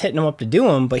course I was hitting him up to do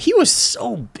them, but he was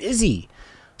so busy.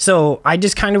 So I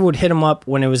just kind of would hit him up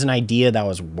when it was an idea that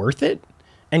was worth it.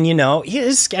 And, you know,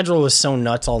 his schedule was so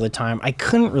nuts all the time. I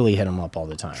couldn't really hit him up all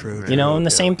the time. True, You know, true, and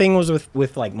the yeah. same thing was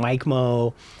with like Mike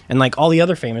Mo and like all the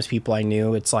other famous people I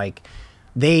knew. It's like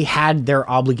they had their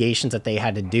obligations that they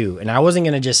had to do. And I wasn't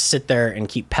going to just sit there and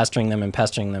keep pestering them and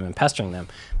pestering them and pestering them,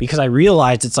 because I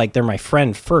realized it's like they're my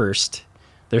friend first.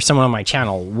 There's someone on my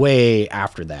channel way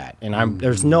after that. And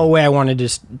there's no way I wanted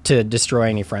to destroy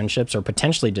any friendships or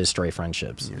potentially destroy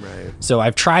friendships. Right. So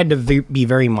I've tried to be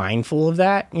very mindful of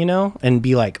that, you know, and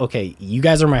be like, okay, you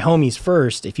guys are my homies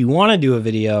first. If you want to do a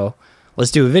video,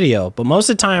 let's do a video. But most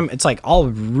of the time, it's like I'll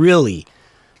really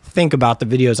think about the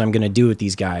videos I'm going to do with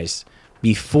these guys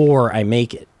before I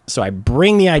make it. So I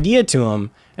bring the idea to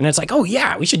them, and it's like, oh,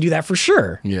 yeah, we should do that for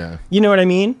sure. Yeah. You know what I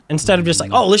mean? Instead of just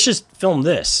like, oh, let's just film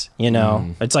this, you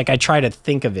know? It's like I try to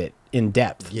think of it in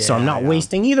depth. So I'm not Yeah.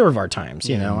 wasting either of our times,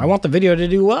 you know? I want the video to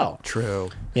do well, True.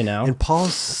 you know? And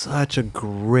Paul's such a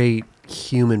great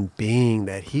human being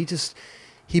that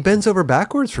he bends over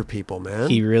backwards for people, man.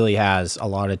 He really has a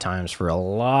lot of times for a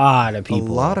lot of people.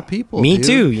 A lot of people. Me dude.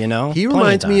 too, you know? He Plenty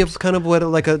reminds me times. of kind of what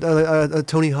like a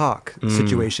Tony Hawk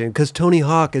situation, because Tony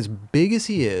Hawk, as big as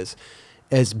he is,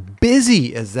 as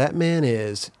busy as that man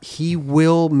is, he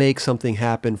will make something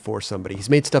happen for somebody. He's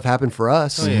made stuff happen for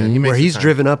us, Oh, yeah, he makes where the he's time.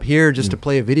 driven up here just to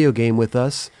play a video game with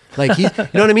us. Like he, you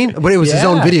know what I mean? But it was his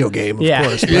own Yeah. video game, of Yeah.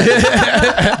 course.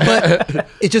 But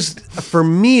it just, for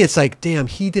me, it's like, damn,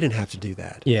 he didn't have to do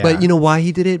that. Yeah. But you know why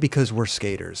he did it? Because we're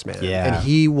skaters, man. Yeah. And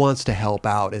he wants to help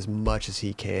out as much as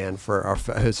he can for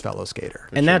his fellow skater.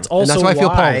 And that's also why I feel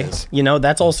Paul why, is. you know,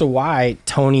 that's also why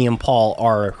Tony and Paul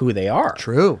are who they are.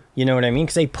 True. You know what I mean?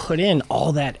 Because they put in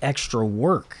all that extra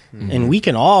work, and we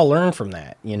can all learn from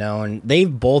that, you know? And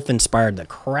they've both inspired the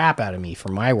crap out of me for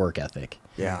my work ethic.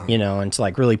 Yeah. You know, and to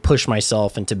like really push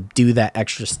myself and to do that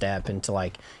extra step and to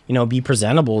like, you know, be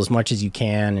presentable as much as you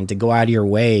can and to go out of your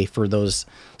way for those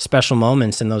special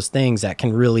moments and those things that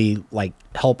can really like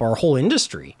help our whole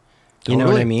industry. You know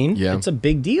what I Totally. mean? Yeah. It's a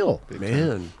big deal.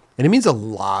 Man. And it means a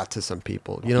lot to some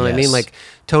people. You know what I mean? Yes. Like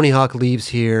Tony Hawk leaves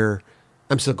here.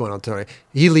 I'm still going on Tony.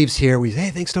 He leaves here. We say, hey,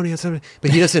 thanks, Tony.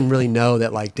 But he doesn't really know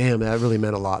that, like, damn, that really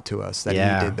meant a lot to us that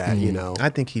Yeah. he did that, you know? I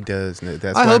think he does. That's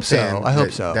I why hope I'm so. saying I hope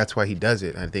that- so. That's why he does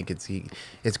it. I think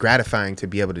it's gratifying to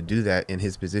be able to do that in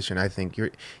his position. I think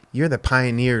you're the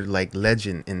pioneer, like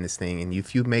legend in this thing, and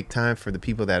if you make time for the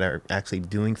people that are actually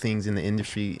doing things in the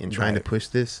industry and trying to Right. push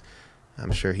this,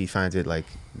 I'm sure he finds it like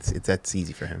that's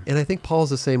easy for him. And I think Paul's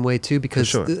the same way too, because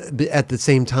sure. At the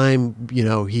same time, you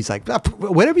know, he's like,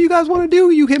 whatever you guys want to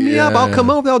do, you hit me up. I'll come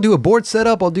over. I'll do a board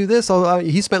setup. I'll do this.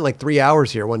 He spent like 3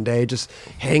 hours here one day just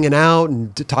hanging out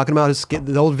and talking about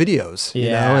the old videos, you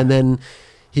know, and then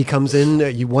he comes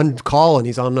in, one call, and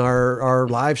he's on our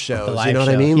live shows. You know what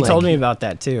I mean? He told me about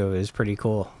that too. It was pretty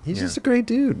cool. He's just a great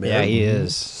dude, man. Yeah, he is.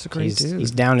 He's just a great dude.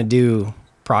 He's down to do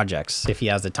projects if he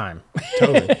has the time.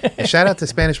 Totally. And shout out to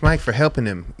Spanish Mike for helping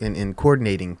him in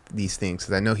coordinating these things,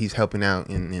 because I know he's helping out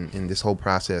in this whole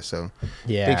process. So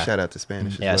big shout out to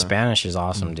Spanish. Yeah, Spanish is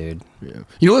awesome, dude. Yeah.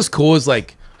 You know what's cool is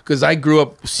like, because I grew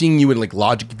up seeing you in like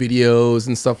Logic videos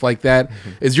and stuff like that.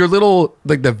 Is your little,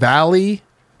 like, the Valley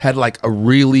had like a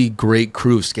really great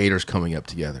crew of skaters coming up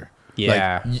together.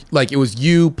 Yeah. Like it was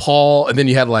you, Paul, and then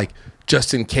you had like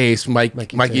just in case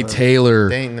Mikey Taylor.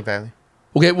 They ain't in the Valley.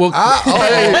 Okay, well, damn,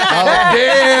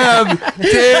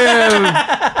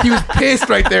 he was pissed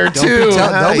right there too.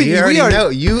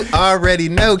 You already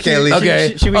know, Kelly.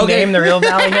 Okay, Should we name the real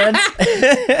Valley Heads?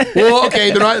 Well,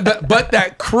 okay, they're not, but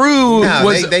that crew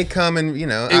was they come and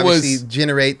obviously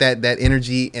generate that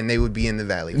energy, and they would be in the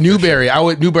Valley. Newberry,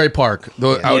 Newberry Park.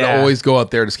 I would always go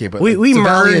out there to skate. We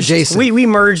merged. We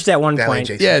merged at one point.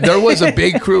 Adjacent. Yeah, there was a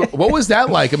big crew. What was that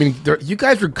like? I mean, you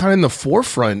guys were kind of in the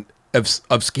forefront of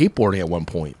skateboarding at one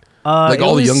point, like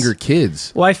all the younger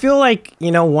kids. Well, I feel like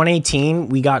 118,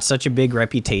 we got such a big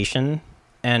reputation,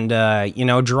 and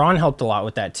Jeron helped a lot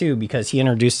with that too, because he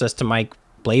introduced us to Mike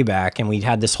Blayback, and we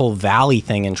had this whole Valley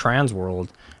thing in Trans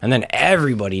World, and then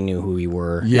everybody knew who we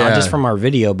were, not just from our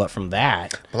video, but from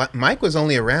that. Well, Mike was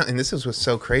only around, and this was what's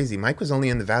so crazy. Mike was only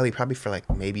in the Valley probably for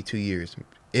like maybe 2 years,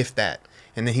 if that,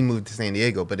 and then he moved to San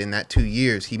Diego. But in that 2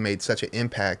 years, he made such an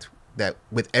impact that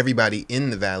with everybody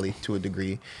in the Valley to a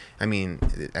degree, I mean,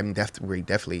 where he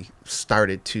definitely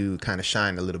started to kind of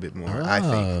shine a little bit more. I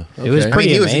think it was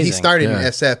pretty amazing. He started in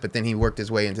SF, but then he worked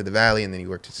his way into the Valley, and then he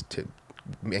worked to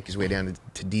make his way down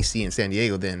to DC and San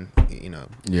Diego. Then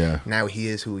now he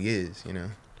is who he is.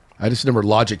 I just remember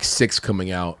Logic 6 coming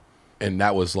out, and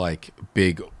that was like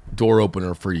big door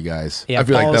opener for you guys. Yeah, I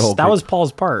feel like that was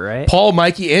Paul's part, right? Paul,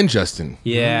 Mikey, and Justin.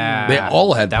 Yeah, they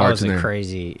all had parts in there. That was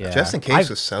crazy. Yeah. Justin Case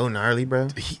was so gnarly, bro.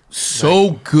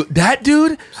 Good. That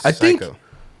dude, I think,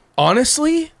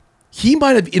 honestly, he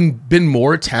might have been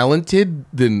more talented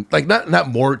than, like, not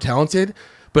more talented,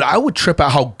 but I would trip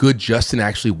out how good Justin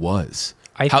actually was.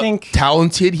 I think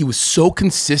talented. He was so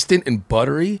consistent and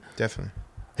buttery. Definitely.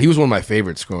 He was one of my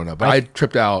favorites growing up. But I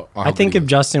tripped out. I think if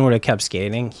Justin would have kept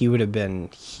skating, he would have been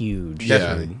huge.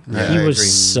 Definitely. He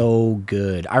was so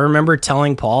good. I remember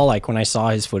telling Paul, like, when I saw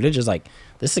his footage, I was like,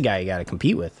 this is a guy you got to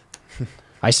compete with.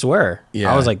 I swear.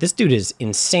 I was like, this dude is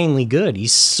insanely good.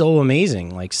 He's so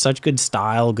amazing. Like, such good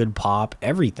style, good pop,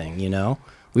 everything,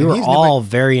 We were all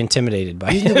very intimidated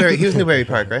by him. He was Newberry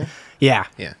Park, right? Yeah.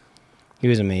 Yeah. He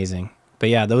was amazing. But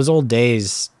yeah, those old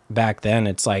days back then,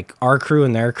 it's like our crew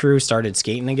and their crew started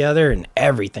skating together, and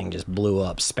everything just blew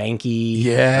up. Spanky,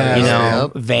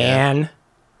 Van,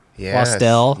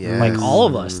 Wastel, like all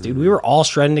of us, dude. We were all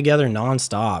shredding together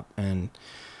nonstop, and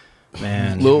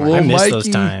man, I miss those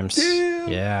times.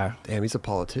 Yeah, damn, he's a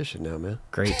politician now, man.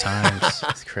 Great times.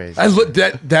 It's crazy. I looked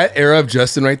that era of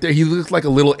Justin right there. He looked like a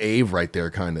little Abe right there,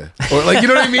 kind of, or like, you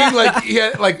know what I mean? Like,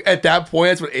 like at that point,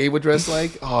 that's what Abe would dress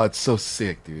like. Oh, it's so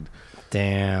sick, dude.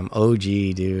 Damn, OG,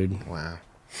 dude. Wow.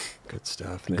 Good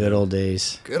stuff, man. Good old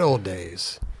days. Good old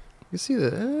days. You see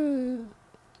that?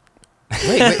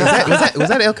 Wait, was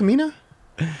that El Camino?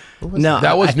 No,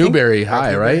 that was Newberry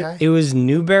High, right? It was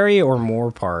Newberry or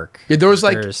Moore Park. Yeah, there was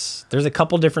like there's a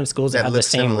couple different schools that have the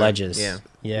same ledges.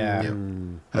 Yeah.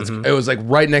 It was like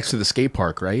right next to the skate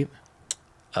park, right?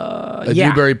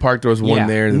 Newberry Park, there was one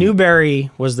there.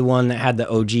 Newberry was the one that had the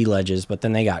OG ledges, but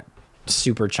then they got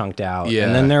super chunked out. Yeah.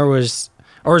 And then there was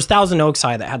Thousand Oaks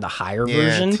High that had the higher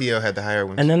version. Yeah, T.O. had the higher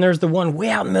one. And then there's the one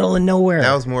way out in the middle of nowhere.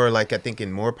 That was more like, I think,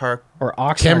 in Moore Park. Or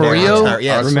Oxnard. Camarillo?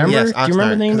 Yeah, remember? Yes, do you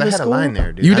remember the name of the I had school? a line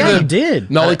there, dude. You did.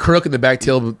 Nollie Crook in the back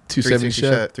tail of 270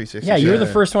 shut. 360 yeah, you were the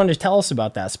first one to tell us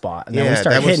about that spot. And then we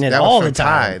started hitting it that all was the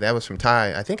time. That was from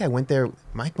Ty. I think I went there.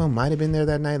 Mike Mo might have been there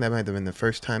that night. That might have been the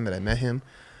first time that I met him.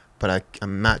 But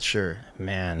I'm not sure.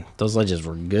 Man, those ledges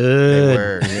were good. They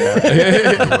were. Yeah.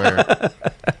 They were.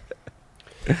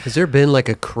 Has there been like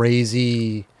a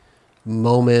crazy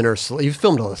moment or you've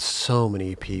filmed so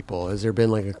many people? Has there been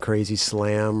like a crazy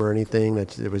slam or anything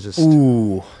that it was just?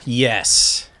 Ooh,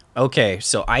 yes. Okay,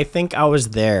 so I think I was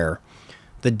there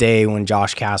the day when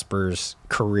Josh Casper's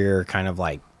career kind of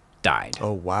like died.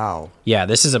 Oh wow. Yeah,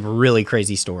 this is a really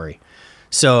crazy story.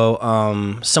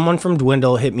 So someone from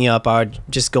Dwindle hit me up. I would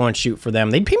just go and shoot for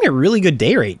them. They'd pay me a really good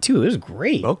day rate too. It was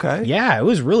great. Okay. Yeah, it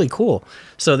was really cool.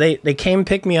 So they came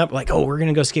pick me up like, oh, we're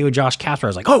gonna go skate with Josh Casper. I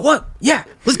was like, oh, what? Yeah,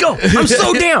 let's go. I'm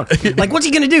so down. Like, what's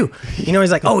he gonna do? You know,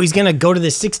 he's like, oh, he's gonna go to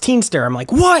the 16 stair. I'm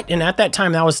like, what? And at that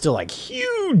time, that was still like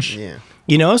huge. Yeah.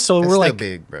 You know, so That's we're still like,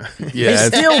 big, bro. Yeah, it's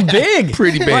still big.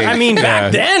 pretty big. But I mean,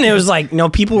 back then it was like,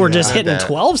 people were just I hitting bet.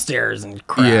 12 stairs and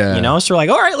crap, Yeah. you know? So we're like,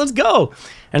 all right, let's go.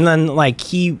 And then like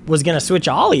he was going to switch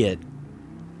ollie it.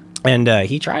 And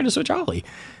he tried to switch ollie.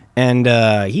 And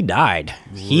he died.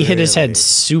 He hit his head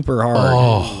super hard.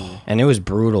 Oh. And it was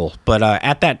brutal. But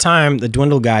at that time, the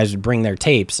Dwindle guys would bring their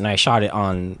tapes and I shot it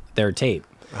on their tape.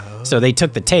 So they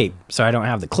took the tape, so I don't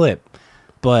have the clip.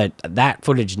 But that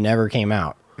footage never came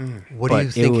out. What do But you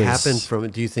it think was- happened from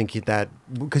it? Do you think that,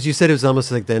 because you said it was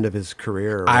almost like the end of his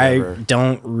career or I whatever.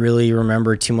 don't really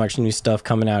remember too much new stuff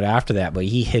coming out after that, but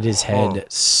he hit his head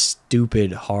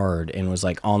stupid hard and was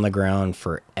like on the ground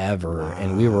forever.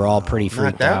 And we were all pretty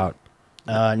freaked out?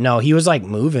 out. No, he was like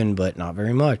moving, but not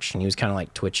very much. And he was kind of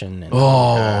like twitching. And,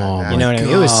 Oh, you know what I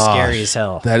mean? It was gosh. scary as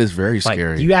hell. That is very Like,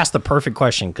 scary. you asked the perfect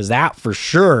question because that for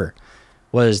sure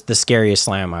was the scariest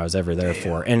slam I was ever there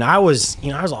for. And I was,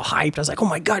 I was all hyped. I was like, oh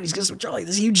my God, he's going to switch like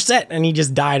this huge set. And he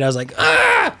just died. I was like,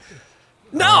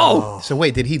 no. So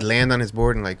wait, did he land on his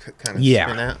board and like kind of Yeah.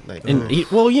 spin out? Like, And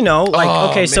well, like,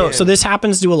 Oh, okay, so man. this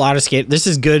happens to a lot of skate. This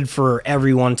is good for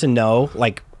everyone to know.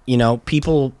 Like,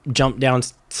 people jump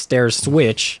downstairs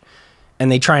switch and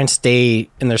they try and stay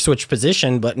in their switch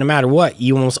position, but no matter what,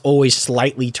 you almost always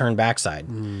slightly turn backside.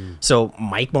 So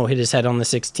Mike Mo hit his head on the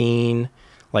 16.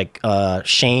 Like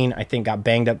Shane, I think, got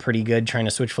banged up pretty good trying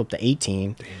to switch flip to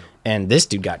 18. And this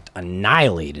dude got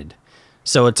annihilated.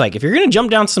 So it's like, if you're going to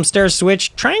jump down some stairs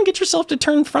switch, try and get yourself to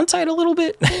turn frontside a little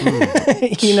bit.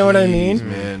 You know what I mean?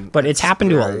 man. But it's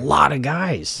happened to a lot of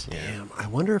guys. Damn, I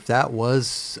wonder if that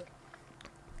was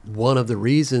one of the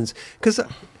reasons, because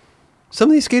some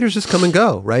of these skaters just come and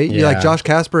go, right? Yeah. Like Josh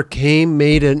Casper came,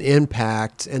 made an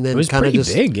impact, and It then was kind of pretty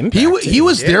just big impact. He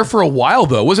was there for a while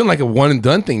though. It wasn't like a one and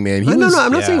done thing, man. He No, was,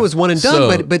 I'm not saying it was one and done,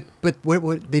 So- but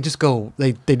what they just go,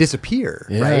 they disappear,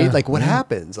 Yeah. right? Like what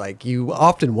happens? Like you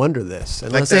often wonder this,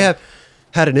 unless they that- have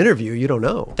had an interview, you don't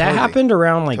know. That Totally. happened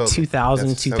around like Totally. 2000,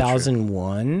 That's so true.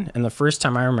 2001. And the first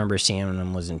time I remember seeing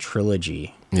him was in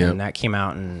Trilogy. Yeah. And that came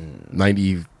out in,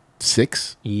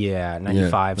 96?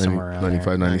 95, somewhere around 95,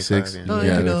 there. 96. 95,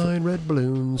 Yeah. 99 red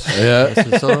balloons. Yeah. That's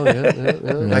the song.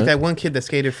 Yeah. like that one kid that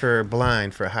skated for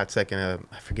Blind for a hot second.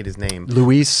 I forget his name.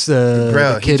 Luis, Bro,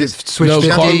 the he kid just switched No,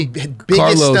 50. Biggest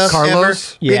Carlos. stuff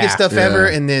Carlos? ever. Yeah. Biggest stuff Yeah. ever.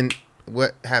 And then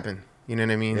what happened? You know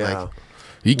what I mean? Yeah. Like,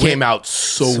 He came out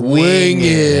swinging.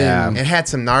 Yeah. It had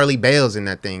some gnarly bails in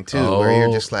that thing too, where you're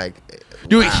Oh. just like,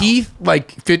 Dude, wow. he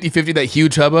like 50-50 that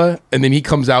huge hubba, and then he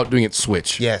comes out doing it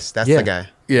switch. yes, that's Yeah. the guy.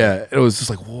 Yeah. It was just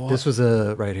like, what? This was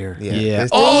right here. Yeah. Yeah.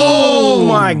 This- Oh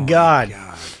my God.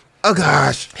 oh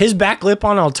gosh. His back lip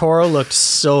on El Toro looked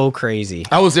so crazy.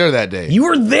 I was there that day. You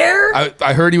were there?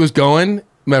 I heard he was going.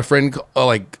 My friend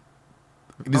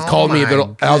just called me. my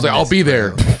And I was like, I'll be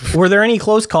there. goodness, Were there any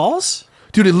close calls?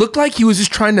 Dude, it looked like he was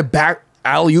just trying to back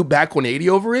alley-oop back 180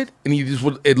 over it, and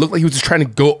it looked like he was just trying to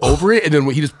go over it, and then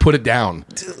he just put it down.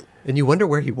 And you wonder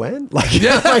where he went? Like,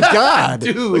 oh my God.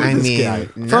 Dude. I this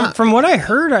mean, guy. From what I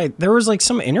heard, there was like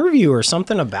some interview or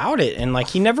something about it, and like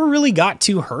he never really got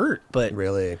too hurt. But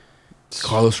Really?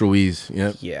 Carlos Ruiz.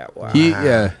 Yep. yeah, wow,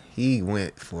 he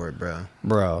went for it, bro.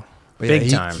 bro, But big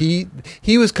yeah, time.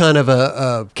 He was kind of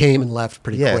a came and left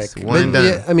pretty Yes, quick. one and But,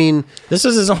 done. yeah, I mean, This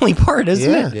was his only part,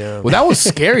 isn't Yeah. it? yeah. Well, that was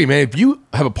scary, man. If you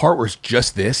have a part where it's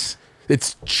just this,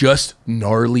 it's just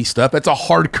gnarly stuff. That's a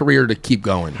hard career to keep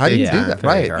going. How do you Yeah, do that?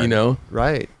 very Right. hard. You know?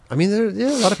 Right. I mean, a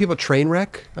lot of people train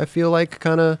wreck. I feel like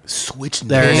kind of Switch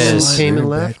There it is. came and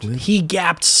left. He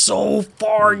gapped so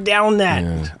far down that.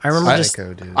 I remember just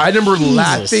Psycho, dude. I remember Jesus.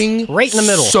 laughing Right in the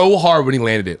middle. so hard when he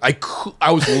landed it.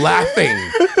 I was laughing.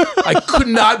 I could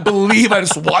not believe I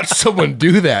just watched someone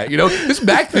do that. You know, just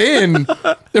back then,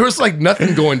 there was like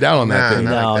nothing going down on that Nah, thing.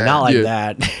 not no, like that. not like Yeah.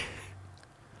 that.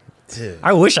 Dude.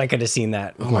 I wish I could have seen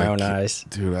that with my my own God. eyes.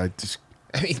 Dude, I just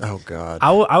I mean, Oh God.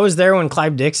 I was there when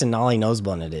Clive Dixon Nollie nose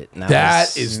bunted it. And that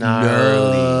was- is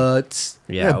gnarly. nuts.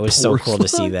 yeah, it was so poor cool to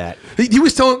see slide. that. He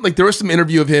was telling, like, there was some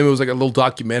interview of him. It was like a little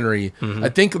documentary. I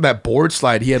think that board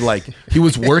slide, he had like, he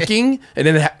was working and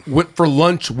then went for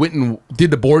lunch, went and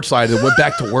did the board slide and went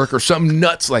back to work or something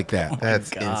nuts like that. that's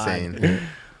God. insane.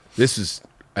 This is,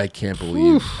 I can't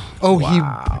believe. Oh, He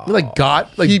like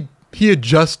got, like, he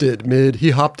adjusted mid.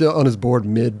 He hopped on his board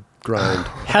mid grind.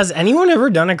 Has anyone ever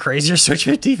done a crazier switch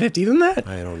 50-50 than that?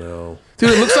 I don't know. Dude,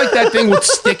 it looks like that thing would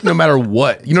stick no matter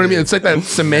what. You know what I mean? It's like that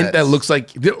cement that looks like.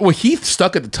 Well, Heath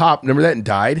stuck at the top. Remember that and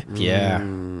died? Yeah.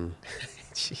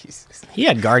 Jesus. He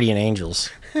had guardian angels.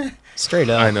 Straight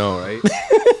up. I know, right?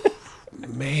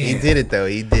 Man. He did it though.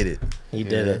 He did it. He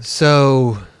did it.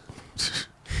 So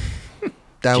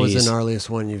that was Jeez. the gnarliest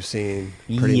one you've seen,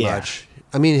 pretty Yeah. much.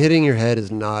 I mean, hitting your head is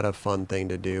not a fun thing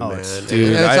to do, man.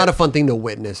 dude, It's not a fun thing to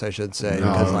witness, I should say,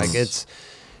 No, because like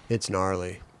it's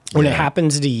gnarly. When it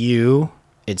happens to you,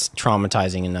 it's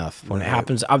traumatizing enough. When it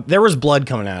happens, there was blood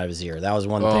coming out of his ear. That was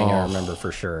one thing I remember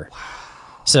for sure.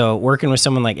 So working with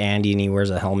someone like Andy and he wears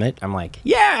a helmet, I'm like,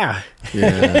 yeah,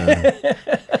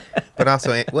 But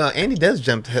also, well, Andy does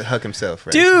jump to huck himself,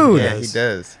 right? Dude. Yeah, he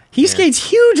does. he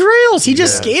skates huge rails. He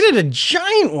just skated a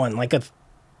giant one, like a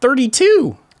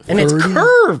 32. And it's 30?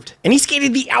 curved. And he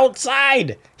skated the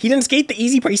outside. He didn't skate the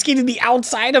easy part. He skated the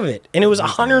outside of it. And it was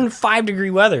 105-degree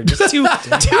weather just two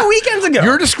weekends ago.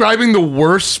 You're describing the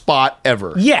worst spot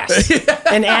ever. Yes.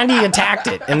 And Andy attacked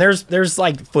it. And there's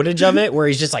like footage of it where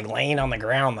he's just like laying on the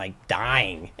ground, like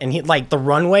dying. And he like the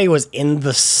runway was in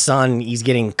the sun. He's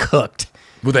getting cooked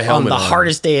With a on helmet the on.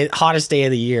 hottest day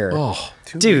of the year. Oh,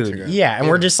 2 weeks ago. Dude, yeah, and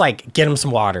we're just like, get him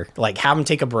some water. Like, have him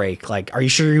take a break. Like, are you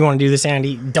sure you want to do this,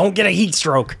 Andy? Don't get a heat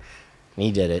stroke. And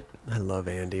he did it. I love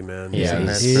Andy, man. Yeah,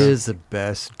 he is the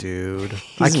best dude.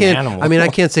 He's an animal. I mean, I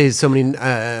can't say so many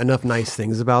enough nice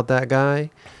things about that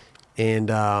guy,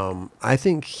 and I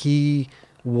think he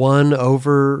won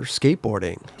over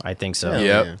skateboarding. I think so.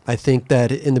 Yep. I think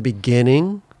that in the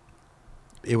beginning,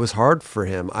 it was hard for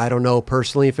him. I don't know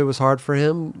personally if it was hard for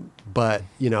him, but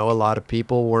a lot of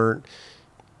people weren't.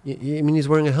 I mean, he's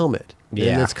wearing a helmet.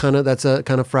 Yeah. And that's a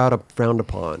kind of frowned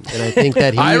upon. And I think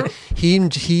that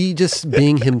he just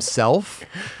being himself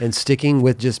and sticking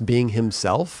with just being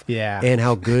himself. Yeah. And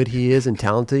how good he is and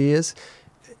talented he is.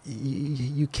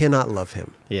 You cannot love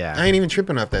him. Yeah. I ain't even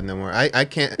tripping off that no more. I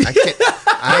can't.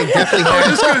 I definitely. I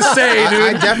was just gonna say,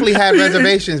 dude. I definitely had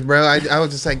reservations, bro. I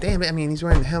was just like, damn. I mean, he's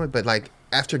wearing the helmet, but like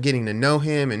after getting to know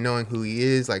him and knowing who he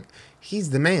is, like he's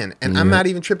the man. And I'm not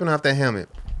even tripping off that helmet.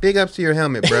 Big ups to your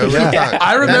helmet, bro. Real talk.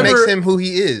 I remember that makes him who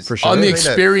he is. For sure. On the Straight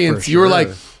up. experience, For you were sure. like,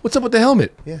 "What's up with the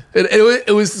helmet?" Yeah.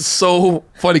 It was so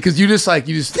funny because you were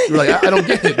like, I don't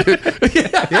get it.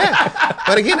 Dude. Yeah.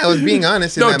 But again, I was being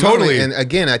honest in No, that totally. moment. And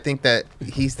again, I think that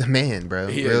he's the man, bro.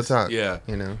 He Real is, talk. yeah.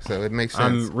 So it makes sense.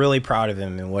 I'm really proud of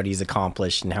him and what he's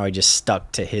accomplished and how he just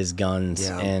stuck to his guns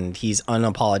Yeah. and he's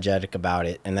unapologetic about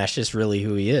it. And that's just really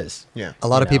who he is. Yeah. A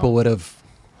lot of know. people would have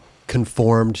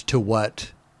conformed to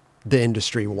what the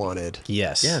industry wanted.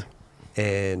 Yes. Yeah.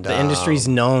 And The industry's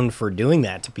known for doing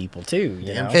that to people too.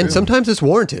 You know? and sometimes it's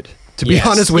warranted. To be Yes.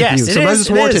 honest with Yes, you, it sometimes is, it's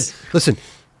it warranted. is. Listen,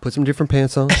 put some different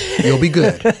pants on. You'll be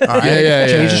good. All right. Yeah.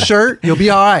 Change the shirt. You'll be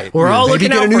all right. We're all Maybe looking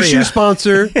get a out new for shoe ya.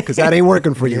 sponsor because that ain't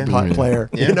working for you, pot player.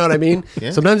 Yeah. You know what I mean?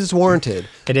 Yeah. Sometimes it's warranted.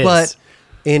 It is. But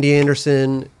Andy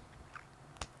Anderson,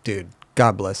 dude,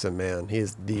 God bless him, man. He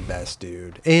is the best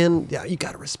dude. And yeah, you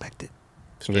gotta respect it.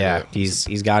 Yeah,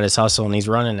 he's got his hustle and he's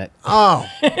running it. Oh,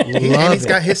 And he's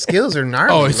got his skills are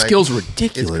gnarly. Oh, his like, skills are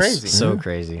ridiculous. It's crazy. So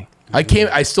crazy.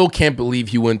 I still can't believe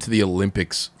he went to the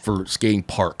Olympics for skating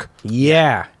park.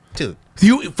 Yeah. Dude.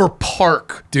 For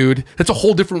park, dude, that's a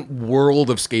whole different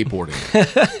world of skateboarding.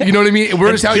 You know what I mean?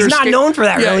 We're just out He's here not known for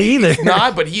that really either. He's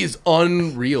not, but he is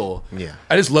unreal. Yeah.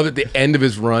 I just love at the end of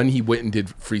his run, he went and did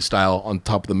freestyle on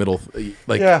top of the middle.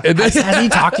 Like, Yeah. and then- Has he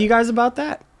talked to you guys about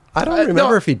that? I don't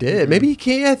remember if he did. Maybe he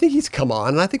can't. I think he's come on,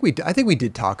 and I think we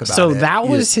did talk about So it. that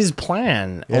was his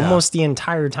plan Yeah. almost the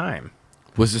entire time.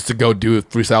 was just to go do a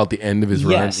freestyle at the end of his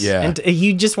Yes. run. Yeah. And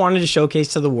he just wanted to showcase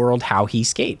to the world how he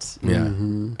skates. yeah.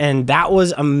 And that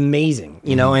was amazing,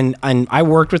 you know, and I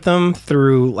worked with him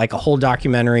through like a whole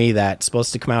documentary that's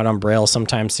supposed to come out on Braille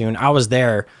sometime soon. I was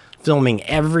there filming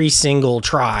every single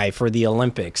try for the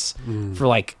Olympics for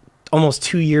like almost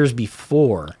 2 years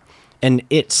before. And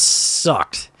it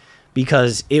sucked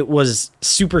because it was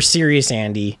super serious,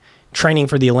 Andy, training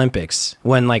for the Olympics.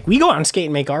 When like we go out and skate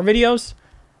and make our videos,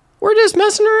 we're just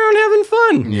messing around having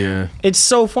fun. Yeah. It's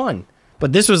so fun.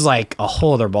 But this was like a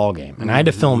whole other ball game, and I had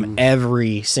to film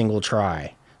every single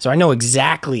try. So I know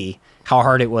exactly how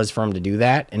hard it was for him to do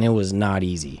that, and it was not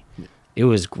easy. It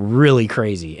was really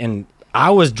crazy. And I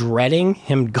was dreading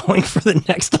him going for the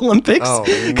next Olympics Oh,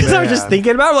 because I was just man.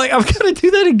 thinking about it. I'm like, I'm going to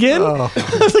do that again. I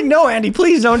was like, no, Andy,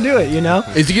 please don't do it, you know?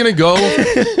 Is he gonna go?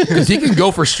 Because he can go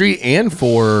for street and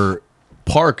for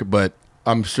park, but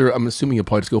I'm assuming he'll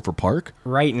probably just go for park.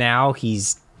 Right now,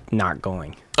 he's not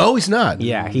going. Oh, he's not.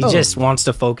 Yeah, he just wants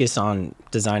to focus on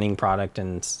designing product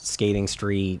and skating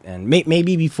street. And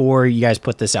maybe before you guys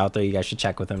put this out there, you guys should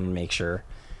check with him and make sure.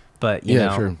 but you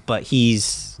know, sure. but he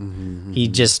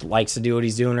just likes to do what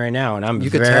he's doing right now, and I'm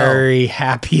could very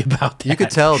happy about that. You could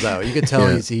tell though. You could tell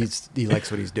Yeah. he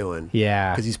likes what he's doing.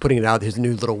 Yeah. because he's putting it out his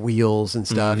new little wheels and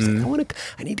stuff. He's like,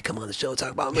 I need to come on the show and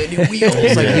talk about my new wheels.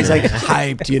 Like he's like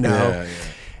hyped, you know. Yeah, yeah.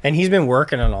 And he's been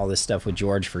working on all this stuff with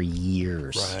George for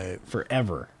years, Right.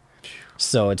 forever.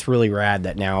 So it's really rad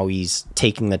that now he's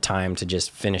taking the time to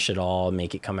just finish it all,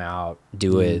 make it come out,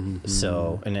 do it.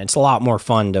 So, and it's a lot more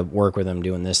fun to work with him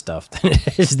doing this stuff than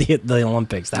it is the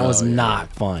Olympics. That was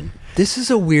not fun. This is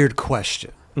a weird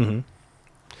question,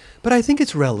 but I think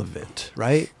it's relevant,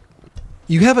 right?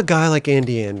 You have a guy like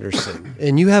Andy Anderson,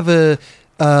 and you have a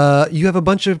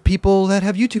bunch of people that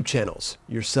have YouTube channels.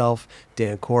 Yourself,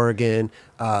 Dan Corrigan,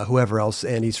 whoever else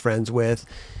Andy's friends with.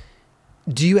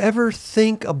 Do you ever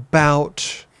think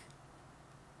about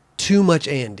too much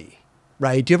Andy?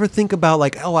 Right? Do you ever think about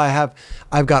like, oh,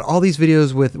 I've got all these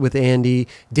videos with Andy.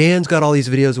 Dan's got all these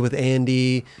videos with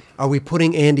Andy. Are we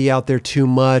putting Andy out there too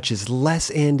much? Is less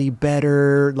Andy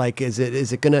better? Like, is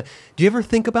it gonna? Do you ever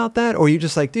think about that, or are you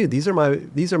just like, dude, these are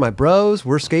my bros.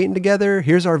 We're skating together.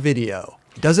 Here's our video.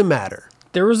 Doesn't matter.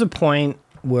 There was a point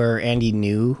where Andy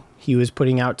knew he was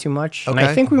putting out too much. And Okay.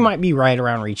 I think we might be right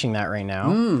around reaching that right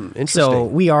now. Interesting. So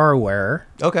we are aware.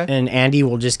 Okay. And Andy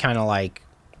will just kind of like,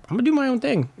 I'm gonna do my own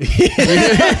thing.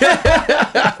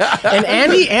 And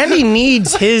Andy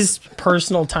needs his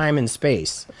personal time and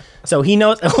space. So he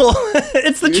knows. Well,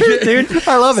 it's the truth, dude.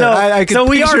 I love it. I can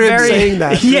we are picture him very saying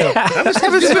that. Yeah,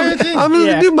 I'm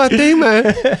gonna do my thing,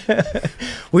 man.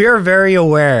 we are very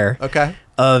aware Okay.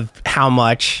 of how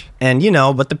much, and you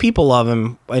know, but the people love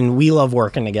him, and we love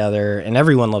working together, and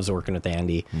everyone loves working with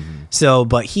Andy. So,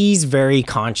 but he's very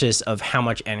conscious of how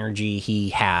much energy he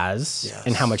has Yes.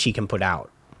 and how much he can put out.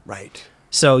 Right.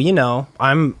 So, you know,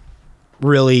 I'm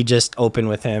really just open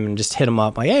with him and just hit him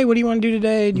up like, hey, what do you want to do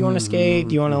today? Do you want to skate?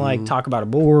 Do you want to like talk about a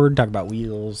board, talk about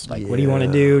wheels? Like, what do you want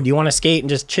to do? Do you want to skate and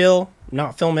just chill,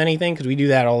 not film anything? Because we do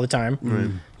that all the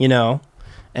time, you know?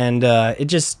 And it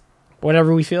just,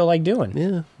 whatever we feel like doing.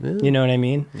 Yeah. You know what I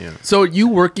mean? Yeah. So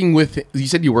you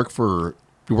said you're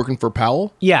working for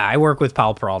Powell? Yeah, I work with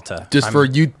Pal Peralta. Just for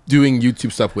you doing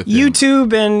YouTube stuff with him?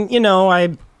 YouTube, and, you know,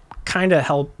 I kind of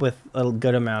help with a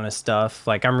good amount of stuff.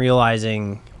 Like, I'm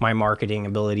realizing my marketing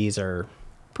abilities are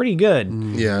pretty good.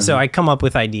 Yeah. So I come up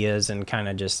with ideas and kind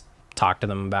of just talk to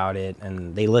them about it,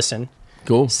 and they listen.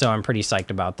 Cool. So I'm pretty psyched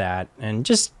about that. And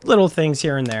just little things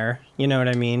here and there, you know what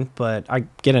I mean? But I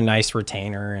get a nice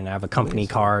retainer, and I have a company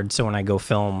card, so when I go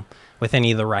film with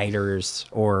any of the writers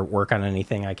or work on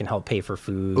anything, I can help pay for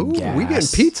food, Ooh, gas. we getting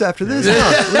pizza after this.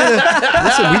 Huh?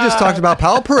 Listen, we just talked about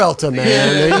Pal Peralta, man.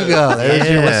 There you go. There's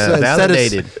your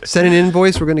validated. Send an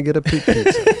invoice. We're gonna get a pizza.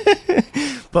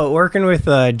 But working with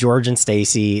George and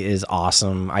Stacy is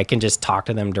awesome. I can just talk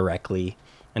to them directly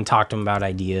and talk to them about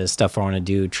ideas, stuff I want to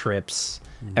do, trips,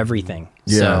 everything.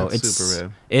 Yeah, so it's super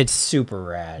rad. It's super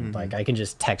rad. Like, I can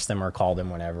just text them or call them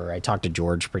whenever. I talk to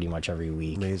George pretty much every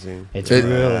week. Amazing. It's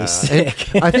really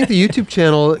sick. I think the YouTube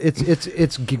channel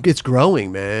it's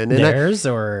growing, man. And Theirs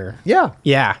or yeah,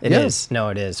 yeah, it Yeah. is. No,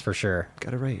 it is for sure.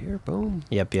 got it right here. Boom.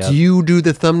 Yep. Do you do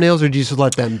the thumbnails, or do you just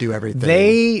let them do everything?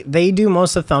 They do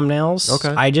most of the thumbnails.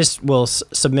 Okay. I just will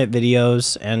submit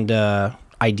videos and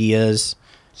ideas.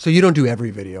 So you don't do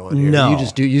every video on here. No.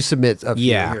 You submit a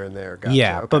few Yeah. here and there. Gotcha.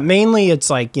 Yeah, Okay. but mainly it's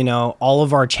like, you know, all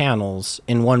of our channels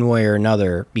in one way or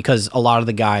another, because a lot of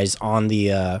the guys on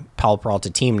the Pal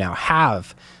Peralta team now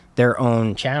have their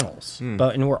own channels.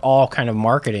 And we're all kind of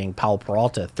marketing Pal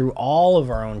Peralta through all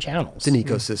of our own channels. it's an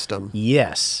ecosystem.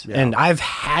 Yes. And I've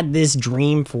had this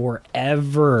dream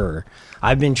forever.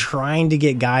 I've been trying to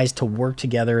get guys to work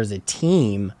together as a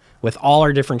team with all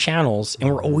our different channels, and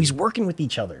we're always working with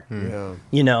each other. Yeah.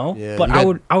 You know? Yeah, But you I got-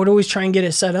 would always try and get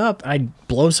it set up. I'd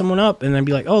blow someone up and then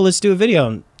be like, oh, let's do a video.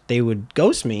 And they would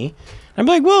ghost me. I'd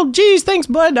be like, well, geez, thanks,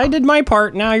 bud. I did my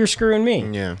part. Now you're screwing me.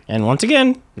 Yeah. And once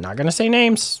again, not going to say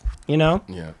names, you know?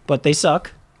 Yeah. But they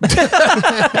suck.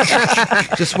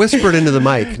 Just whisper it into the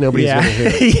mic. Nobody's Yeah. gonna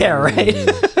hear it. Yeah,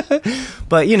 right.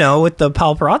 But, you know, with the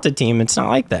Pal Peralta team, it's not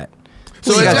like that.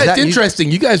 So you got it's that- you-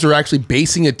 interesting. You guys are actually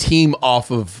basing a team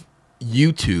off of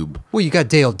YouTube. Well, you got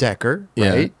Dale Decker, Yeah.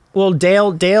 right? Well,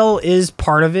 Dale is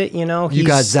part of it, you know? You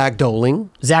got He's- Zach Doling,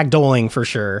 Zach Doling for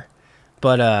sure.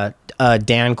 But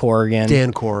Dan Corrigan.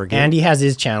 Dan Corrigan. Andy has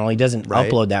his channel. He doesn't Right.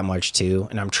 upload that much too.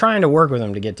 And I'm trying to work with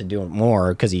him to get to do it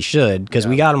more because he should. Because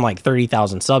we got him like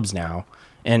 30,000 subs now.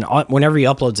 And whenever he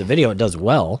uploads a video, it does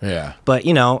well. Yeah. But,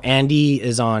 you know, Andy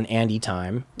is on Andy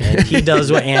time. And he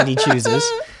does what Andy chooses.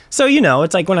 So, you know,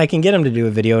 it's like when I can get him to do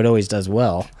a video, it always does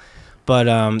well. But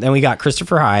then we got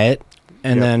Christopher Hyatt.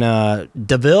 And then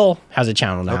DeVille has a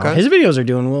channel now. Okay. His videos are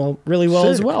doing really well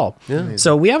as Sick. well. Yeah.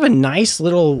 So we have a nice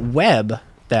little web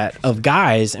of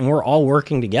guys, and we're all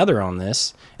working together on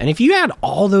this. And if you add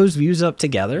all those views up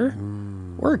together,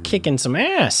 we're kicking some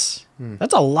ass.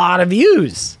 That's a lot of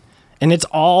views. And it's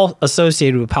all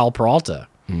associated with Pal Peralta.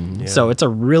 So it's a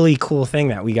really cool thing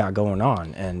that we got going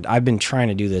on. And I've been trying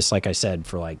to do this, like I said,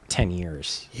 for like 10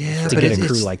 years. Yeah, to but get a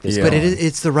crew like this. But going.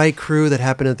 it's the right crew that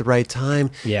happened at the right time.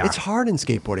 Yeah. It's hard in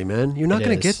skateboarding, man. You're not It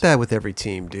going to is. get that with every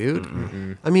team,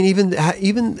 dude. I mean,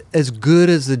 even as good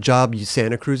as the job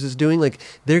Santa Cruz is doing, like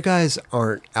their guys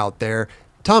aren't out there.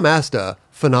 Tom Asta,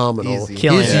 phenomenal. Easy.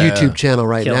 Killing His it. YouTube channel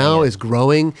right Killing now it. is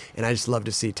growing, and I just love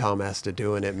to see Tom Asta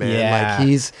doing it, man. Yeah. Like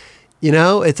he's,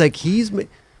 it's like he's.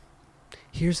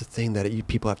 Here's the thing that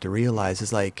people have to realize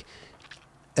is like,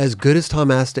 as good as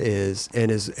Tom Asta is, and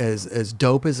as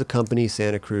dope as the company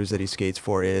Santa Cruz that he skates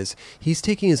for is, he's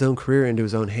taking his own career into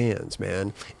his own hands,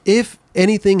 man. If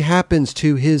anything happens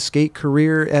to his skate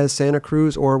career as Santa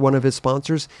Cruz or one of his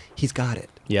sponsors, he's got it.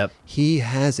 Yep. He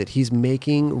has it. He's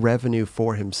making revenue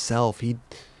for himself. You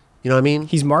know what I mean?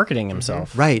 He's marketing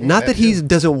himself. Right. Not that he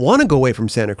doesn't want to go away from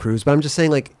Santa Cruz, but I'm just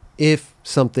saying, like, if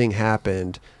something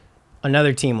happened,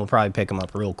 Another team will probably pick him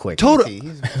up real quick.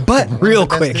 but Real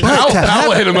quick.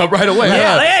 I'll hit him up right away.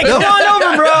 Yeah, hey, come on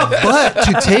over, bro. But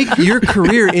to take your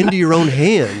career into your own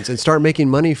hands and start making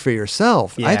money for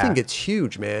yourself, I Yeah. think it's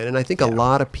huge, man. And I think a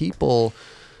lot of people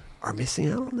are missing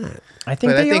out on that. I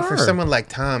think But they I think are. for someone like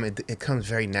Tom, it comes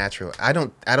very natural. I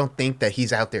don't think that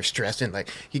he's out there stressing. Like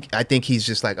I think he's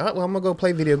just like, oh well, I'm gonna go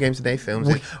play video games today, films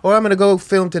it, or I'm gonna go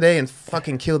film today and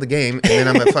fucking kill the game, and then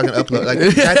I'm gonna fucking upload. Like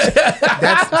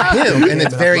that's him, and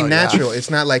it's very natural. It's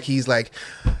not like he's like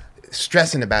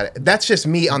stressing about it. That's just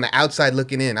me on the outside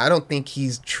looking in. I don't think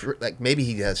he's like, maybe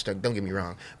he has stuck. Don't get me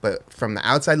wrong, but from the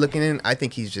outside looking in, I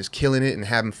think he's just killing it and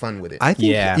having fun with it. I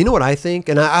think, you know what I think,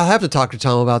 and I'll have to talk to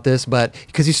Tom about this, but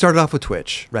because he started off with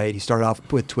Twitch, right? He started off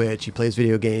with Twitch. He plays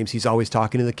video games. He's always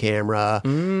talking to the camera.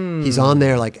 He's on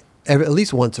there like at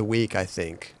least once a week, I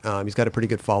think. He's got a pretty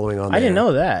good following on there. I didn't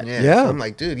know that. Yeah. Yeah. So I'm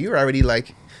like, dude, you're already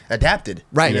like adapted.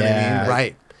 Right. You know what I mean? Like,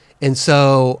 Right. And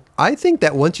so I think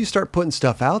that once you start putting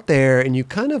stuff out there and you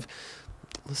kind of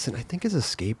listen, I think as a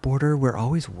skateboarder, we're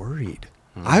always worried.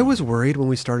 I was worried when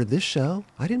we started this show.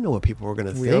 I didn't know what people were going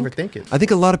to think. We overthink it. I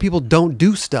think a lot of people don't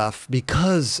do stuff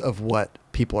because of what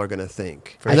people are going to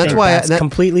think. I think that's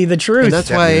completely the truth. And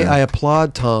that's why I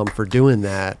applaud Tom for doing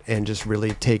that and just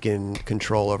really taking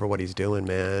control over what he's doing,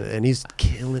 man. And he's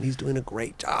killing. He's doing a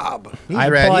great job. He's I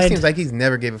rad. applied- He seems like he's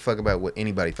never gave a fuck about what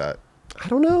anybody thought. I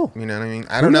don't know. You know what I mean?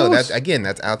 I don't know. knows?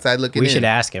 That's outside looking We in. should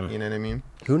ask him. You know what I mean?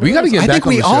 Who knows? We gotta get I back think on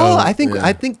we the all. show. I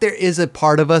Yeah. think there is a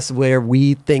part of us where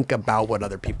we think about what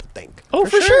other people think. Oh,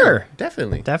 for sure.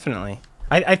 Definitely. Definitely.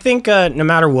 I think no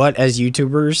matter what, as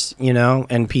YouTubers,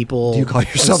 and people. Do you call on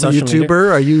yourself a social media-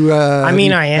 YouTuber? Are you? I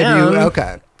mean, I am.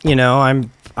 Okay.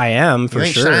 I am for You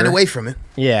ain't sure. shying away from it.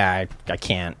 Yeah, I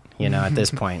can't. At this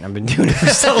point, I've been doing it for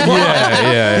so long.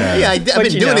 Yeah, I've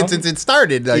been you doing know. it since it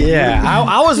started. Like, Yeah,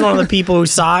 I was one of the people who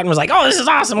saw it and was like, "Oh, this is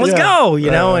awesome! Let's go!"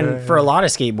 And for a lot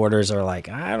of skateboarders are like,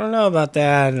 "I don't know about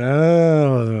that.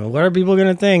 Oh, what are people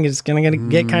gonna think? It's gonna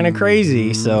get kind of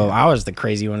crazy." So I was the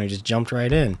crazy one who just jumped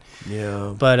right in.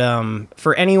 Yeah. But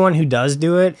for anyone who does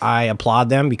do it, I applaud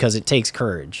them because it takes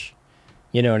courage.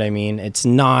 You know what I mean? It's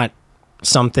not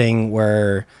something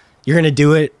where you're going to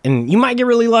do it and you might get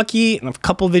really lucky and a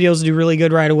couple videos do really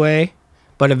good right away,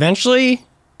 but eventually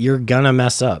you're going to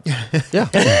mess up. Yeah.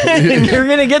 And you're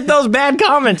going to get those bad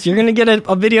comments. You're going to get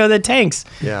a video that tanks.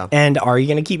 Yeah. And are you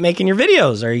going to keep making your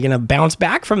videos? Are you going to bounce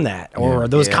back from that? Or are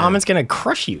those comments going to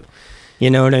crush you? You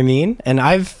know what I mean? And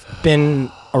I've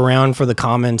been around for the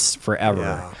comments forever.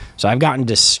 Yeah. So I've gotten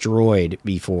destroyed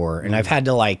before and I've had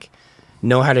to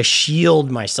know how to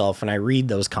shield myself when I read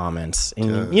those comments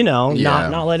and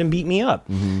not let him beat me up.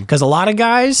 Because a lot of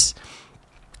guys,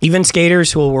 even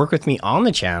skaters who will work with me on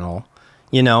the channel,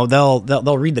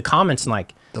 they'll read the comments and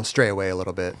They'll stray away a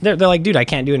little bit. they're like, dude, I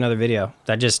can't do another video.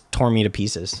 That just tore me to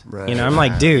pieces. Right. I'm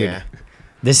like, dude,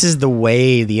 this is the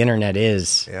way the internet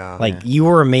is. Yeah. You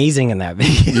were amazing in that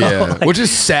video. Yeah, which is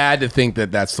sad to think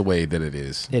that that's the way that it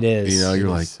is. It is. You're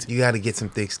like, You got to get some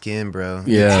thick skin, bro.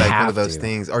 Yeah. It's like one Have of those to.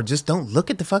 things. Or just don't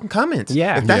look at the fucking comments.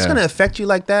 Yeah. If that's Yeah. going to affect you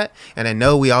like that, and I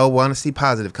know we all want to see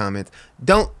positive comments,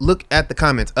 don't look at the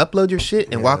comments. Upload your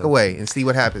shit and walk away and see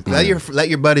what happens. Let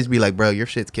your buddies be like, bro, your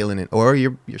shit's killing it. Or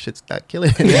your shit's not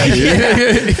killing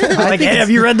it. Like, hey,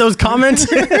 have you read those comments?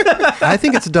 I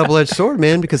think it's a double-edged sword,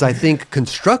 man, because I think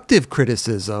constructive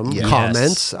criticism, Yes.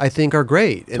 comments, I think are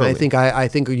great. And Totally. I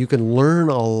think you can learn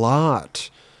a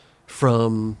lot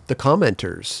from the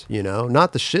commenters, you know,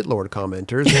 not the shitlord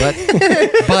commenters,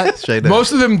 but Straight up.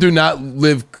 Most of them do not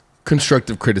live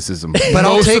constructive criticism. But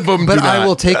Most of them do I not.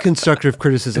 will take constructive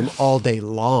criticism all day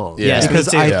long. Yes, because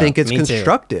me too. I think it's Me too.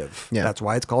 constructive. Yeah. That's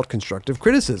why it's called constructive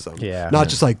criticism. Yeah. Not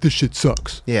just like this shit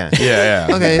sucks. Yeah. Yeah,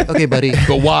 yeah. Okay, buddy.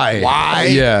 But why? Why?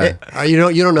 Yeah. You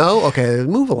don't know? Okay,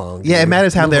 move along. Yeah, it dude.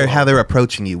 matters how Move they're along.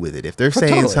 approaching you with it. If they're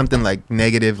saying totally. something like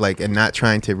negative, like and not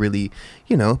trying to really,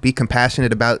 you know, be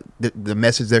compassionate about the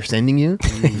message they're sending you,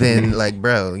 then like,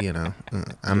 bro, you know,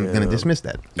 I'm Yeah. gonna dismiss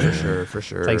that. For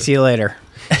sure. Like, see you later.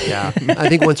 Yeah, I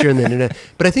think once you're in the internet,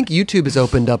 but I think YouTube has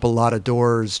opened up a lot of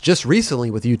doors just recently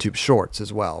with YouTube Shorts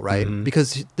as well, right?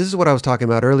 Because this is what I was talking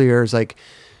about earlier. Is like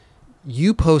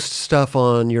you post stuff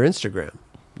on your Instagram,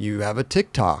 you have a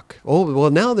TikTok. Oh,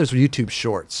 well, now there's YouTube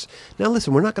Shorts. Now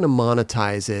listen, we're not going to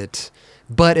monetize it,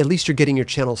 but at least you're getting your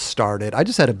channel started. I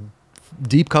just had a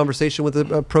deep conversation with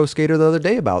a pro skater the other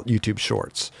day about YouTube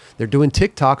Shorts. They're doing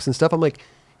TikToks and stuff. I'm like,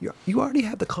 you already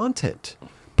have the content.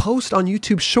 Post on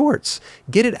YouTube Shorts.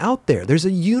 Get it out there. There's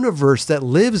a universe that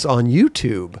lives on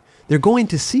YouTube. They're going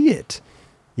to see it,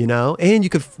 you know? And you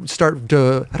could start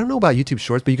to, I don't know about YouTube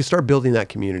Shorts, but you could start building that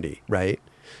community, right?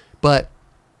 But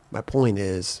my point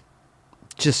is,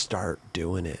 just start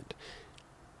doing it.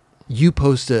 You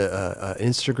post a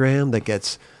Instagram that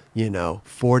gets, you know,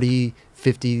 40,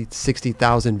 50,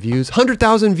 60,000 views,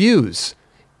 100,000 views.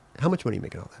 How much money are you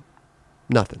making on that?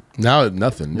 Nothing. Now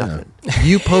nothing. yeah. Nothing.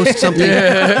 You post something.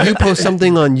 You post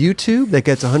something on YouTube that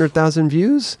gets 100,000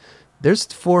 views. There's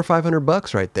 $400 or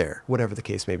 $500 right there. Whatever the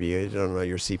case may be. I don't know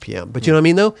your CPM, but you know what I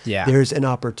mean. Though. Yeah. There's an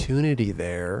opportunity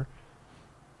there.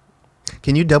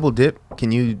 Can you double dip?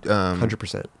 Can you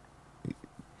 100%.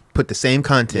 put the same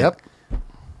content? Yep.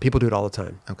 People do it all the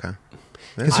time. Okay.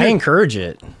 I encourage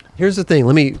it. Here's the thing.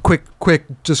 Let me quick.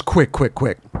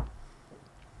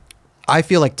 I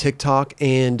feel like TikTok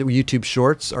and YouTube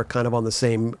Shorts are kind of on the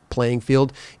same playing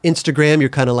field. Instagram, you're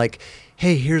kind of like,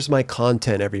 hey, here's my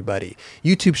content, everybody.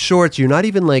 YouTube Shorts, you're not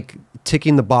even like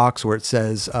ticking the box where it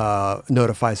says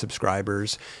notify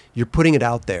subscribers. You're putting it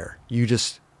out there. You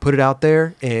just put it out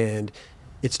there and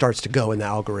it starts to go in the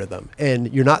algorithm.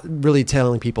 And you're not really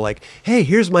telling people like, hey,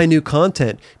 here's my new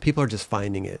content. People are just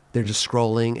finding it. They're just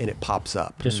scrolling and it pops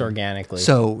up. Just organically.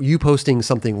 So you posting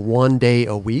something one day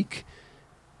a week,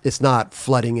 it's not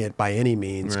flooding it by any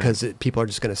means because people are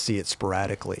just going to see it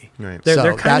sporadically. Right. They're So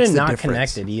kind that's of the not difference.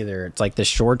 connected either. It's like the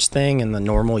shorts thing and the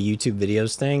normal YouTube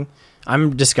videos thing.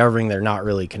 I'm discovering they're not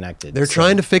really connected. They're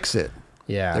trying to fix it.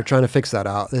 Yeah. They're trying to fix that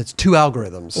out. It's two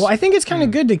algorithms. Well, I think it's kind of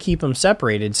good to keep them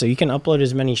separated so you can upload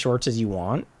as many shorts as you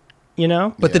want, you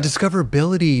know? But the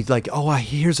discoverability, like, oh,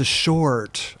 here's a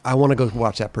short. I want to go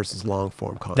watch that person's long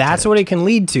form content. That's what it can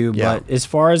lead to. Yeah. But as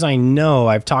far as I know,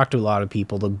 I've talked to a lot of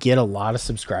people. They'll get a lot of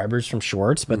subscribers from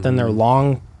shorts, but then their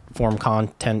long form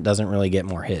content doesn't really get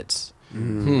more hits.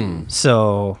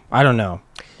 So I don't know.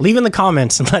 Leave in the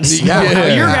comments and let us know how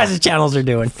your guys' channels are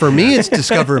doing. For me, it's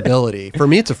discoverability. For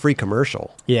me, it's a free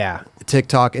commercial. Yeah.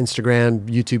 TikTok, Instagram,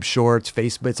 YouTube Shorts,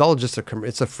 Facebook. It's all just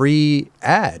it's a free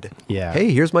ad. Yeah.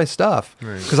 Hey, here's my stuff.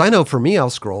 Because I know for me, I'll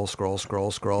scroll.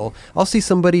 I'll see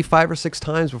somebody 5 or 6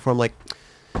 times before I'm like,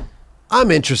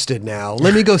 I'm interested now.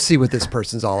 Let me go see what this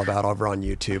person's all about over on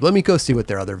YouTube. Let me go see what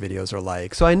their other videos are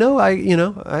like. So I know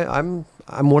I'm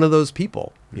one of those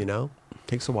people, you know.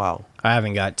 Takes a while. I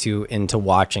haven't got too into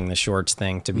watching the shorts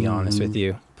thing, to be honest with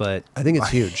you. But I think it's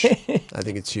huge. I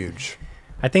think it's huge.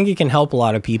 I think it can help a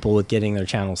lot of people with getting their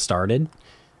channels started.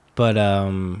 But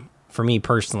for me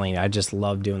personally, I just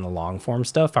love doing the long form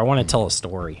stuff. I want to tell a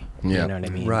story. Yeah. You know what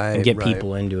I mean? Right, And get right.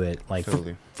 people into it. Like,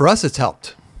 For us, it's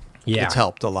helped. yeah. It's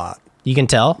helped a lot. You can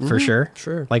tell for sure.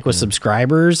 Sure. Like with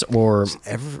subscribers or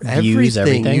views,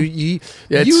 Everything.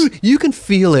 everything. You can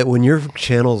feel it when your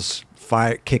channel's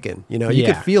kicking. You know, you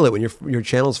Yeah. can feel it when your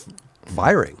channel's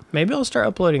firing. Maybe I'll start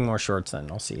uploading more shorts then.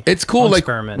 I'll see. It's cool, I'll like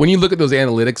experiment. when you look at those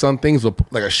analytics on things, with,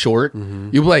 like a short,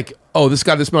 you'll be like, "Oh, this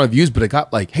got this amount of views," but it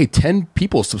got like, "Hey, 10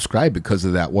 people subscribed because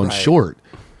of that one Right. short."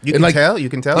 You And, can like, tell. You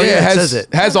can tell. Yeah, it it says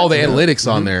it. has all the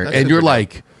analytics on there, That's and you're super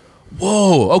like,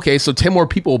 "Whoa, okay, so 10 more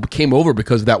people came over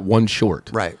because of that one short."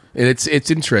 Right. And it's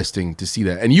interesting to see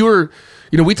that. And you were,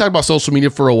 we talked about social media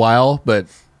for a while, but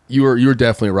you were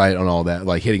definitely right on all that,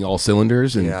 like hitting all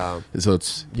cylinders, and Yeah. so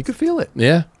it's You can feel it.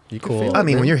 yeah. You can Cool. feel it. I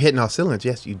mean, man. when you're hitting all cylinders,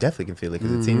 yes, you definitely can feel it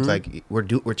because it seems like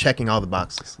we're checking all the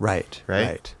boxes. right, Right?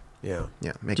 right. Yeah.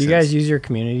 Yeah, makes Do you sense. guys use your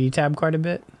community tab quite a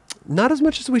bit? Not as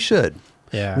much as we should.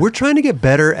 Yeah. We're trying to get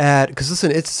better at, because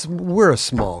listen, we're a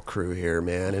small crew here,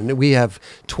 man, and we have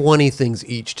 20 things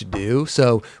each to do.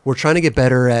 So we're trying to get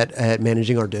better at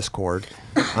managing our Discord.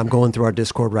 I'm going through our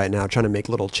Discord right now, trying to make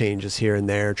little changes here and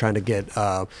there, trying to get,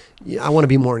 I want to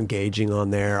be more engaging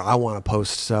on there. I want to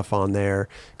post stuff on there,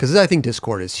 because I think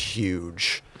Discord is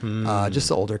huge. Just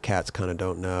the older cats kind of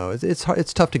don't know.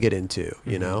 It's tough to get into,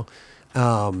 you know?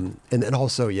 And then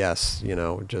also, yes, you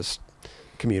know, just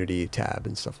community tab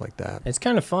and stuff like that. It's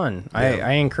kind of fun. Yeah.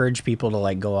 I encourage people to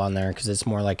like go on there because it's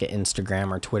more like an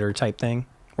Instagram or Twitter type thing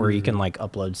where you can like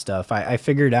upload stuff. I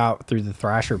figured out through the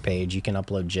Thrasher page you can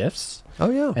upload GIFs. Oh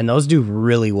yeah, and those do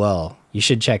really well. You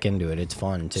should check into it. It's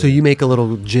fun too. So you make a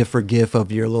little GIF or GIF of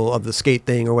the skate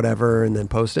thing or whatever, and then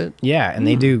post it. Yeah, and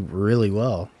they do really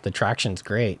well. The traction's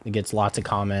great. It gets lots of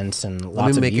comments and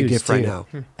lots of views. Let me make a GIF too.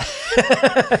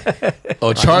 right now.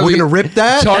 Oh, Charlie, we're gonna rip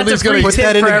that. Charlie's gonna put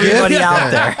that in for a everybody GIF.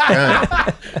 out there.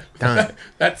 Done.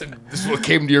 this is what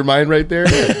came to your mind right there.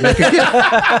 Is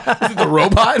it the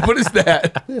robot? What is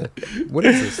that? What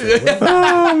is this thing?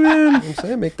 Oh man, I'm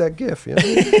saying make that GIF. Yeah.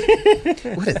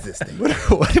 What is this thing?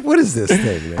 What is this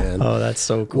thing, man? Oh, that's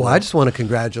so cool. Well, I just want to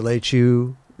congratulate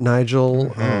you, Nigel,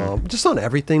 just on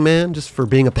everything, man. Just for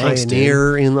being a Thanks,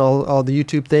 pioneer in all the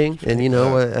YouTube thing, and you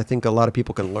know, I think a lot of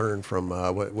people can learn from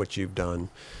what you've done,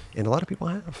 and a lot of people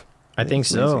have. I think It's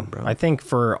so. amazing, bro. I think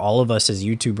for all of us as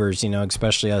YouTubers, you know,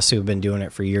 especially us who've been doing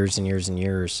it for years and years and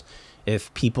years,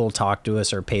 if people talk to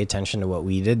us or pay attention to what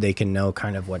we did, they can know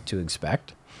kind of what to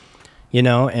expect, you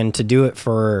know, and to do it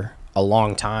for a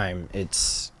long time,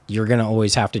 you're going to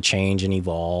always have to change and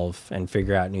evolve and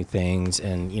figure out new things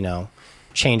and, you know,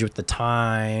 change with the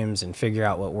times and figure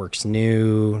out what works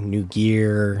new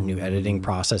gear, new editing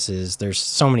processes. There's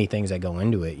so many things that go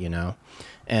into it, you know,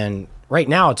 and right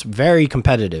now it's very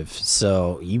competitive.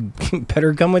 So you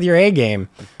better come with your A game.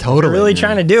 Totally. You're really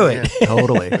trying to do it.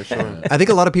 Totally. For sure. I think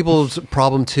a lot of people's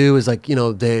problem too is like, you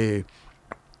know, they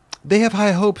have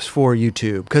high hopes for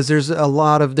YouTube because there's a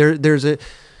lot of there's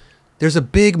a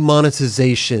big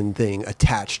monetization thing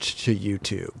attached to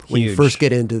YouTube. When you Huge. first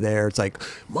get into there, it's like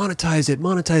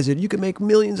monetize it. You can make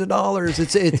millions of dollars.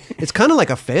 It's kind of like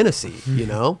a fantasy, you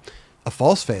know, a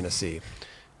false fantasy.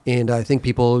 And I think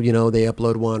people, you know, they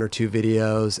upload 1 or 2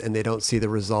 videos and they don't see the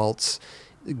results.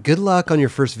 Good luck on your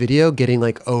first video getting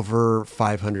like over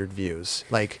 500 views.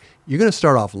 Like you're going to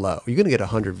start off low. You're going to get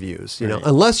 100 views, you know,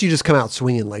 unless you just come out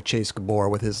swinging like Chase Gabor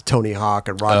with his Tony Hawk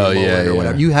and Robbie Mullen or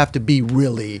whatever. You have to be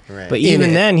really, But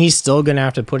even then, he's still going to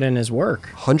have to put in his work.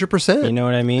 100%. You know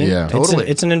what I mean? Yeah. Totally.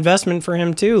 It's an investment for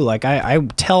him too. Like I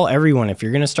tell everyone, if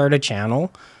you're going to start a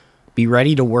channel, be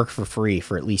ready to work for free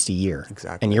for at least a year.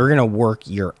 Exactly. And you're going to work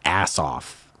your ass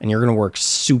off and you're going to work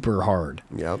super hard.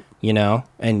 Yep. You know,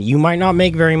 and you might not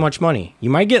make very much money. You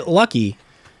might get lucky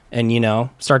and, you know,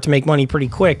 start to make money pretty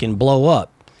quick and blow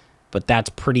up. But that's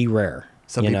pretty rare.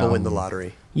 Some you people know? win the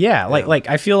lottery. Yeah, like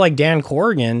I feel like Dan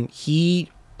Corrigan, he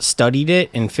studied it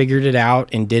and figured it out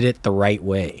and did it the right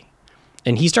way.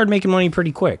 And he started making money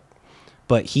pretty quick.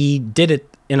 But he did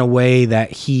it in a way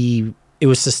that it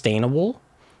was sustainable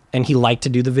and he liked to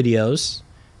do the videos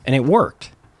and it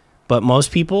worked. But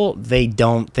most people, they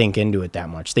don't think into it that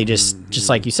much. They just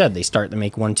like you said, they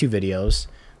make 1, 2 videos.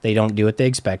 They don't do what they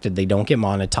expected. They don't get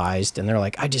monetized. And they're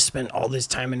like, I just spent all this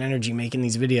time and energy making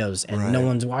these videos and no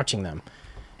one's watching them.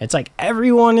 It's like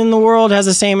everyone in the world has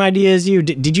the same idea as you.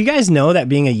 Did you guys know that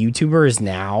being a YouTuber is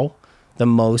now the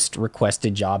most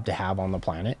requested job to have on the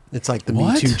planet? It's like the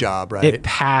Me Too job, right? It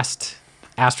passed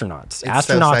astronauts. so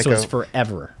Astronauts was psycho.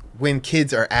 forever. When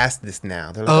kids are asked this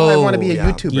now, they're like, I want to be a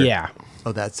yeah. YouTuber. Yeah.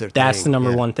 Oh, that's their That's thing. the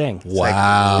number Yeah. one thing.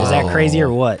 Wow. Is that crazy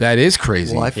or what? That is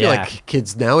crazy. Well, I feel Yeah. like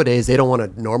kids nowadays, they don't want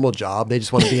a normal job. They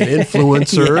just want to be an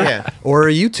influencer Yeah. or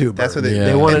a YouTuber. That's what they Yeah.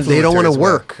 They want to. They don't want to influencer as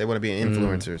well. work. They want to be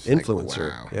influencers. Like, Influencer.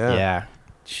 wow. Yeah. Yeah.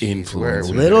 Jeez, where are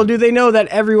we? Little do they know that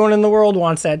everyone in the world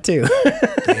wants that too.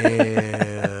 Damn.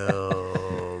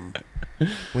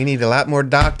 We need a lot more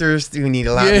doctors. We need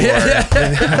a lot more.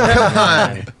 Come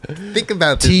on. Think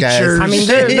about this, Teachers. guys. I mean,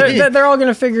 they're all going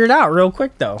to figure it out real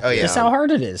quick, though. Oh, yeah. Just how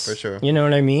hard it is. For sure. You know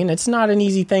what I mean? It's not an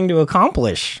easy thing to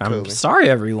accomplish. I'm Totally. sorry,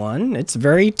 everyone. It's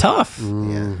very tough. Yeah,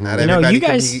 not You know, everybody you can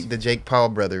guys- be the Jake Paul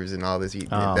brothers and all this.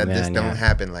 Oh, That just man, don't yeah.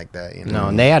 happen like that. You know? No,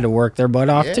 and they had to work their butt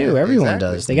off Yeah, too. Everyone exactly.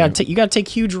 does. They got to. You got to take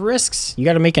huge risks. You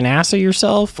got to make an ass of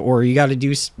yourself, or you got to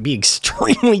be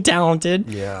extremely talented,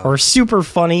 Yeah. or super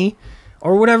funny,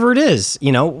 or whatever it is.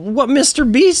 You know what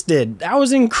Mr. Beast did? That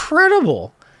was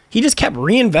incredible. He just kept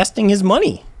reinvesting his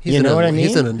money. He's You know what I mean?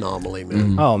 He's an anomaly,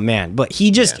 man. Oh man, but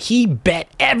he bet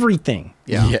everything.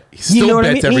 Yeah. Yeah, he still You know what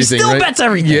I bets mean? everything, He still right? bets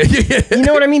everything. Yeah, yeah. You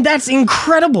know what I mean? That's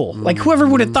incredible. Like whoever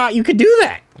would have thought you could do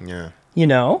that. Yeah. You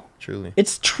know? Truly.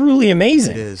 It's truly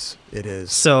amazing. It is. It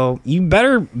is. So you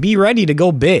better be ready to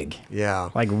go big, Yeah.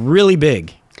 like really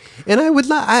big. And I would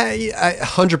not, I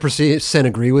 100%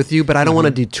 agree with you, but I don't want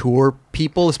to detour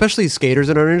people, especially skaters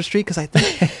in our industry, because I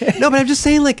think, no, but I'm just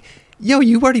saying, like, yo,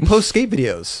 you already post skate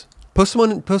videos. Post them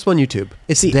on YouTube.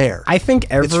 It's there. I think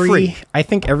It's free.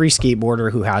 every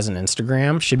skateboarder who has an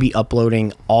Instagram should be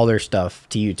uploading all their stuff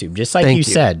to YouTube. Just like Thank you you.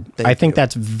 said. Thank I think you.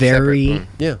 that's very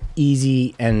Yeah.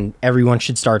 easy, and everyone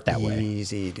should start that way.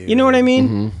 Easy, dude. You know what I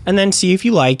mean? And then see if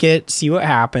you like it, see what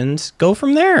happens, go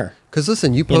from there. Because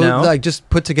listen, you post, know? like, just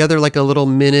put together like a little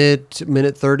minute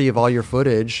 30 of all your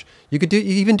footage. You could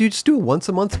just do a once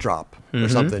a month drop or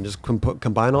something. Just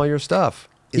combine all your stuff.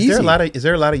 Is Easy. there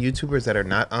a lot of YouTubers that are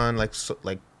not on like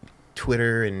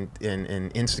Twitter and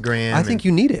Instagram? I think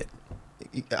you need it.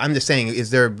 I'm just saying,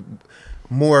 is there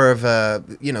more of the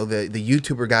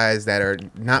YouTuber guys that are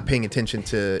not paying attention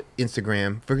to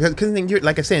Instagram? Because then you're,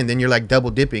 like I said, then you're like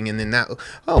double dipping, and then now,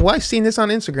 well, I've seen this on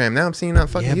Instagram. Now I'm seeing it on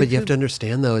fucking Yeah, but you have YouTube. to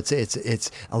understand though,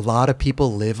 it's a lot of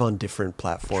people live on different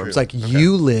platforms. True. Like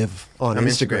you live on On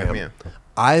Instagram. Instagram, yeah.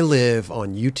 I live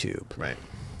on YouTube. Right.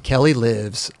 Kelly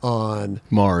lives on.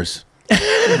 Mars.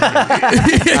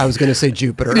 I was going to say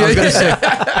Jupiter.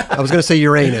 I was going to say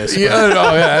Uranus. but-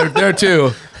 Yeah, there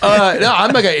too. No,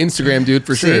 I'm like an Instagram dude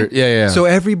for sure. See? Yeah. So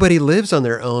everybody lives on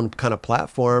their own kind of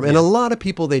platform, and a lot of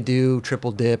people, they do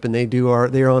triple dip, and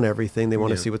they're on everything. They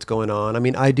want to see what's going on. I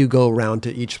mean, I do go around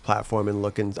to each platform and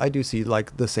look, and I do see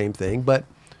like the same thing, but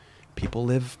people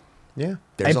live. Yeah.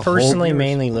 There's I a whole personally universe.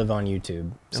 mainly live on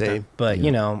YouTube. Same. But you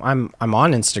know, I'm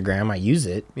on Instagram. I use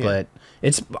it, but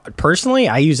it's personally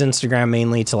I use Instagram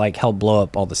mainly to like help blow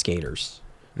up all the skaters.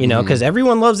 You know, because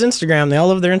everyone loves Instagram. They all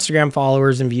love their Instagram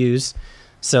followers and views.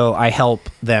 So I help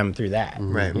them through that.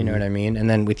 Right. You know what I mean? And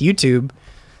then with YouTube,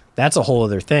 that's a whole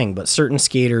other thing. But certain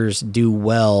skaters do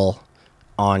well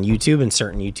on YouTube, and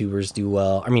certain YouTubers do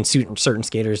well. I mean, certain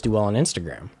skaters do well on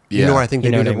Instagram. You know where I think they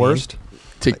You know do what the I mean? worst?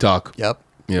 TikTok. Yep.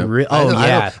 Yeah. Oh I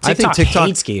yeah, know. I think TikTok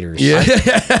hates skaters. Yeah.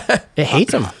 It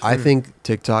hates them. I think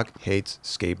TikTok hates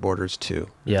skateboarders too.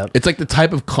 Yep. It's like the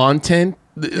type of content.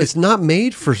 It's not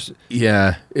made for.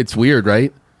 Yeah, it's weird,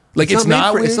 right? Like it's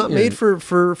not. It's not made for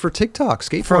TikTok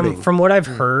skateboarding. From what I've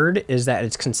heard is that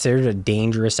it's considered a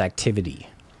dangerous activity.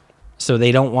 So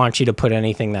they don't want you to put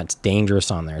anything that's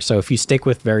dangerous on there. So if you stick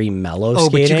with very mellow Oh,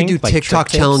 skating, but you could do like TikTok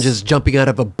trick tips- challenges, jumping out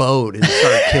of a boat and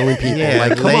start killing people. Yeah,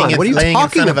 like, come laying on, in- what are you laying in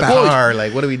talking front of a about? car,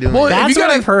 like, what are we doing? Well, That's if you what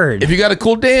got I've heard. If you got a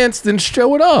cool dance, then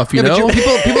show it off. You Yeah, know. but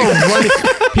people are running.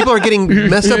 People are getting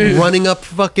messed up running up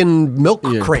fucking milk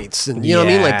crates, and you know what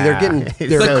I mean. Like they're getting.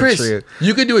 They're like so Chris, true.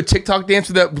 you could do a TikTok dance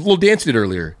with that little dance you did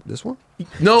earlier. this one.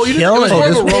 No, you didn't. It was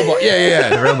Killing more of it. a robot. Yeah.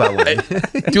 The robot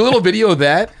one. Do a little video of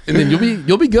that, and then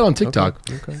you'll be good on TikTok.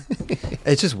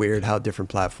 It's just weird how different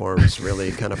platforms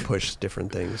really kind of push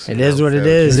different things. It is what it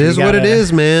is. It is You what it gotta,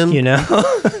 is, man. You know,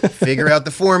 Figure out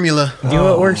the formula. do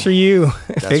what works for you.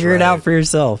 Figure it out right. for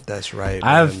yourself. That's right.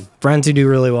 I have man. friends who do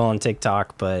really well on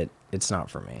TikTok, but it's not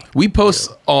for me. We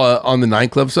post on the 9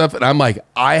 Club stuff, and I'm like,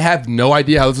 I have no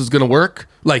idea how this is gonna work.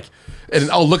 Like, and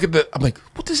I'll look at I'm like,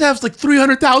 what? This has like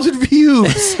 300,000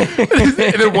 views, and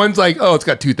then one's like, oh, it's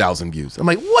got 2,000 views. I'm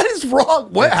like, what is wrong?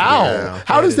 What? How? weird.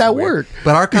 How does that work?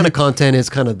 But our kind of content is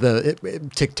kind of the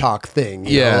TikTok thing.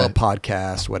 You Yeah. know, a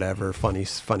podcast, whatever, funny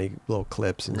little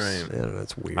clips, and Right. I don't know,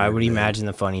 it's weird. I would man. imagine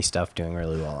the funny stuff doing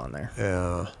really well on there.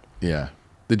 Yeah, Yeah,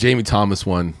 the Jamie Thomas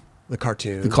one. the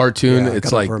cartoon. The cartoon, Yeah,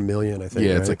 it's got like over 1 million, I think.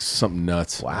 Yeah, right? it's like something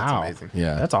nuts. Wow, amazing.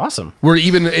 Yeah. that's awesome. Where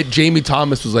even Jamie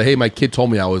Thomas was like, "Hey, my kid told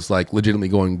me I was like legitimately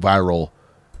going viral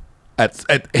at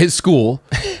his school."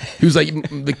 He was like,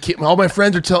 "The kid, all my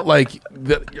friends are are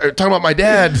talking about my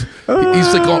dad.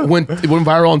 He's like went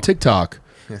viral on TikTok."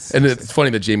 Yes, And yes, it's funny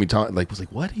that Jamie Thomas was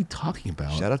like, "What are you talking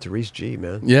about?" Shout out to Reese G,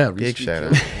 man. Yeah, Big Reese- shout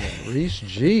out. Reese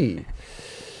G.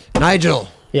 Nigel.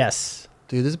 Yes.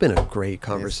 Dude, this has been a great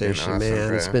conversation, awesome, man.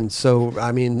 bro. It's been so,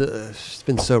 it's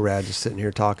been so rad just sitting here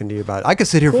talking to you about it. I could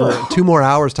sit here for 2 more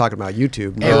hours talking about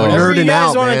YouTube. Hey, whatever you nerding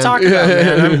guys out, want to man. talk about,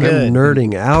 man, I'm good. I'm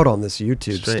nerding out on this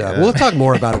YouTube Straight stuff. up. We'll talk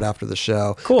more about it after the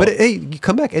show. Cool. But hey, you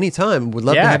come back anytime. Would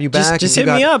love to have you back. Just If hit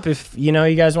you me got- up if you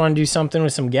guys want to do something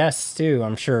with some guests too.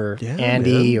 I'm sure Yeah,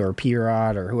 Andy man. or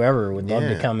P-Rod or whoever would love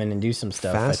to Yeah. come in and do some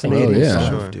stuff. Fascinating Oh, yeah. stuff,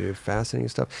 Sure. dude. Fascinating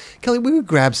stuff. Kelly, we would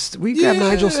grab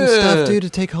Nigel some stuff, dude, to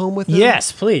take home with us. Yes,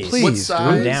 please. Please, What dude. size?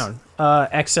 I'm down.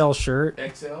 XL shirt.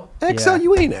 XL. XL, Yeah.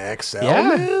 you ain't XL,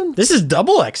 man. This is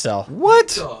double XL.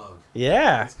 What?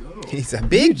 Yeah. He's a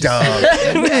big dog.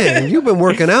 Man, you've been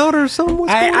working out or something?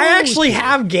 What's going on I with actually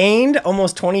have gained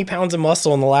almost 20 pounds of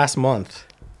muscle in the last month.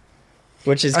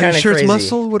 which is Are you kind of sure it's crazy.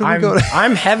 muscle? What are we going?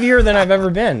 I'm heavier than I've ever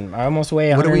been. I almost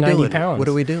weigh What are we 190 doing? pounds. What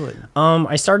are we doing?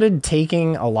 I started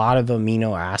taking a lot of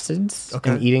amino acids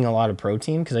Okay. and eating a lot of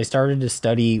protein because I started to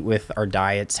study with our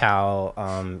diets how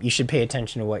you should pay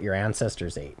attention to what your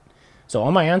ancestors ate. So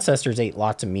all my ancestors ate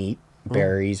lots of meat,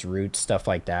 berries, roots, stuff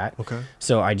like that. Okay.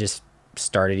 So I just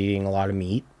started eating a lot of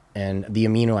meat. And the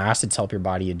amino acids help your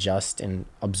body adjust and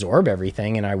absorb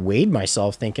everything. And I weighed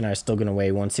myself thinking I was still going to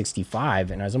weigh 165,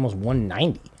 and I was almost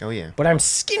 190. Oh yeah. But I'm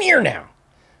skinnier now.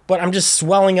 But I'm just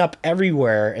swelling up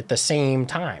everywhere at the same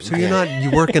time. So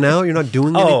you working out? You're not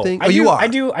doing anything? You are.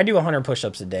 You are. I do 100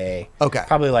 push-ups a day. Okay.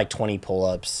 Probably like 20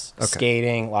 pull-ups,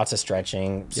 skating, lots of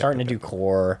stretching, starting to do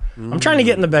core. I'm trying to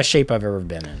get in the best shape I've ever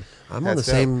been in. I'm on the That's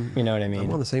dope. same. You know what I mean?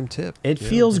 I'm on the same tip. It Yeah,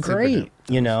 feels it's super great, dope.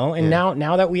 you know? And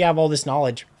now that we have all this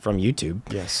knowledge from YouTube,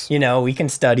 Yes. you know, we can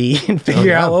study and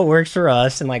figure out what works for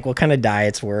us and like what kind of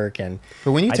diets work. And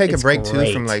But when you take a it's break too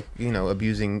great. from like, you know,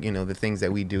 abusing, you know, the things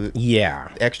that we do yeah.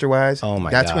 extra wise, Oh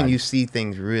my that's when God. you see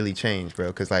things really change, bro.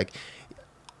 Because like,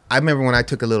 I remember when I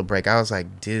took a little break, I was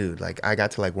like, dude, like I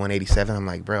got to like 187. I'm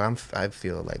like, bro, I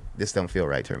feel like this don't feel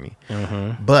right for me.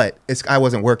 But I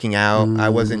wasn't working out. I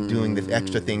wasn't doing the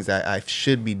extra things that I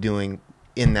should be doing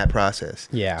in that process.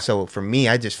 Yeah. So for me,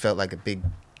 I just felt like a big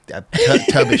tub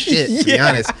of shit. To be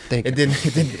honest, it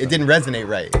didn't resonate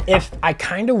right. If I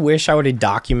kind of wish I would have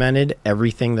documented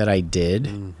everything that I did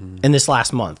in this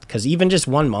last month, because even just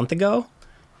 1 month ago,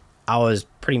 I was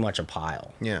pretty much a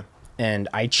pile. Yeah. And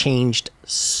I changed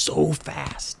so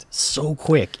fast, so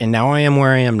quick. And now I am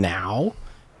where I am now.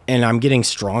 And I'm getting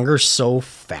stronger so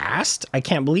fast. I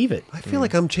can't believe it. I feel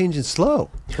like I'm changing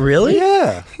slow. Really?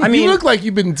 Yeah. I mean, you look like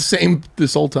you've been the same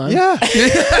this whole time. Yeah.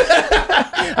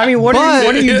 I mean, what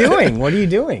are you doing? What are you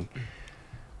doing?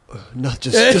 Not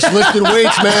just lifting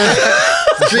weights, man.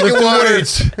 Drinking water.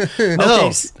 No,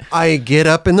 Okay. I get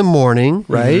up in the morning,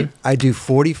 right? I do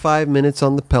 45 minutes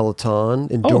on the Peloton,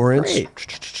 endurance, great.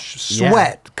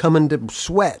 sweat, coming to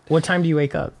sweat. What time do you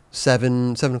wake up?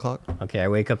 7 o'clock. Okay, I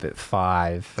wake up at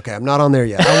 5. Okay, I'm not on there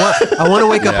yet. I want to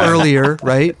wake up earlier,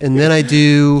 right? And then I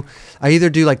either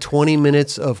do like 20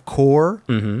 minutes of core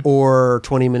or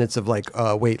 20 minutes of like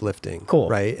weightlifting. Cool.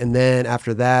 Right? And then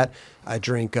after that, I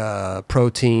drink a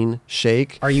protein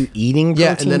shake. Are you eating protein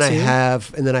Yeah, and then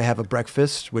too? I have a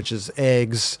breakfast, which is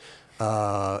eggs.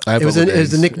 have It was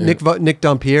eggs, a Nick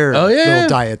Dompier little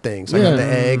diet thing. So I got the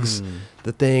eggs,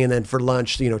 the thing, and then for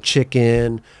lunch,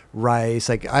 chicken, rice.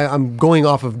 Like I'm going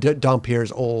off of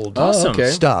Dompierre's old Awesome. okay.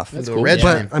 stuff. That's The cool. red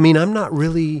But I mean, I'm not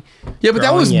really. Yeah, but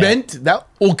that was Growing meant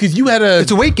because you had a.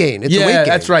 It's a weight gain. It's a weight gain.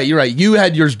 that's right. You're right. You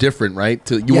had yours different, right?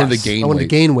 You wanted to gain. I wanted to weight.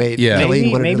 gain weight. Yeah.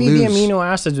 Kelly wanted Maybe to the lose. amino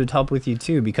acids would help with you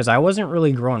too, because I wasn't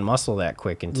really growing muscle that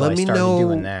quick until Let I me started know.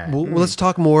 doing that. Well, let's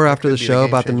talk more after the be the show game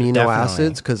about the changer. amino Definitely.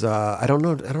 acids because I don't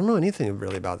know anything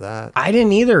really about that. I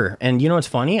didn't either. And you know what's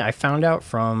funny? I found out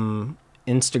from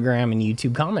Instagram and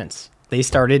YouTube comments. They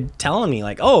started telling me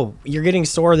like, "Oh, you're getting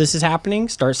sore. This is happening.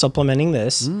 Start supplementing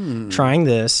this, trying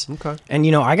this." Okay. And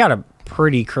I got a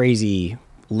pretty crazy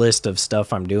list of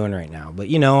stuff I'm doing right now. But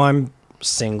I'm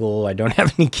single. I don't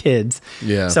have any kids.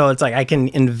 Yeah. So it's like I can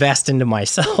invest into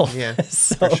myself. Yeah,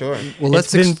 So for sure. Well,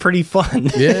 it's been pretty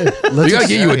fun. Yeah. we gotta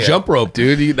get you a Yeah. jump rope,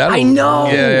 dude. I know.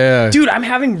 Yeah. Dude, I'm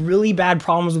having really bad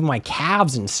problems with my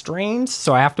calves and strains,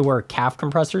 so I have to wear calf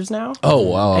compressors now. Oh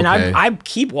wow. And okay. I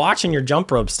keep watching your jump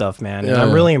rope stuff, man, and I'm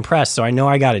Yeah. really impressed, so I know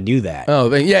I got to do that.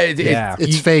 Oh yeah. Yeah.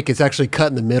 It's fake. It's actually cut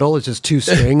in the middle. It's just two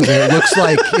strings, and it looks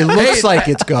like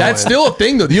it's going. That's still a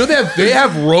thing though. They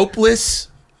have ropeless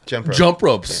Jump rope.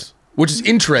 ropes, which is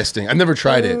interesting. I've never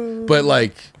tried it, but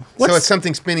like. So it's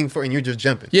something spinning for, and you're just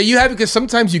jumping. Yeah, you have because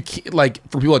sometimes you can't, like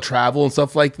for people that travel and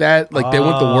stuff like that, like they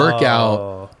want the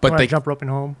workout, but they jump roping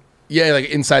home. yeah, like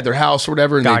inside their house or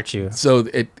whatever. And Got you. So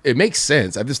it makes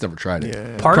sense. I've just never tried it.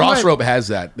 Yeah. Part of Cross my- rope has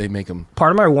that. They make them.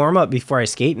 Part of my warm up before I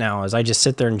skate now is I just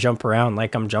sit there and jump around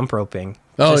like I'm jump roping.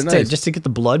 Oh, just nice. to get the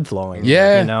blood flowing.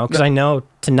 Yeah. because I know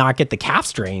to not get the calf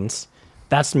strains.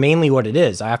 That's mainly what it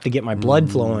is. I have to get my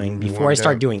blood flowing before I warmed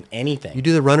start up. doing anything. You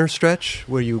do the runner stretch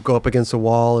where you go up against a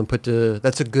wall and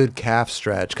that's a good calf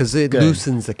stretch because it Good.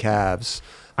 loosens the calves.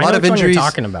 I know which one you're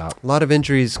talking about. A lot of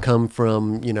injuries come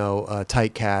from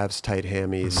tight calves, tight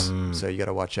hammies. So you got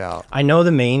to watch out. I know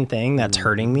the main thing that's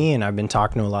hurting me, and I've been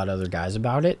talking to a lot of other guys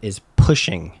about it, is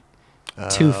pushing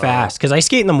too fast. Because I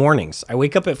skate in the mornings. I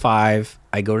wake up at 5,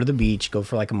 I go to the beach, go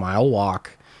for like a mile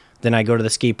walk, then I go to the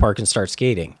skate park and start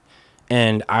skating.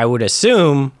 And I would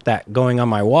assume that going on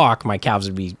my walk, my calves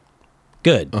would be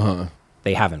good.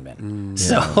 they haven't been.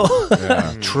 So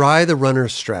Try the runner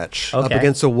stretch up Okay.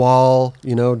 against a wall.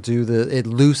 You know, it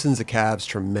loosens the calves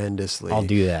tremendously. I'll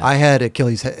do that. I had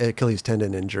Achilles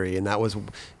tendon injury, and that was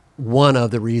one of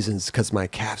the reasons because my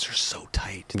calves are so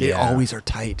tight. They Yeah. always are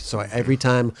tight. So every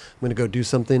time I'm going to go do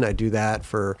something, I do that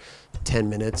for 10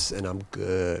 minutes, and I'm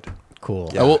good.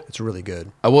 cool. Yeah, will- it's really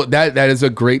good. That is a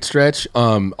great stretch.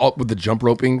 With the jump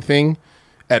roping thing,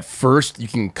 at first you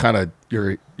can kind of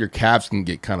your calves can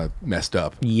get kind of messed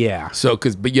up. Yeah. So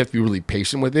but you have to be really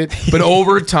patient with it. But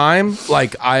over time,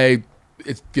 like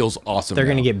it feels awesome. They're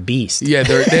now. gonna get beast. Yeah,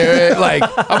 they're like.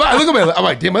 I look at I'm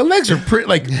like, damn, my legs are pretty.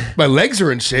 Like my legs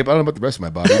are in shape. I don't know about the rest of my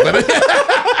body, but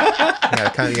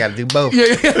You gotta do both.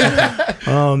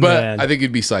 Oh but man. I think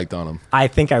you'd be psyched on them. I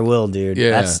think I will, dude.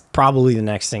 Yeah. That's probably the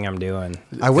next thing I'm doing.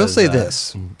 I will say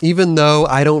Because, this, even though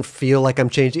I don't feel like I'm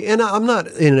changing, and I'm not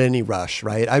in any rush,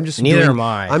 right? I'm just Neither doing, am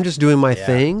I. I'm just doing my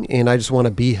thing, and I just want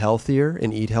to be healthier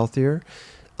and eat healthier.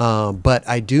 But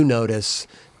I do notice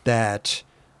that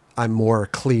I'm more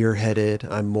clear-headed.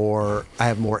 I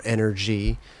have more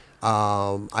energy.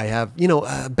 I have,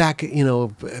 back,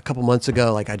 a couple months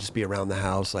ago, like I'd just be around the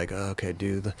house, like, oh, okay,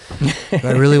 do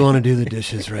I really want to do the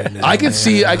dishes right now? I can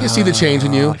see the change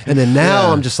in you. And then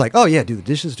now I'm just like, oh yeah, do the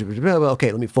dishes.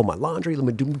 Okay, let me fold my laundry. Let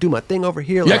me do my thing over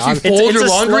here. You Like, actually I'm- fold your a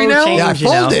laundry slow now? change, yeah, I you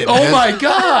know? fold it. Oh man. my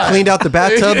god! Cleaned out the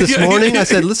bathtub this morning. I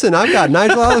said, listen, I've got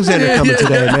Nigel Alexander coming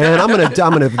today, man. I'm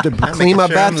gonna clean my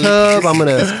bathtub. I'm gonna.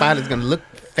 This spot is gonna look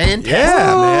fantastic.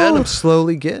 Yeah, man. I'm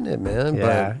slowly getting it, man.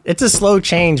 Yeah, it's a slow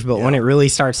change, but when it really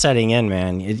starts setting in,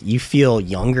 man, you feel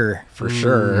younger for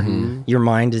sure. Your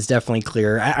mind is definitely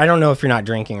clearer. I don't know if you're not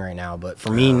drinking right now, but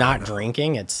for me, not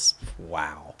drinking, it's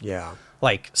wow. But yeah.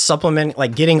 Like supplement,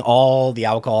 like getting all the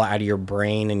alcohol out of your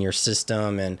brain and your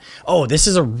system. And this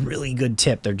is a really good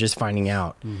tip. They're just finding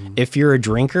out. If you're a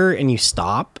drinker and you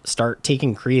start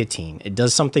taking creatine. It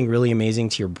does something really amazing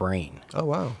to your brain. Oh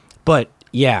wow. But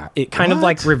yeah, it kind of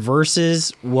like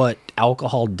reverses what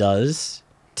alcohol does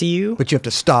to you. But you have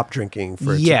to stop drinking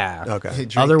for it to- Yeah. okay.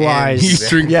 Drink Otherwise, You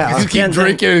drink. Yeah. You keep Then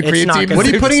drinking it's not creatine. gonna- What are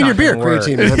you It's putting in your not beer? gonna work.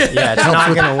 Creatine. Man. Yeah, it's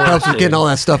not gonna work. Helps with getting dude. all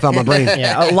that stuff out of my brain.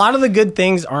 Yeah, a lot of the good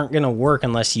things aren't going to work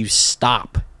unless you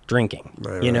stop drinking.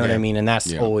 Right, you know right. what I mean? And that's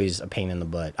Yeah. always a pain in the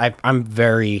butt. I'm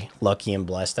very lucky and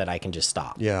blessed that I can just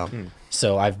stop. Yeah.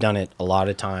 So I've done it a lot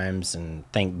of times, and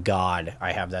thank God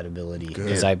I have that ability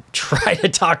because I try to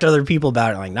talk to other people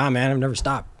about it. Like, nah, man, I've never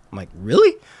stopped. I'm like,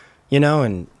 really?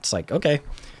 And it's like, okay,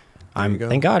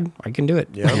 thank God I can do it.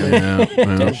 Yeah,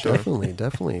 man.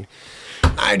 Definitely.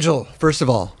 Nigel, first of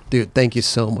all, dude, thank you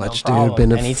so much, dude.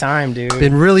 Anytime, dude.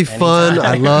 Been really fun.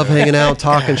 I love hanging out,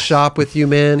 talking shop with you,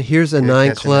 man. Here's a Nine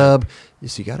catching Club.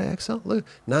 So you got an XL? Look,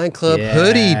 Nine Club Yeah,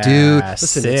 hoodie, dude.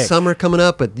 Listen, it's sick. summer coming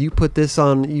up, but you put this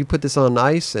on. You put this on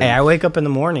ice. And, Hey, I wake up in the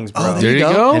mornings, bro. Oh, There you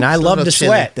go. And I love to little chilly.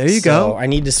 sweat. There you so go. I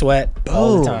need to sweat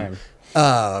all the Boom.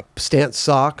 time. Stance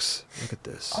socks. Look at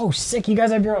this. Oh, sick. You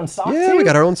guys have your own socks? yeah, we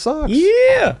got our own socks.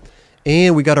 Yeah.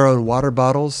 And we got our own water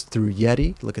bottles through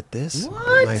Yeti. Look at this.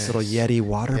 What? Nice little Yeti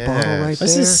water Yes. bottle right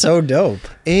This there. is so dope.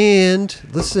 And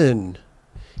listen,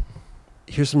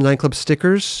 here's some Nine Club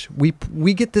stickers.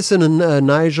 We get this in a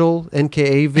Nigel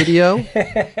NKA video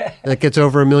that gets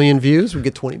over 1 million views. We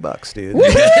get $20, dude.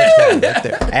 Right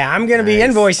there. Hey, I'm going to be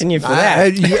invoicing you for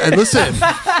that. Listen,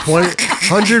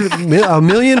 1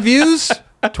 million views,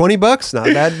 $20. Not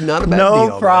bad. Not a bad deal. No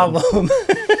man. problem.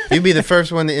 You be the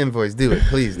first one to invoice. Do it,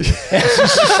 please. Do.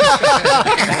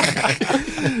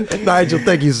 Nigel,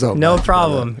 thank you so much. No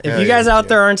problem. If Hell you guys yeah. out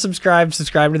there aren't subscribed,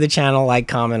 subscribe to the channel, like,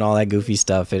 comment, all that goofy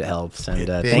stuff. It helps. And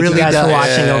thank you really guys does. for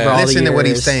watching over all the years. Listen to what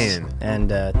he's saying. And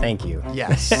thank you.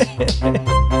 Yes.